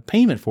kind of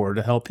payment for her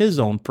to help his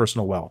own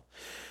personal wealth.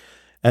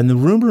 And the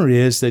rumor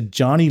is that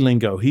Johnny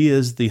Lingo, he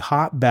is the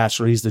hot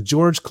bachelor. He's the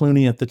George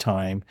Clooney at the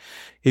time.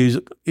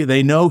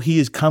 They know he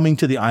is coming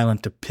to the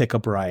island to pick a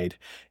bride.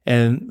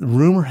 And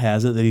rumor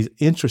has it that he's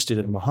interested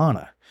in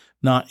Mahana,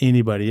 not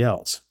anybody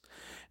else.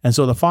 And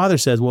so the father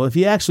says, well, if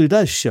he actually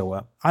does show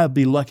up, I'll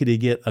be lucky to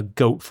get a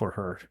goat for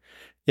her.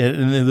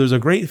 And there's a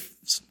great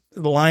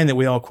line that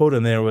we all quote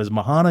in there was,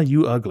 Mahana,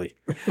 you ugly.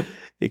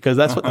 Because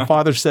that's what the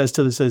father says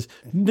to the says,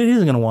 he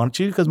isn't going to want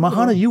you because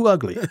Mahana, you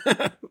ugly.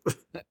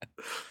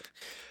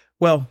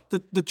 Well,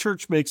 the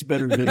church makes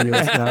better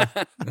videos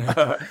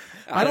now.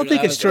 I don't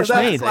think it's church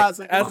made. I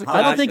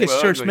don't think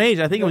it's church made.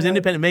 I think it was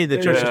independent made.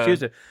 The church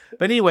refused it.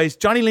 But anyways,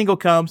 Johnny Lingo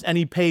comes and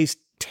he pays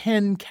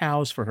 10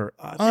 cows for her.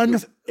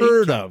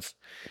 Unheard of.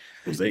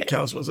 It was 8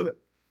 cows, wasn't it?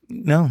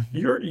 No.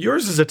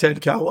 Yours is a 10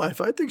 cow wife.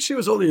 I think she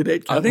was only an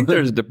 8 cow. I think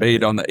there's a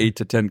debate on the 8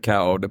 to 10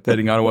 cow,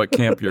 depending on what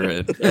camp you're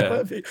in.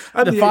 Yeah.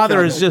 The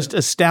father is just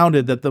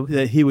astounded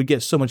that he would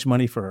get so much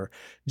money for her.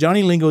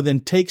 Johnny Lingo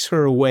then takes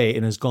her away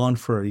and is gone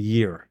for a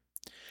year.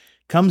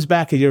 Comes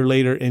back a year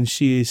later, and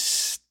she is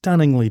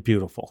stunningly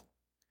beautiful.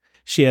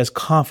 She has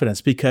confidence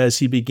because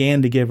he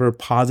began to give her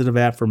positive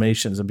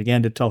affirmations and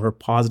began to tell her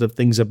positive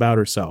things about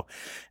herself.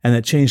 And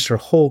that changed her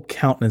whole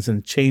countenance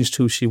and changed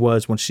who she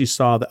was when she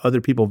saw that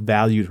other people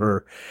valued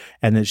her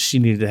and that she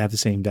needed to have the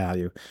same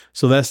value.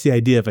 So that's the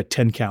idea of a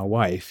 10-cow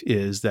wife,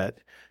 is that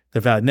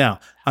they're valued. Now,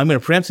 I'm going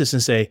to preempt this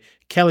and say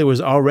Kelly was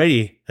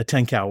already a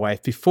 10-cow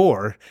wife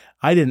before.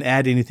 I didn't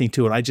add anything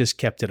to it. I just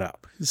kept it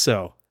up.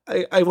 So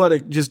I want to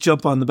just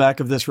jump on the back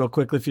of this real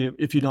quickly,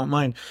 if you don't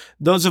mind.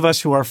 Those of us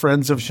who are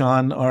friends of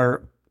Shawn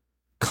are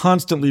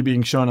constantly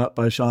being shown up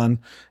by Shawn.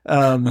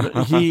 I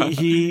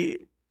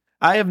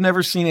have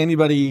never seen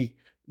anybody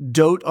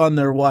dote on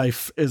their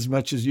wife as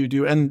much as you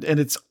do, and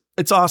it's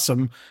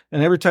awesome.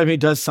 And every time he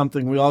does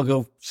something, we all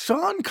go,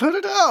 Shawn, cut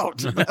it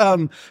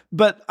out.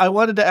 But I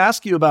wanted to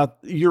ask you about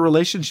your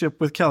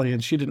relationship with Kelly,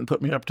 and she didn't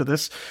put me up to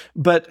this,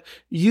 but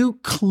you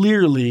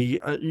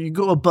clearly, you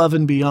go above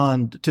and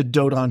beyond to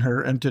dote on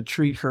her and to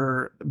treat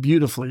her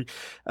beautifully.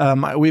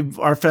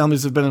 Our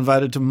families have been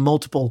invited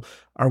to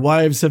our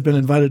wives have been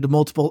invited to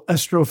multiple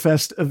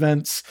Estrofest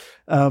events.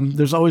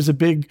 There's always a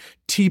big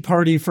tea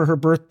party for her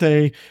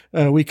birthday.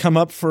 We come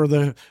up for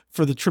the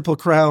Triple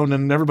Crown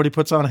and everybody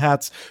puts on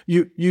hats.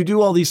 You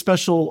do all these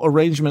special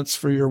arrangements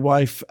for your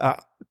wife.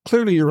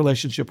 Clearly your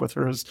relationship with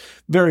her is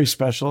very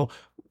special.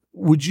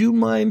 Would you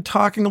mind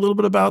talking a little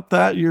bit about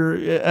that?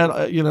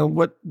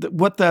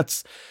 What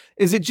that's,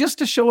 is it just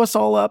to show us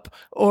all up,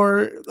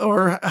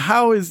 or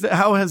how has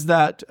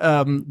that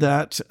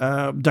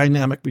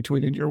dynamic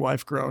between you and your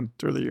wife grown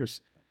through the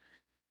years?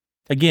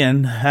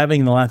 Again,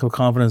 having the lack of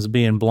confidence of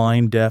being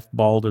blind, deaf,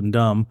 bald, and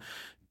dumb,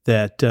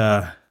 that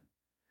I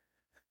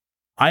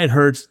had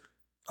heard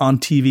on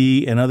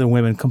TV and other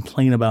women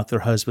complain about their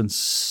husbands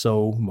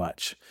so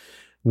much.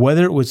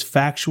 Whether it was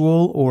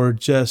factual or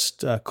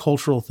just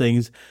cultural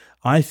things,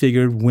 I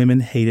figured women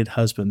hated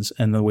husbands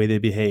and the way they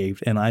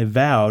behaved. And I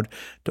vowed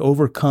to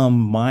overcome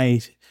my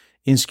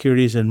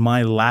insecurities and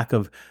my lack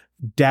of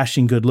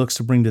dashing good looks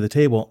to bring to the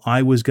table.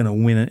 I was going to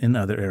win it in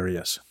other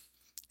areas.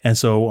 And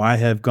so I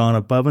have gone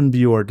above and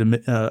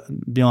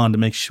beyond to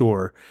make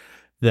sure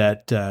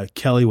that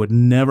Kelly would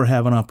never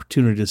have an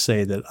opportunity to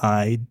say that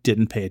I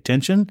didn't pay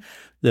attention,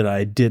 that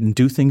I didn't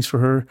do things for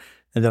her,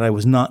 and that I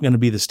was not going to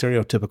be the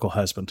stereotypical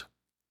husband.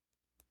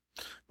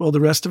 Well,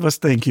 the rest of us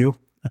thank you.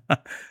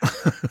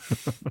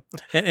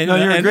 and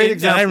you're a great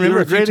example. I remember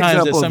a few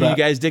times that some of you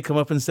guys did come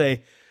up and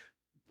say,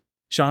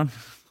 Shawn,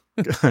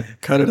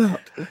 cut it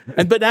out.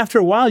 But after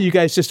a while, you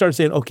guys just started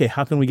saying, okay,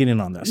 how can we get in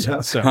on this?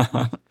 Yeah. So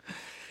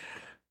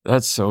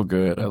That's so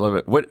good. I love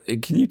it. What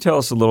can you tell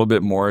us a little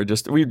bit more?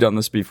 Just, we've done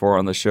this before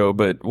on the show,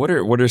 but what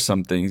are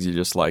some things you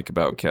just like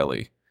about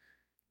Kelly?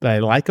 That I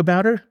like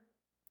about her?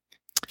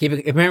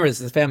 Remember,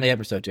 this is a family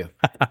episode too.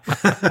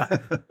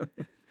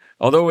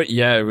 Although,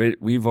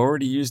 we've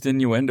already used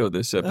innuendo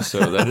this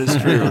episode. That is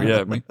true.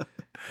 Yeah.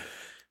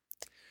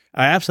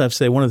 I absolutely have to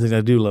say one of the things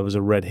I do love is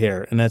her red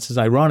hair. And that's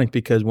ironic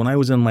because when I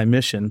was on my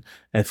mission,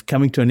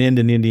 coming to an end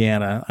in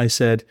Indiana, I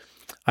said,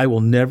 I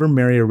will never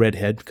marry a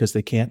redhead because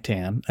they can't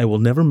tan. I will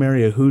never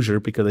marry a Hoosier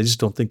because I just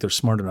don't think they're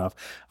smart enough.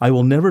 I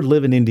will never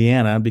live in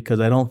Indiana because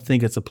I don't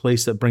think it's a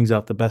place that brings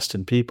out the best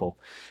in people.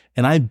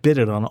 And I bid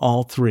it on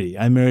all three.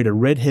 I married a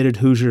redheaded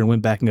Hoosier and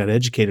went back and got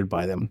educated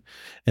by them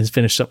and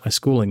finished up my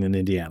schooling in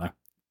Indiana.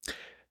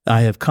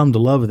 I have come to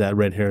love that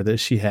red hair that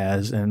she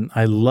has, and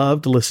I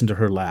love to listen to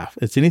her laugh.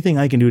 It's anything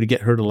I can do to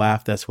get her to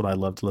laugh. That's what I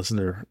love, to listen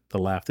to her, the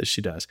laugh that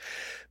she does.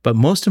 But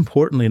most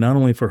importantly, not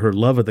only for her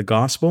love of the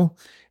gospel,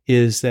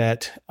 is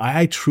that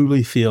I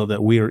truly feel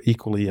that we are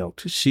equally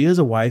yoked. She is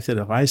a wife that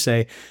if I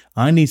say,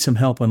 I need some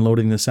help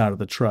unloading this out of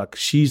the truck,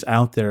 she's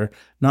out there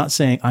not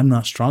saying, I'm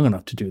not strong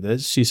enough to do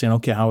this. She's saying,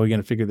 okay, how are we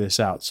going to figure this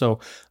out? So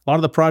a lot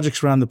of the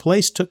projects around the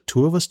place took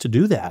two of us to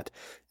do that.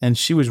 And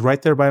she was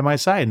right there by my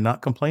side,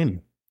 not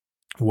complaining.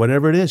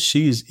 Whatever it is,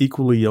 she's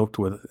equally yoked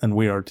with it, and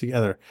we are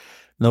together.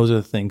 And those are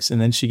the things.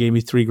 And then she gave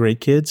me 3 great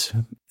kids,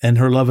 and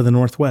her love of the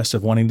Northwest,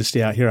 of wanting to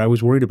stay out here. I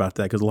was worried about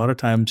that because a lot of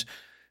times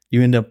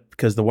you end up,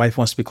 because the wife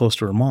wants to be close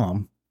to her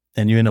mom,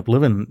 and you end up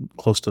living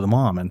close to the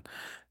mom. And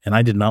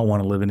I did not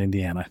want to live in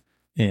Indiana.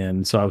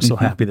 And so I was so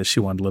happy that she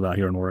wanted to live out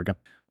here in Oregon.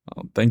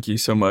 Well, thank you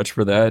so much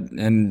for that.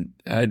 And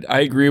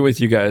I agree with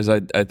you guys. I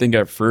think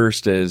at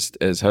first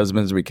as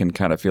husbands, we can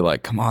kind of feel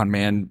like, come on,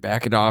 man,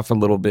 back it off a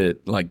little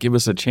bit, like give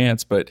us a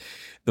chance. But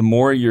the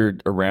more you're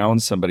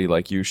around somebody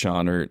like you,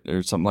 Shawn,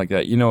 or something like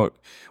that,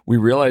 we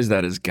realize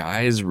that as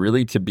guys,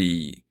 really to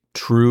be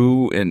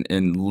true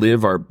and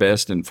live our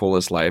best and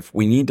fullest life,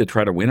 we need to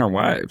try to win our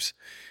wives.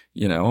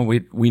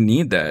 We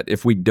need that.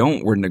 If we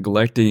don't, we're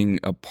neglecting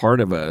a part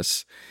of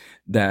us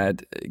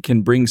that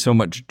can bring so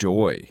much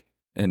joy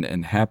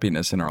and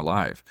happiness in our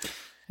life.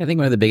 I think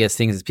one of the biggest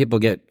things is people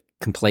get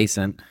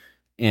complacent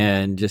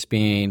and just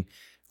being,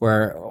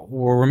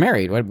 we're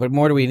married. What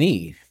more do we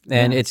need?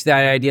 And it's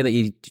that idea that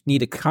you need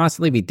to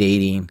constantly be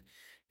dating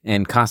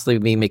and constantly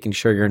be making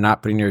sure you're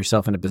not putting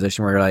yourself in a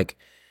position where you're like,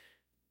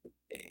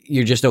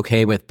 you're just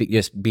okay with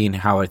just being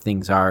how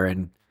things are.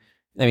 And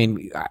I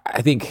mean,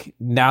 I think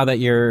now that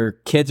your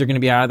kids are going to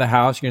be out of the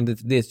house, you're going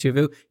to do this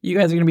too, you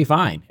guys are going to be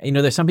fine.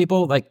 There's some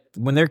people, like,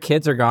 when their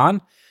kids are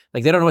gone,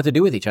 like, they don't know what to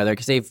do with each other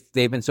because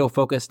they've been so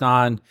focused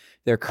on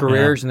their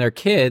careers and their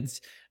kids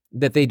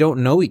that they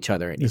don't know each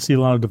other anymore. You see a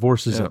lot of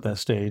divorces at that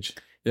stage.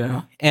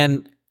 Yeah.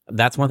 And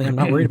that's one thing I'm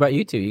not worried about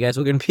you two. You guys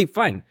are going to be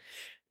fine.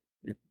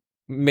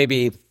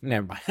 Maybe,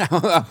 never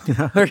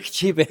mind. Or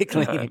keep it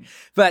clean.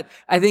 But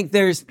I think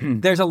there's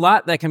a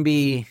lot that can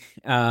be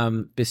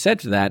said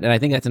to that. And I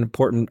think that's an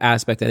important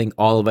aspect I think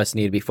all of us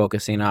need to be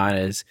focusing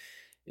on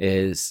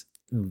is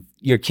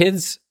your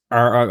kids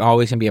are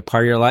always going to be a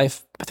part of your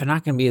life, but they're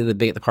not going to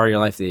be the part of your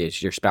life that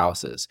is your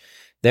spouses.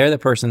 They're the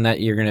person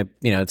that you're going to,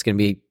 it's going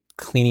to be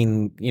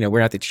cleaning, we're going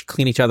to have to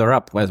clean each other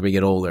up as we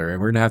get older, and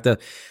we're going to have to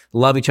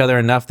love each other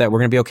enough that we're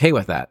going to be okay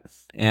with that.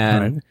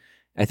 And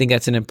I think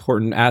that's an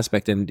important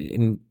aspect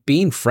in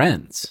being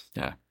friends.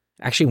 Yeah.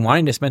 Actually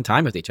wanting to spend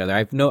time with each other.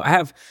 I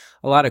have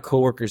a lot of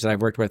coworkers that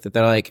I've worked with that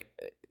they're like,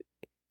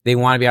 they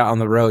want to be out on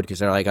the road because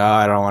they're like, oh,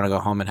 I don't want to go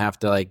home and have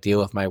to like deal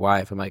with my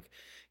wife. I'm like,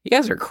 you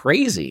guys are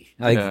crazy.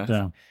 Like,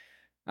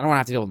 I don't want to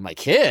have to deal with my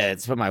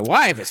kids, but my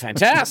wife is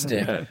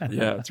fantastic.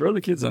 Throw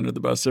the kids under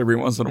the bus every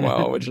once in a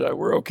while, which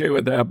we're okay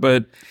with that.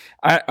 But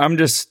I'm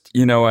just,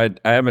 I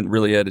haven't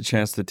really had a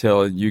chance to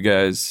tell you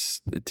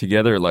guys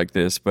together like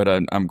this, but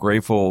I'm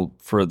grateful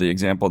for the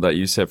example that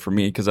you set for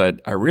me, because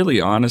I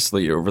really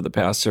honestly, over the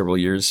past several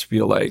years,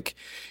 feel like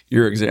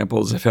your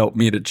examples have helped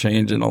me to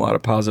change in a lot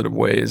of positive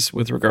ways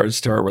with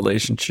regards to our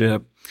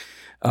relationship.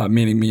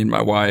 Meaning me and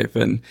my wife.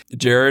 And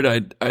Jared,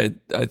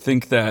 I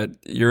think that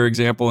your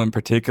example in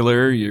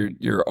particular,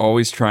 you're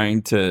always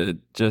trying to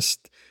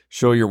just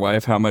show your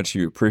wife how much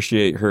you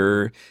appreciate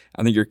her.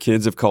 I think your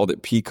kids have called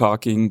it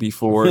peacocking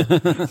before.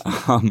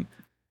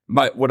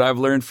 What I've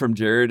learned from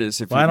Jared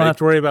is I don't have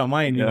to worry about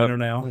mine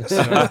now.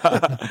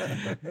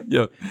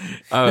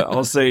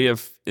 I'll say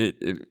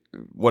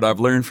what I've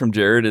learned from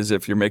Jared is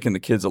if you're making the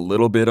kids a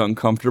little bit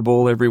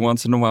uncomfortable every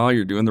once in a while,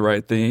 you're doing the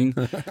right thing.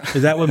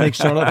 Is that what makes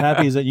Charlotte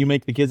happy? Is that you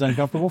make the kids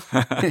uncomfortable?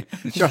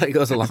 Charlotte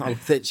goes along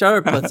with it.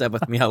 Charlotte puts up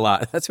with me a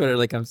lot. That's what it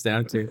really comes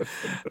down to.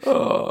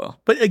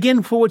 But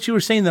again, for what you were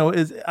saying though,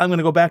 is I'm going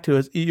to go back to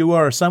is you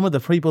are some of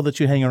the people that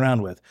you hang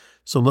around with.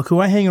 So look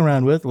who I hang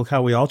around with. Look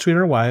how we all treat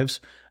our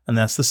wives. And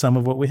that's the sum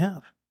of what we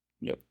have.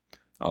 Yep.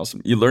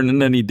 Awesome. You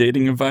learning any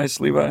dating advice,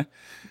 Levi?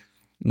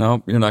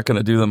 No, you're not going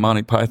to do the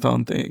Monty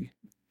Python thing.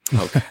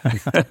 Okay.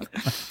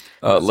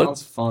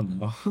 Sounds fun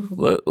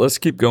though. Let's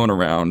keep going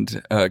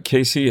around.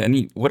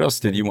 Casey, what else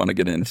did you want to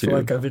get into? I feel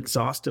like I've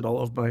exhausted all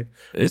of my.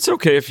 It's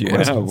okay if you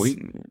have.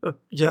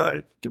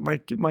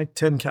 Get my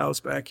 10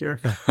 cows back here.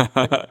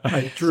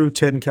 I drew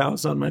 10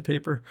 cows on my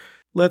paper.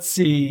 Let's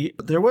see.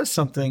 There was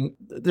something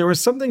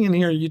in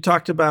here you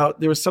talked about.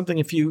 There was something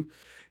if you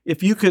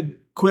could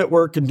quit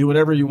work and do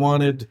whatever you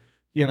wanted,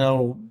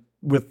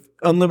 with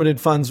unlimited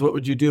funds, what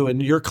would you do?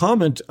 And your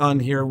comment on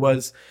here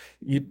was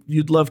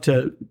you'd love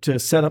to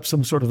set up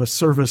some sort of a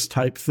service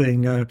type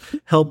thing,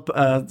 help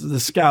the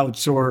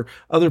scouts or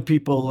other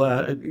people.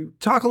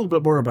 Talk a little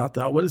bit more about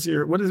that.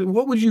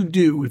 What would you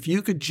do if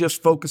you could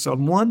just focus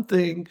on one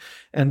thing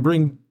and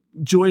bring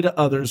joy to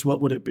others?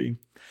 What would it be?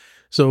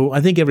 So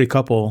I think every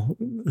couple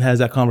has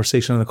that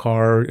conversation in the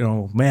car,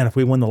 man, if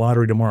we won the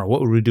lottery tomorrow, what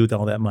would we do with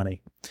all that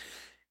money?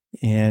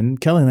 And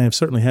Kelly and I have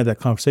certainly had that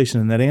conversation,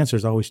 and that answer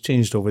has always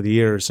changed over the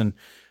years. And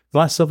the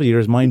last several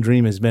years, my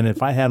dream has been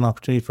if I had an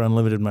opportunity for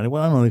unlimited money,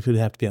 well, I don't know if it would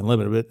have to be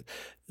unlimited, but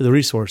the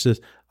resources,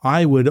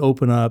 I would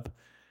open up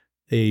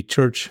a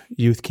church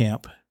youth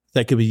camp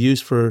that could be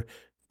used for,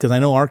 because I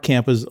know our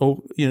camp is,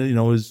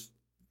 is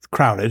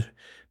crowded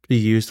to be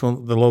used, the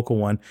local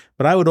one,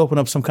 but I would open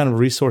up some kind of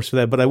resource for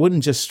that. But I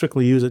wouldn't just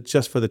strictly use it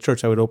just for the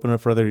church. I would open it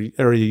up for other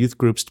area youth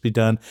groups to be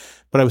done.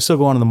 But I would still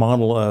go on the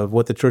model of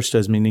what the church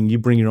does, meaning you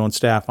bring your own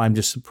staff. I'm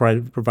just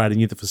providing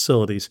you the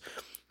facilities.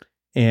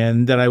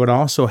 And that I would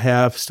also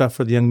have stuff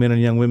for the young men and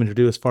young women to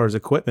do as far as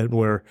equipment,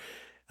 where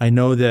I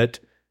know that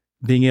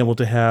being able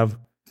to have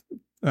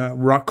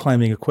rock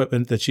climbing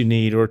equipment that you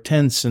need, or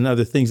tents and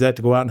other things that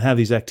to go out and have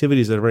these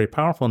activities that are very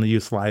powerful in the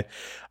youth life,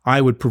 I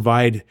would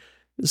provide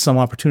some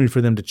opportunity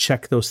for them to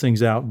check those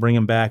things out, bring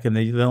them back, and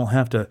they don't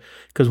have to.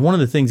 Because one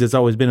of the things that's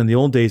always been in the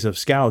old days of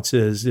scouts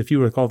is if you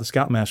were called the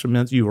scoutmaster, it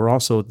meant you were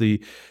also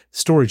the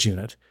storage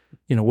unit.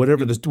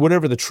 Whatever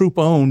the troop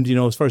owned,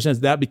 as far as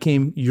that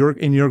became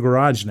in your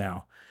garage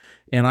now.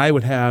 And I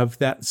would have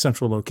that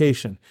central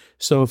location.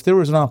 So if there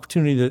was an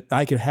opportunity that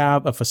I could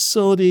have a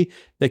facility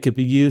that could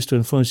be used to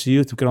influence the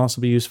youth, it could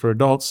also be used for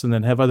adults, and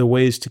then have other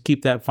ways to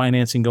keep that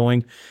financing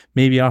going,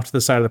 maybe off to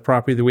the side of the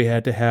property that we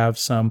had to have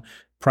some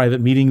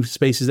private meeting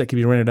spaces that could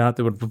be rented out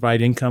that would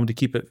provide income to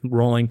keep it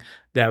rolling,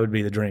 that would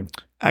be the dream.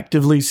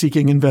 Actively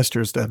seeking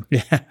investors then.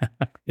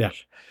 Yeah.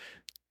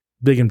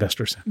 Big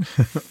investors.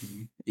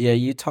 Yeah,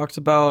 you talked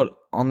about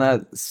on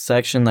that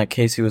section that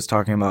Casey was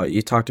talking about,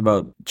 you talked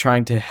about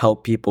trying to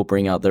help people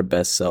bring out their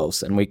best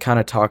selves. And we kind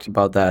of talked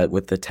about that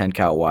with the 10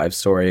 Cat Wives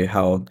story,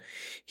 how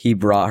he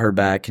brought her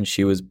back and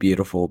she was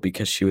beautiful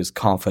because she was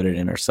confident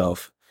in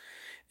herself.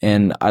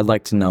 And I'd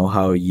like to know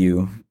how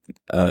you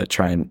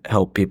try and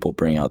help people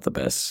bring out the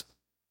best.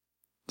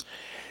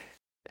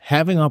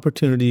 Having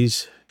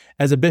opportunities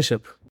as a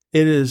bishop,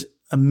 it is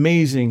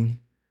amazing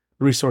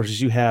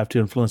resources you have to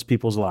influence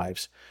people's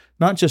lives.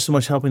 Not just so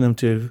much helping them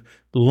to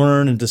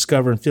learn and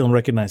discover and feel and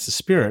recognize the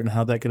Spirit and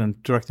how that can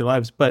direct their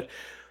lives, but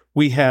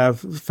we have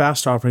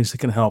fast offerings that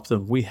can help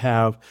them. We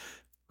have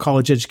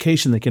college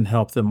education that can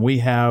help them. We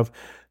have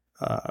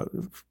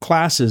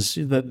classes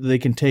that they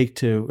can take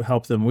to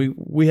help them.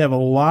 We have a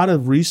lot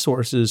of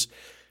resources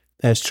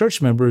as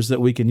church members that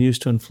we can use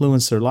to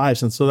influence their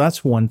lives. And so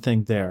that's one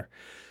thing there.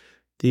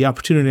 The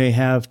opportunity I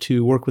have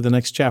to work with the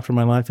next chapter of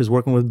my life is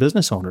working with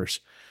business owners,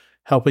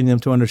 helping them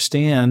to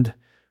understand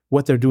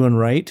what they're doing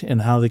right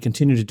and how they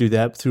continue to do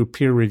that through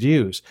peer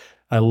reviews.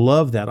 I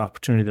love that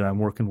opportunity that I'm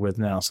working with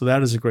now. So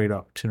that is a great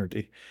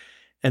opportunity.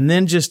 And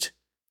then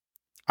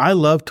I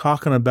love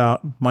talking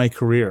about my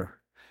career.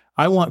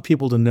 I want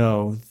people to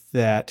know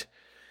that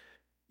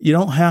you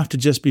don't have to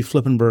just be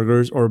flipping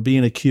burgers or be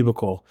in a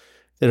cubicle,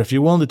 that if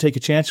you're willing to take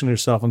a chance on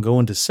yourself and go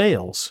into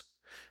sales,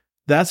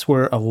 that's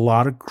where a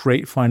lot of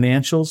great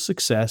financial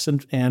success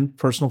and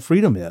personal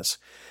freedom is.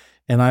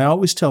 And I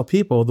always tell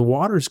people, the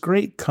water's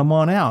great, come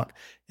on out.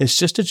 It's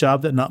just a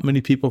job that not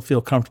many people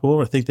feel comfortable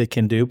or think they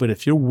can do. But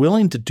if you're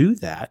willing to do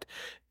that,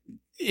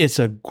 it's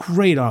a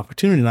great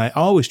opportunity. And I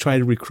always try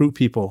to recruit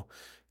people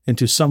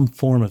into some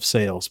form of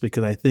sales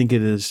because I think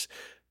it is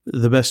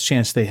the best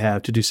chance they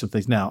have to do some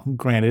things. Now,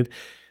 granted,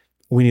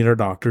 we need our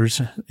doctors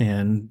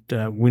and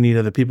we need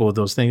other people with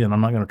those things. And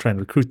I'm not going to try and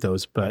recruit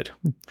those, but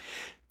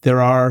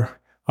there are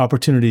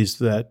opportunities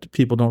that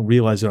people don't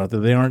realize are out there.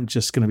 They aren't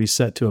just going to be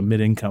set to a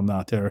mid-income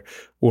out there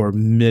or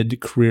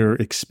mid-career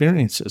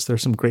experiences.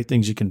 There's some great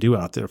things you can do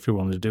out there if you're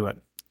willing to do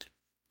it.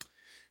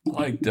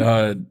 Like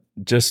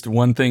just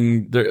one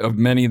thing of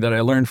many that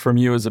I learned from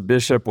you as a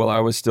bishop while I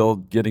was still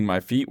getting my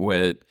feet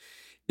wet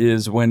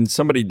is when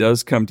somebody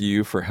does come to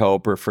you for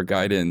help or for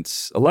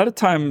guidance, a lot of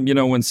time,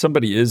 when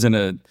somebody is in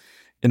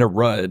a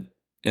rut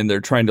and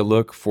they're trying to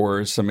look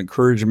for some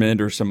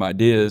encouragement or some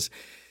ideas,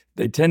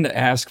 they tend to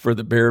ask for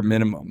the bare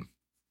minimum.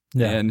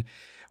 Yeah. And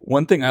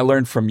one thing I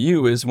learned from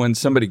you is when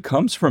somebody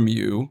comes from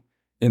you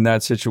in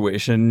that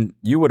situation,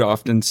 you would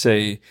often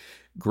say,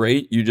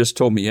 great, you just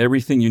told me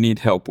everything you need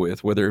help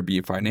with, whether it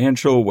be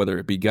financial, whether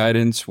it be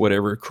guidance,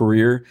 whatever,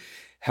 career.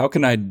 How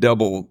can I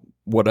double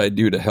what I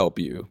do to help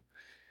you?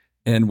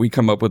 And we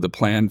come up with a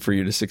plan for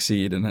you to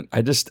succeed. And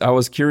I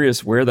was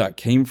curious where that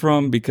came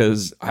from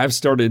because I've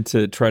started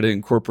to try to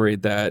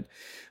incorporate that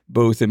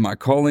both in my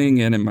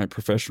calling and in my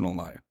professional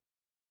life.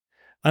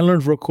 I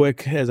learned real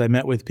quick as I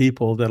met with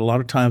people that a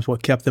lot of times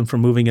what kept them from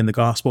moving in the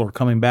gospel or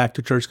coming back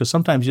to church, because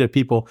sometimes you have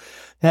people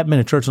that haven't been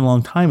in church in a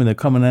long time and they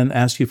come in and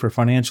ask you for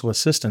financial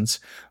assistance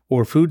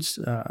or food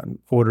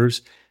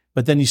orders,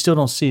 but then you still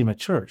don't see them at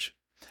church.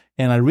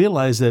 And I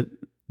realized that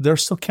they're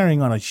still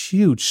carrying on a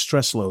huge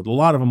stress load. A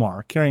lot of them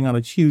are carrying on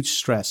a huge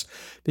stress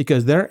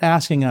because they're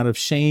asking out of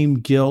shame,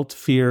 guilt,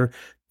 fear,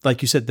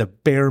 like you said, the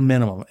bare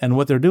minimum. And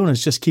what they're doing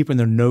is just keeping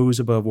their nose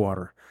above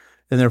water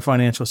in their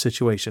financial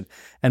situation.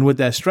 And with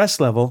that stress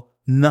level,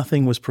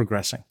 nothing was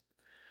progressing.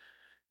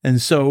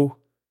 And so,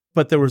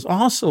 but there was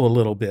also a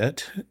little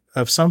bit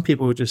of some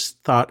people who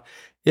just thought,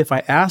 if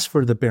I ask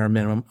for the bare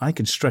minimum, I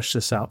can stretch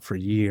this out for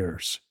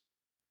years.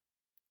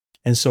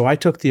 And so I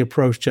took the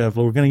approach of,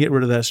 well, we're going to get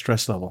rid of that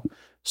stress level.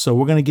 So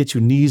we're going to get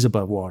you knees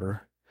above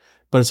water,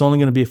 but it's only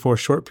going to be for a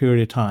short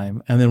period of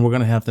time. And then we're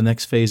going to have the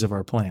next phase of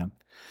our plan.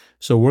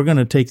 So we're going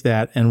to take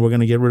that and we're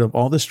going to get rid of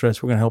all the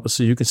stress. We're going to help us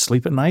so you can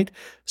sleep at night,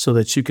 so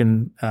that you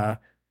can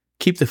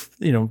keep to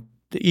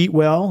eat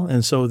well,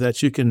 and so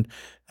that you can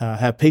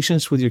have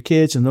patience with your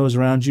kids and those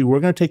around you.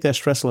 We're going to take that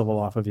stress level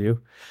off of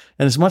you.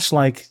 And it's much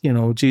like,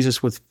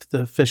 Jesus with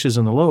the fishes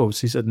and the loaves.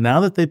 He said, now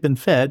that they've been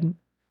fed,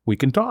 we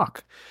can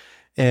talk.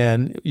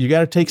 And you got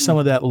to take some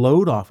of that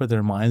load off of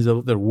their minds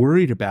that they're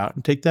worried about,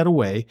 and take that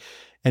away.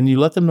 And you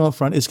let them know up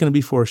front it's going to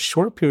be for a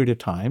short period of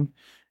time.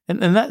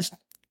 And that's,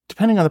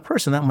 depending on the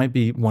person, that might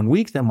be 1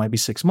 week, that might be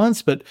 6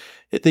 months, but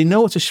they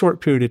know it's a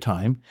short period of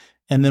time.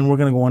 And then we're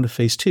going to go on to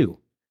phase 2,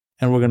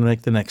 and we're going to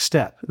make the next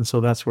step. And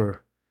so that's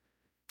where,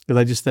 because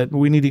I just said,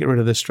 we need to get rid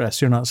of this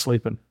stress. You're not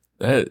sleeping.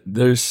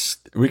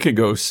 We could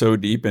go so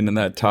deep into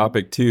that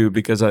topic too,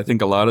 because I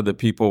think a lot of the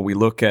people we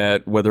look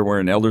at, whether we're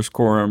in elders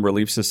quorum,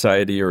 relief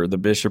society, or the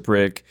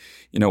bishopric,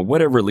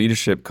 whatever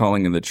leadership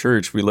calling in the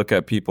church, we look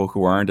at people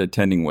who aren't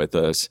attending with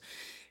us,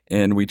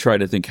 and we try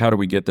to think, how do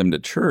we get them to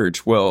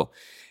church? Well,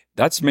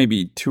 that's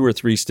maybe 2 or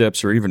 3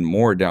 steps or even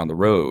more down the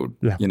road.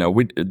 Yeah.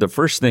 The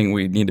first thing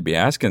we need to be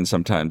asking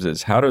sometimes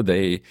is, how do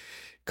they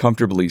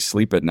comfortably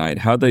sleep at night?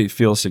 How do they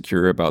feel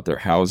secure about their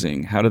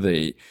housing? How do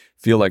they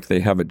feel like they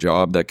have a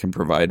job that can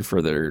provide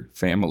for their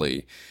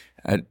family?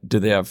 Do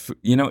they have,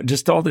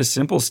 just all this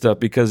simple stuff?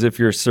 Because if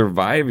you're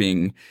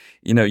surviving,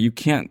 you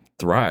can't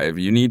thrive.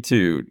 You need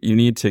to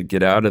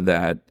get out of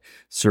that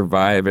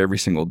survive every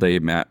single day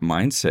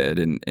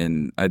mindset.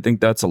 And I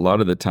think that's a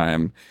lot of the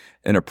time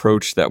an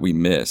approach that we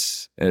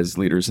miss as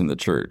leaders in the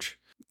church.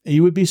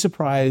 You would be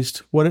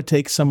surprised what it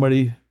takes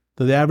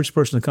the average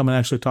person, to come and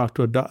actually talk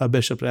to a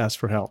bishop to ask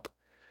for help.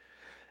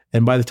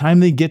 And by the time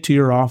they get to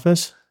your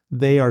office,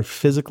 they are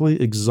physically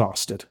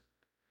exhausted,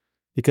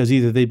 because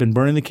either they've been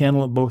burning the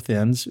candle at both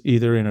ends,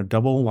 either in a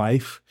double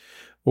life,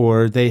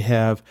 or they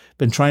have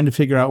been trying to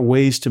figure out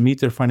ways to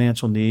meet their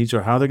financial needs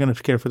or how they're going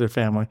to care for their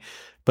family.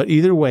 But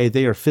either way,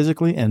 they are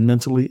physically and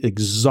mentally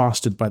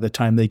exhausted by the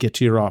time they get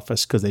to your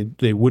office, because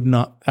they would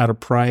not, out of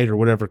pride or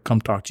whatever,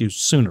 come talk to you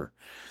sooner.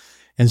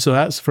 And so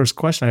that's the first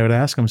question I would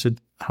ask them. I said,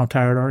 how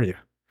tired are you?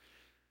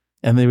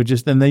 And you would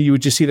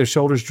just see their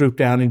shoulders droop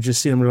down and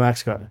just see them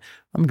relax. Go,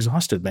 I'm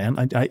exhausted,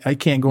 man. I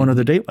can't go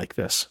another date like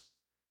this.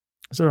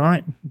 I said, all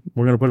right,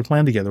 we're going to put a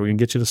plan together. We can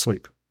get you to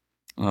sleep.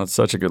 Oh, it's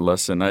such a good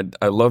lesson.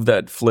 I love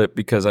that flip,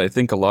 because I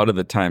think a lot of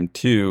the time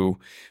too,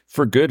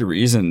 for good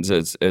reasons,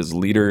 as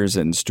leaders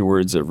and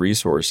stewards of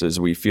resources,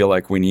 we feel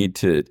like we need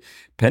to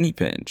penny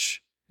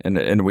pinch.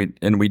 And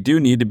we do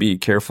need to be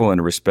careful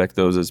and respect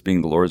those as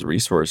being the Lord's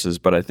resources.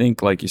 But I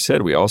think, like you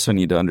said, we also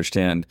need to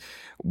understand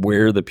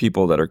where the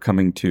people that are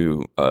coming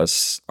to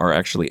us are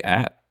actually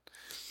at.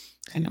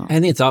 I know. I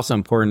think it's also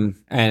important,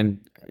 and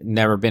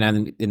never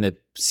been in the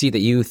seat that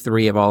you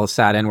three have all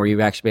sat in, where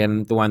you've actually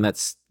been the one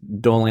that's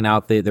doling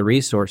out the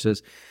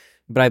resources.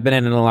 But I've been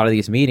in a lot of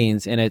these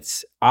meetings, and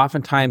it's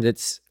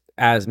oftentimes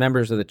as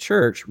members of the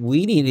church,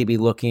 we need to be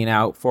looking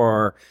out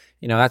for,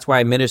 that's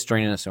why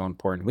ministering is so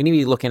important. We need to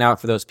be looking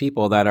out for those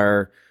people that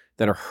are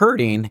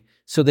hurting,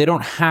 so they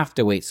don't have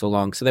to wait so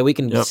long, so that we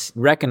can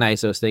recognize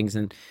those things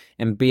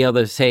and be able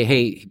to say,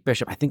 hey,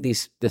 Bishop, I think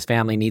this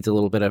family needs a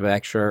little bit of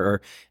extra,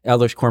 or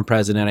Elders Quorum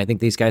President, I think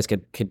these guys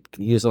could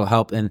use a little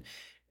help, and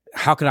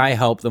how can I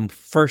help them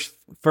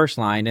first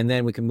line, and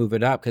then we can move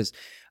it up, because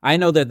I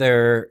know that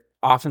they're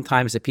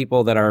oftentimes the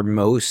people that are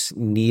most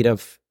in need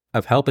of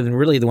help, and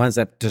really the ones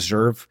that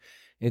deserve,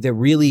 they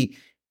really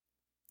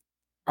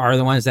are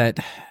the ones that,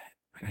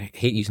 I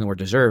hate using the word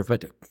deserve,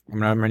 but I'm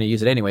going to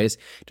use it anyways,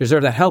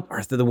 deserve that help,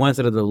 are the ones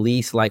that are the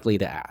least likely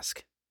to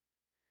ask.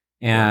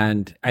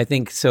 And I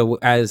think so,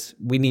 as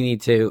we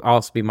need to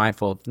also be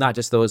mindful of not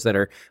just those that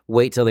are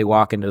wait till they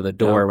walk into the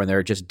door when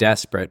they're just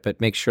desperate,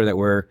 but make sure that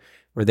we're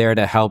there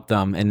to help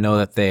them and know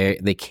that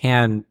they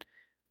can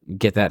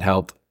get that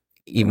help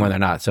even when they're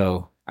not.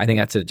 So I think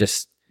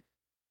that's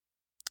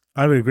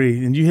I would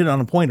agree. And you hit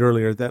on a point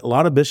earlier that a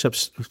lot of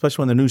bishops,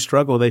 especially when they're new,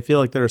 struggle. They feel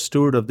like they're a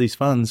steward of these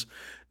funds,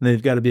 and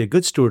they've got to be a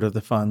good steward of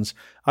the funds.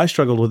 I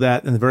struggled with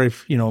that in the very,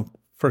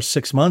 first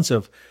 6 months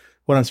of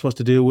what I'm supposed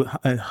to do.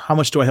 How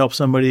much do I help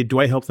somebody? Do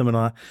I help them or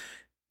not?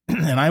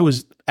 And I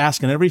was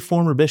asking every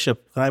former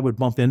bishop that I would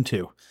bump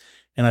into.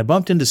 And I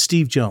bumped into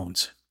Steve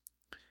Jones.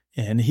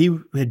 And he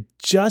had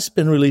just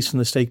been released from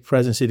the stake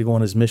presidency to go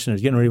on his mission. He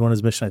was getting ready to go on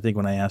his mission, I think,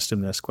 when I asked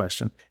him this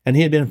question. And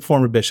he had been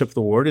former bishop of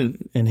the ward.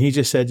 And he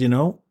just said,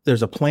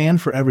 there's a plan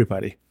for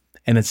everybody.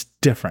 and it's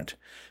different.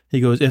 He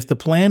goes, if the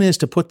plan is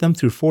to put them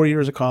through 4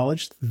 years of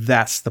college,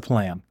 that's the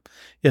plan.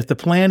 If the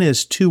plan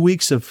is 2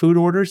 weeks of food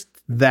orders,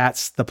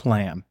 that's the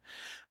plan.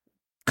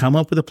 Come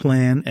up with a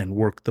plan and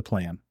work the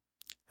plan.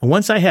 And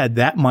once I had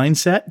that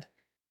mindset,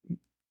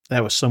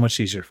 that was so much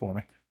easier for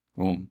me.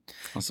 Well,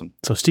 awesome.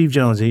 So Steve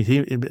Jones,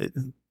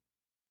 that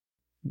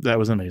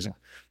was amazing.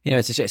 You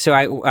know,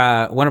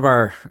 so one of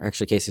our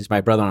actually cases,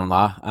 my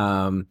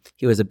brother-in-law,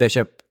 he was a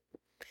bishop,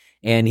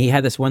 and he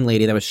had this one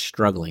lady that was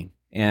struggling,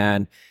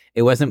 and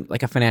it wasn't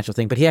like a financial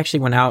thing, but he actually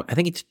went out. I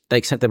think he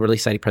like sent the relief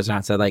society president out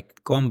and said,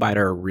 like, go and buy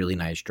her a really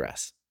nice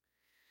dress.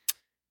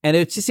 And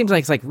it just seems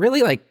like it's like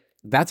really like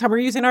that's how we're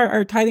using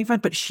our tithing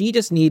fund, but she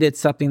just needed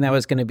something that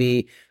was going to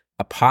be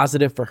a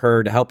positive for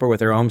her to help her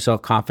with her own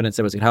self-confidence,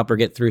 that was going to help her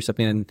get through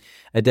something in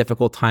a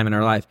difficult time in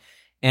her life.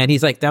 And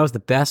he's like, that was the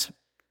best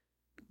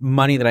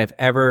money that I've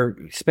ever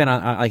spent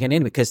on like an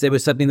in, because it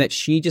was something that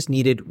she just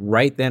needed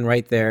right then,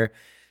 right there.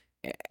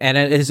 And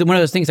it's one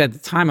of those things at the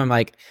time I'm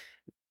like,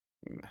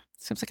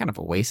 seems like kind of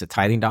a waste of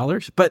tithing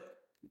dollars, but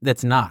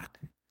that's not.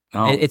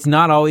 Oh. It's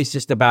not always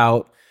just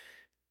about,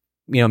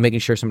 making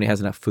sure somebody has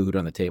enough food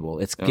on the table.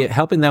 It's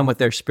helping them with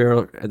their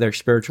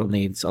spiritual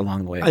needs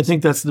along the way. I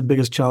think that's the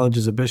biggest challenge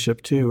as a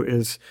bishop too,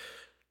 is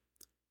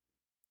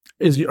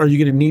are you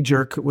going to knee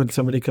jerk when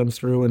somebody comes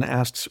through and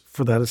asks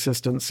for that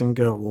assistance and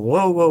go,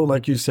 whoa,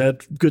 like you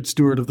said, good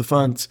steward of the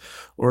funds?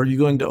 Or are you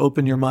going to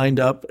open your mind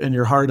up and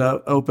your heart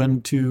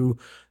open to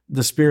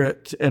the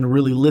Spirit and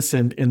really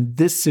listen in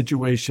this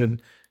situation?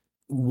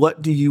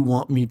 What do you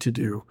want me to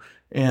do?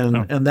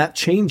 And that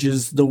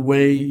changes the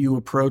way you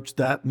approach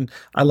that. And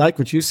I like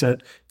what you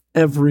said.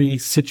 Every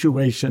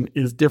situation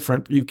is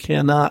different. You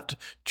cannot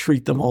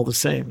treat them all the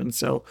same. And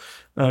so,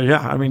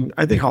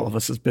 I think all of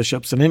us as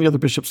bishops and any other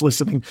bishops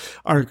listening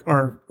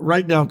are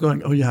right now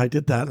going, oh yeah, I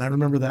did that. And I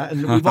remember that.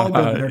 And we've all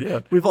been there.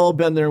 Yeah. We've all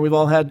been there. We've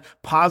all had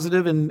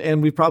positive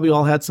and we've probably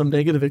all had some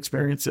negative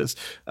experiences.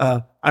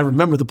 I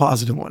remember the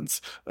positive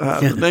ones.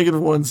 The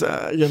negative ones,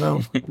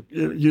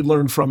 you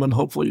learn from, and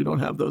hopefully you don't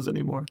have those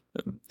anymore.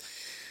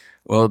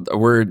 Well,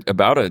 we're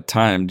about at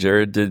time.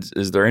 Jared,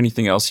 is there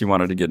anything else you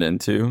wanted to get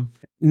into?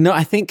 No,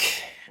 I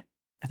think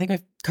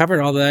I've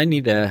covered all that I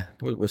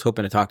was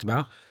hoping to talk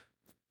about.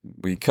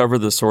 We cover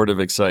the sword of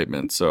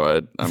excitement,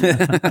 so I'll be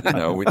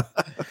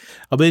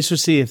interested to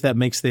see if that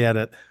makes the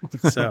edit.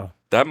 So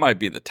that might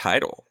be the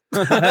title.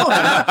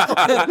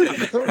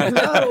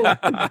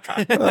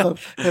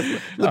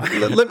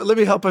 Let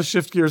me help us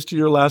shift gears to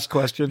your last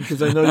question,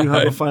 because I know you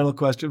have a final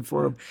question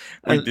for him.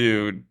 I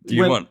do. Do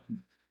you want?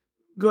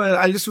 Go ahead.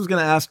 I just was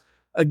going to ask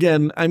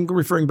again. I'm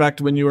referring back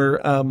to when you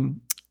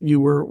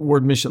were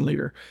ward mission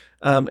leader,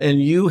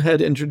 and you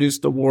had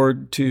introduced the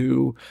ward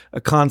to a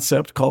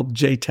concept called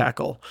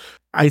J-Tackle.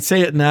 I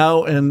say it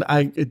now, and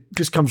it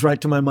just comes right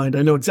to my mind.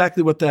 I know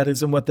exactly what that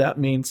is and what that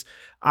means.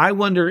 I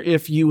wonder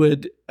if you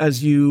would,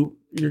 he's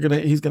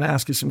gonna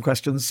ask you some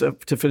questions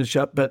to finish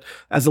up, but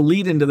as a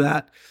lead into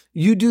that,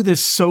 you do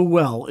this so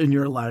well in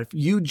your life.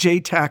 You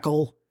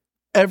J-Tackle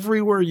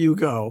everywhere you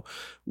go.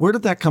 Where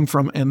did that come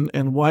from,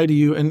 and why do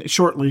you? And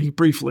shortly,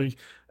 briefly,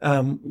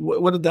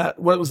 what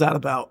was that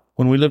about?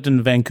 When we lived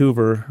in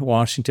Vancouver,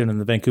 Washington, in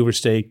the Vancouver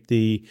state,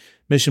 the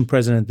mission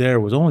president there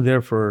was only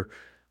there for,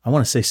 I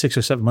want to say 6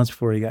 or 7 months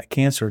before he got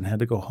cancer and had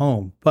to go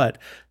home. But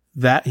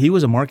that he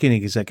was a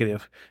marketing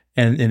executive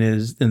and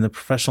in the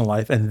professional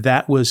life, and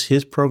that was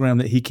his program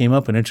that he came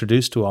up and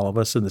introduced to all of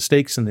us in the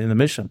stakes and in the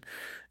mission.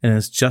 And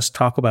it's just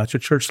talk about your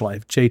church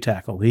life,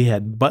 J-Tackle. He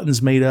had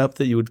buttons made up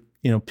that you would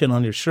pin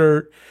on your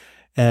shirt,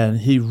 and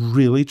he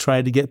really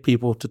tried to get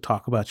people to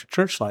talk about your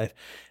church life.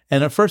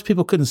 And at first,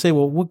 people couldn't say,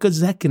 well, what good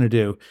is that going to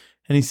do?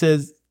 And he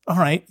says, all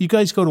right, you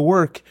guys go to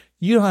work.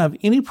 You don't have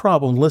any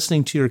problem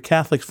listening to your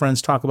Catholic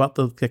friends talk about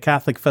the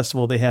Catholic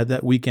festival they had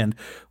that weekend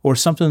or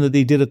something that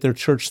they did at their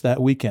church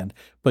that weekend.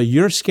 But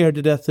you're scared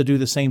to death to do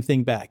the same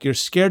thing back. You're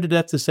scared to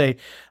death to say,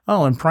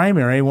 oh, in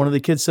primary, one of the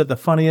kids said the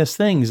funniest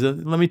things.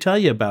 Let me tell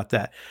you about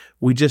that.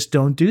 We just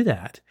don't do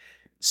that.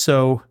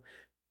 So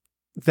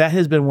that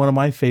has been one of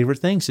my favorite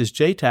things is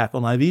J-Tackle.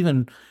 And I've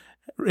even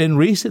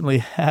recently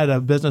had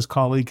a business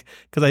colleague,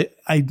 because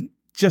I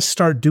just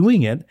start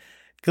doing it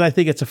because I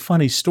think it's a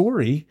funny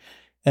story.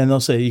 And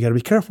they'll say, you got to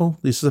be careful.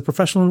 This is a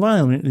professional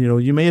environment.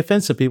 You may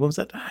offend some people. And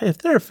said, if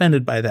they're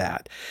offended by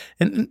that.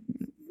 And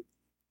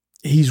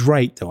he's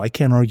right, though. I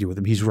can't argue with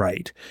him. He's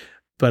right.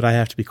 But I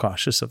have to be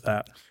cautious of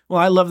that. Well,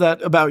 I love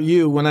that about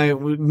you.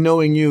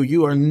 Knowing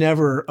you are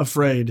never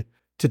afraid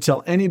to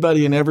tell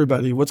anybody and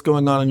everybody what's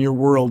going on in your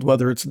world,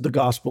 whether it's the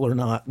gospel or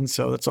not. And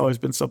so that's always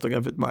been something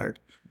I've admired.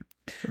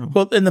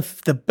 Well, and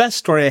the best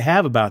story I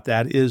have about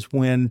that is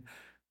when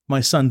my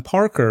son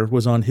Parker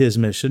was on his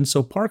mission.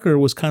 So Parker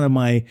was kind of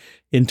my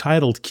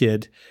entitled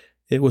kid.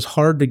 It was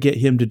hard to get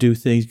him to do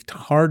things,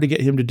 hard to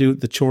get him to do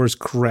the chores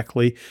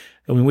correctly.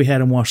 I mean, we had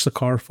him wash the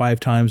car 5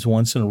 times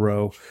once in a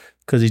row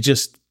because he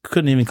just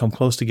couldn't even come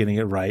close to getting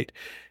it right.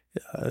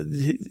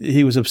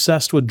 He was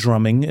obsessed with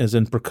drumming, as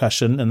in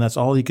percussion, and that's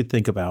all he could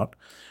think about.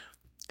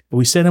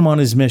 We sent him on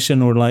his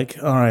mission. We're like,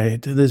 all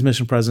right, this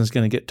mission president's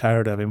going to get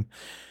tired of him.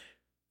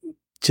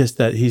 just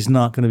that he's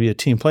not going to be a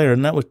team player.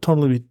 And that would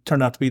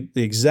turned out to be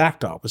the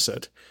exact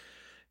opposite.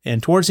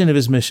 And towards the end of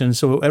his mission,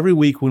 so every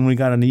week when we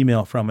got an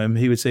email from him,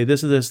 he would say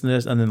this and this and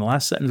this, and then the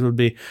last sentence would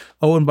be,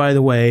 oh, and by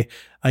the way,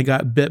 I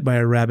got bit by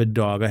a rabid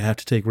dog. I have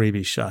to take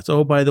rabies shots.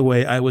 Oh, by the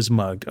way, I was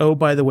mugged. Oh,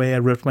 by the way, I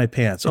ripped my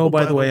pants. Oh,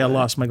 by the way, I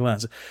lost my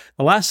glasses.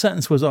 The last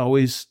sentence was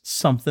always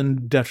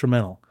something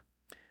detrimental.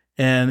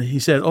 And he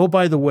said, oh,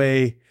 by the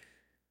way,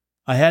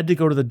 I had to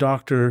go to the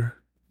doctor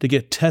to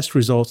get test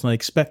results, and I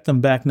expect them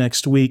back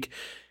next week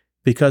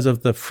because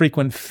of the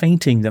frequent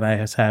fainting that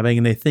I was having,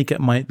 and they think it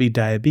might be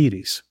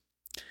diabetes.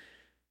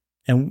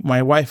 And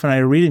my wife and I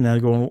are reading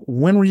that going,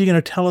 when were you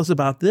going to tell us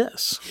about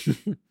this?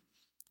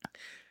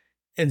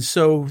 And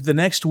so the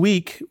next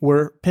week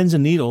we're pins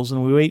and needles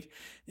and we wait.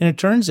 And it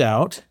turns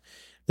out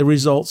the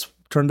results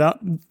turned out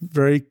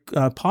very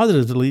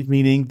positively,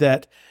 meaning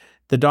that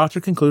the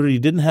doctor concluded he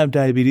didn't have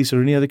diabetes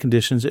or any other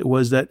conditions. It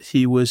was that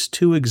he was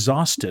too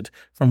exhausted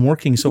from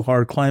working so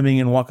hard, climbing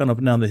and walking up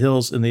and down the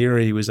hills in the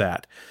area he was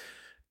at.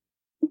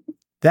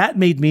 That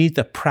made me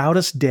the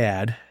proudest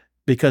dad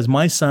because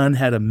my son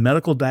had a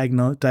medical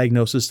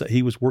diagnosis that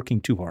he was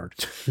working too hard.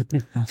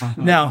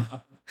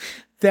 Now,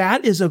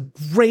 that is a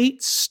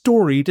great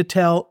story to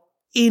tell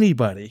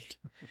anybody.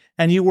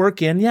 And you work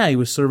he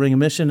was serving a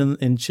mission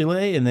in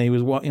Chile, and he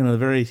was walking in a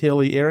very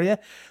hilly area.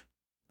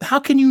 How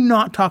can you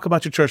not talk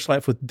about your church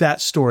life with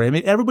that story? I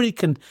mean,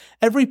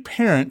 every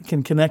parent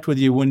can connect with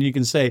you when you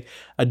can say,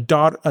 a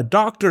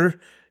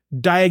doctor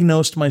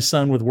diagnosed my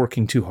son with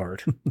working too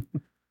hard.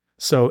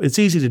 So it's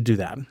easy to do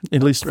that,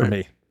 at least for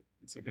me.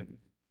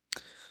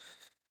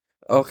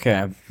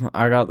 Okay,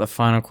 I got the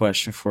final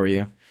question for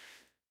you.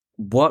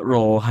 What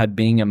role had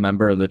being a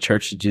member of the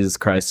Church of Jesus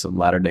Christ of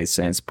Latter-day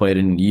Saints played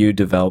in you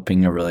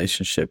developing a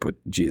relationship with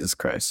Jesus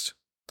Christ?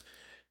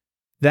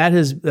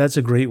 That's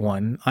a great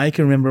one. I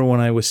can remember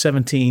when I was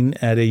 17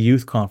 at a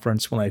youth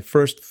conference when I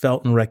first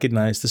felt and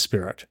recognized the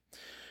Spirit.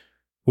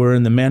 We're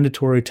in the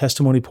mandatory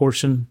testimony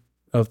portion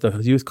of the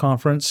youth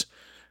conference,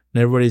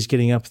 and everybody's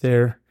getting up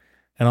there,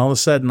 and all of a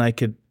sudden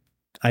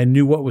I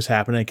knew what was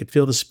happening. I could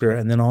feel the Spirit.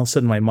 And then all of a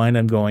sudden in my mind,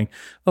 I'm going,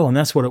 oh, and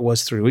that's what it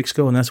was 3 weeks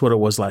ago. And that's what it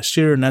was last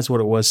year. And that's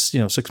what it was,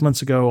 6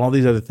 months ago, all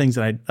these other things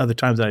other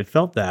times that I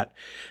felt that.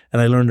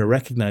 And I learned to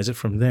recognize it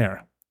from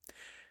there.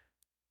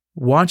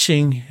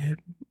 Watching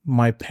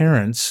my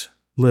parents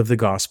live the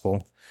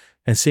gospel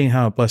and seeing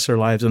how it blessed their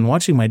lives, and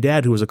watching my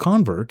dad, who was a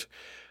convert,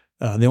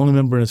 the only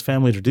member in his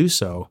family to do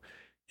so,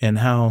 and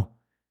how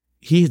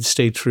he had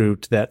stayed true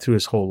to that through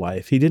his whole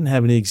life. He didn't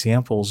have any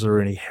examples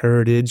or any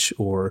heritage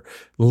or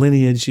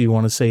lineage, you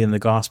want to say, in the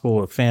gospel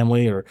or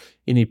family or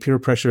any peer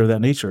pressure of that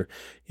nature.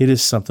 It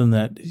is something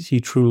that he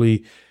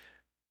truly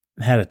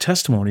had a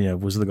testimony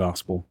of, was the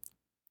gospel.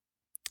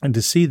 And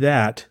to see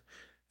that,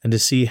 and to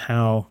see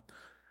how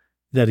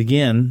that,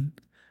 again,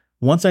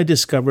 once I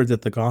discovered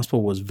that the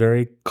gospel was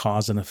very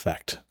cause and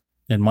effect.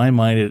 In my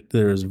mind,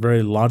 there's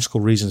very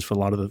logical reasons for a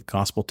lot of the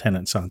gospel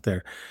tenets out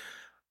there.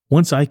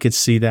 Once I could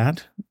see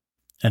that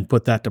and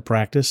put that to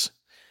practice,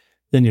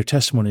 then your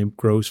testimony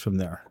grows from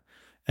there.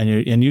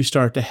 And you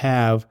start to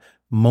have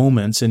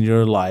moments in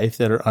your life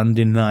that are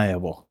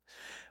undeniable.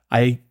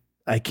 I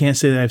can't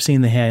say that I've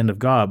seen the hand of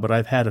God, but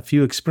I've had a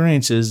few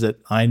experiences that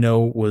I know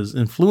was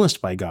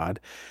influenced by God,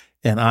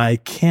 and I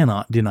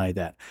cannot deny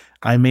that.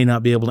 I may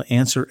not be able to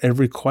answer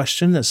every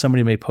question that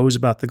somebody may pose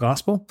about the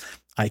gospel.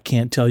 I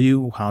can't tell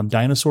you how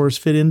dinosaurs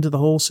fit into the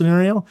whole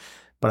scenario,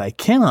 but I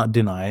cannot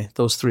deny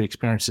those 3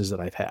 experiences that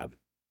I've had.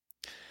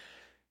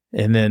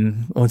 And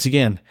then, once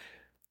again,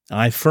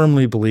 I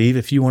firmly believe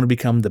if you want to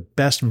become the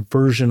best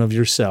version of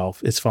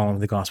yourself, it's following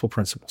the gospel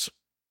principles.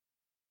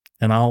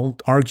 And I'll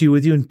argue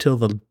with you until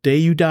the day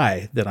you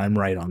die that I'm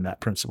right on that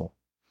principle,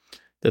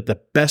 that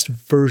the best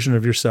version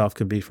of yourself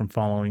can be from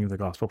following the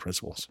gospel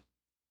principles.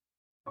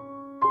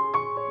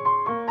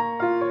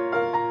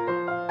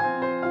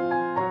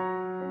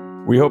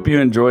 We hope you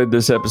enjoyed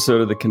this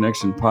episode of the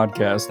Connection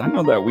Podcast. I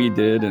know that we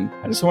did, and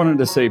I just wanted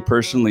to say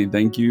personally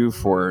thank you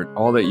for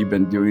all that you've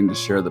been doing to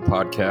share the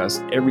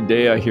podcast. Every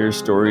day I hear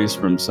stories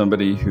from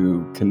somebody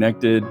who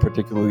connected,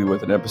 particularly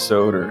with an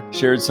episode, or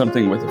shared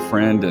something with a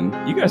friend, and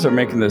you guys are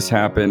making this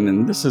happen,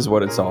 and this is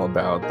what it's all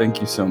about.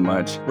 Thank you so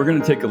much. We're going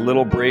to take a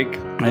little break.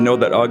 I know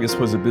that August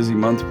was a busy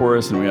month for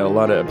us, and we had a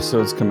lot of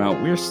episodes come out.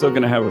 We're still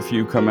going to have a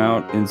few come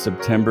out in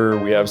September.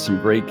 We have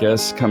some great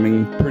guests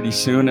coming pretty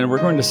soon, and we're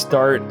going to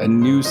start a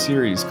new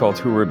series called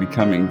Who We're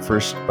Becoming,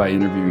 first by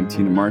interviewing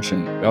Tina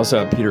Marchant. We also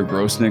have Peter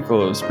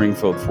Grossnickel of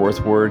Springfield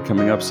 4th Ward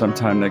coming up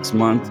sometime next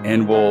month,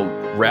 and we'll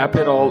wrap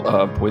it all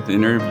up with an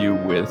interview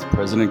with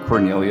President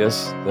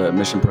Cornelius, the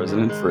mission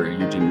president for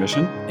Eugene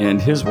Mission,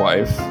 and his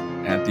wife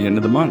at the end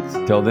of the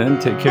month. Till then,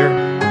 take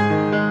care.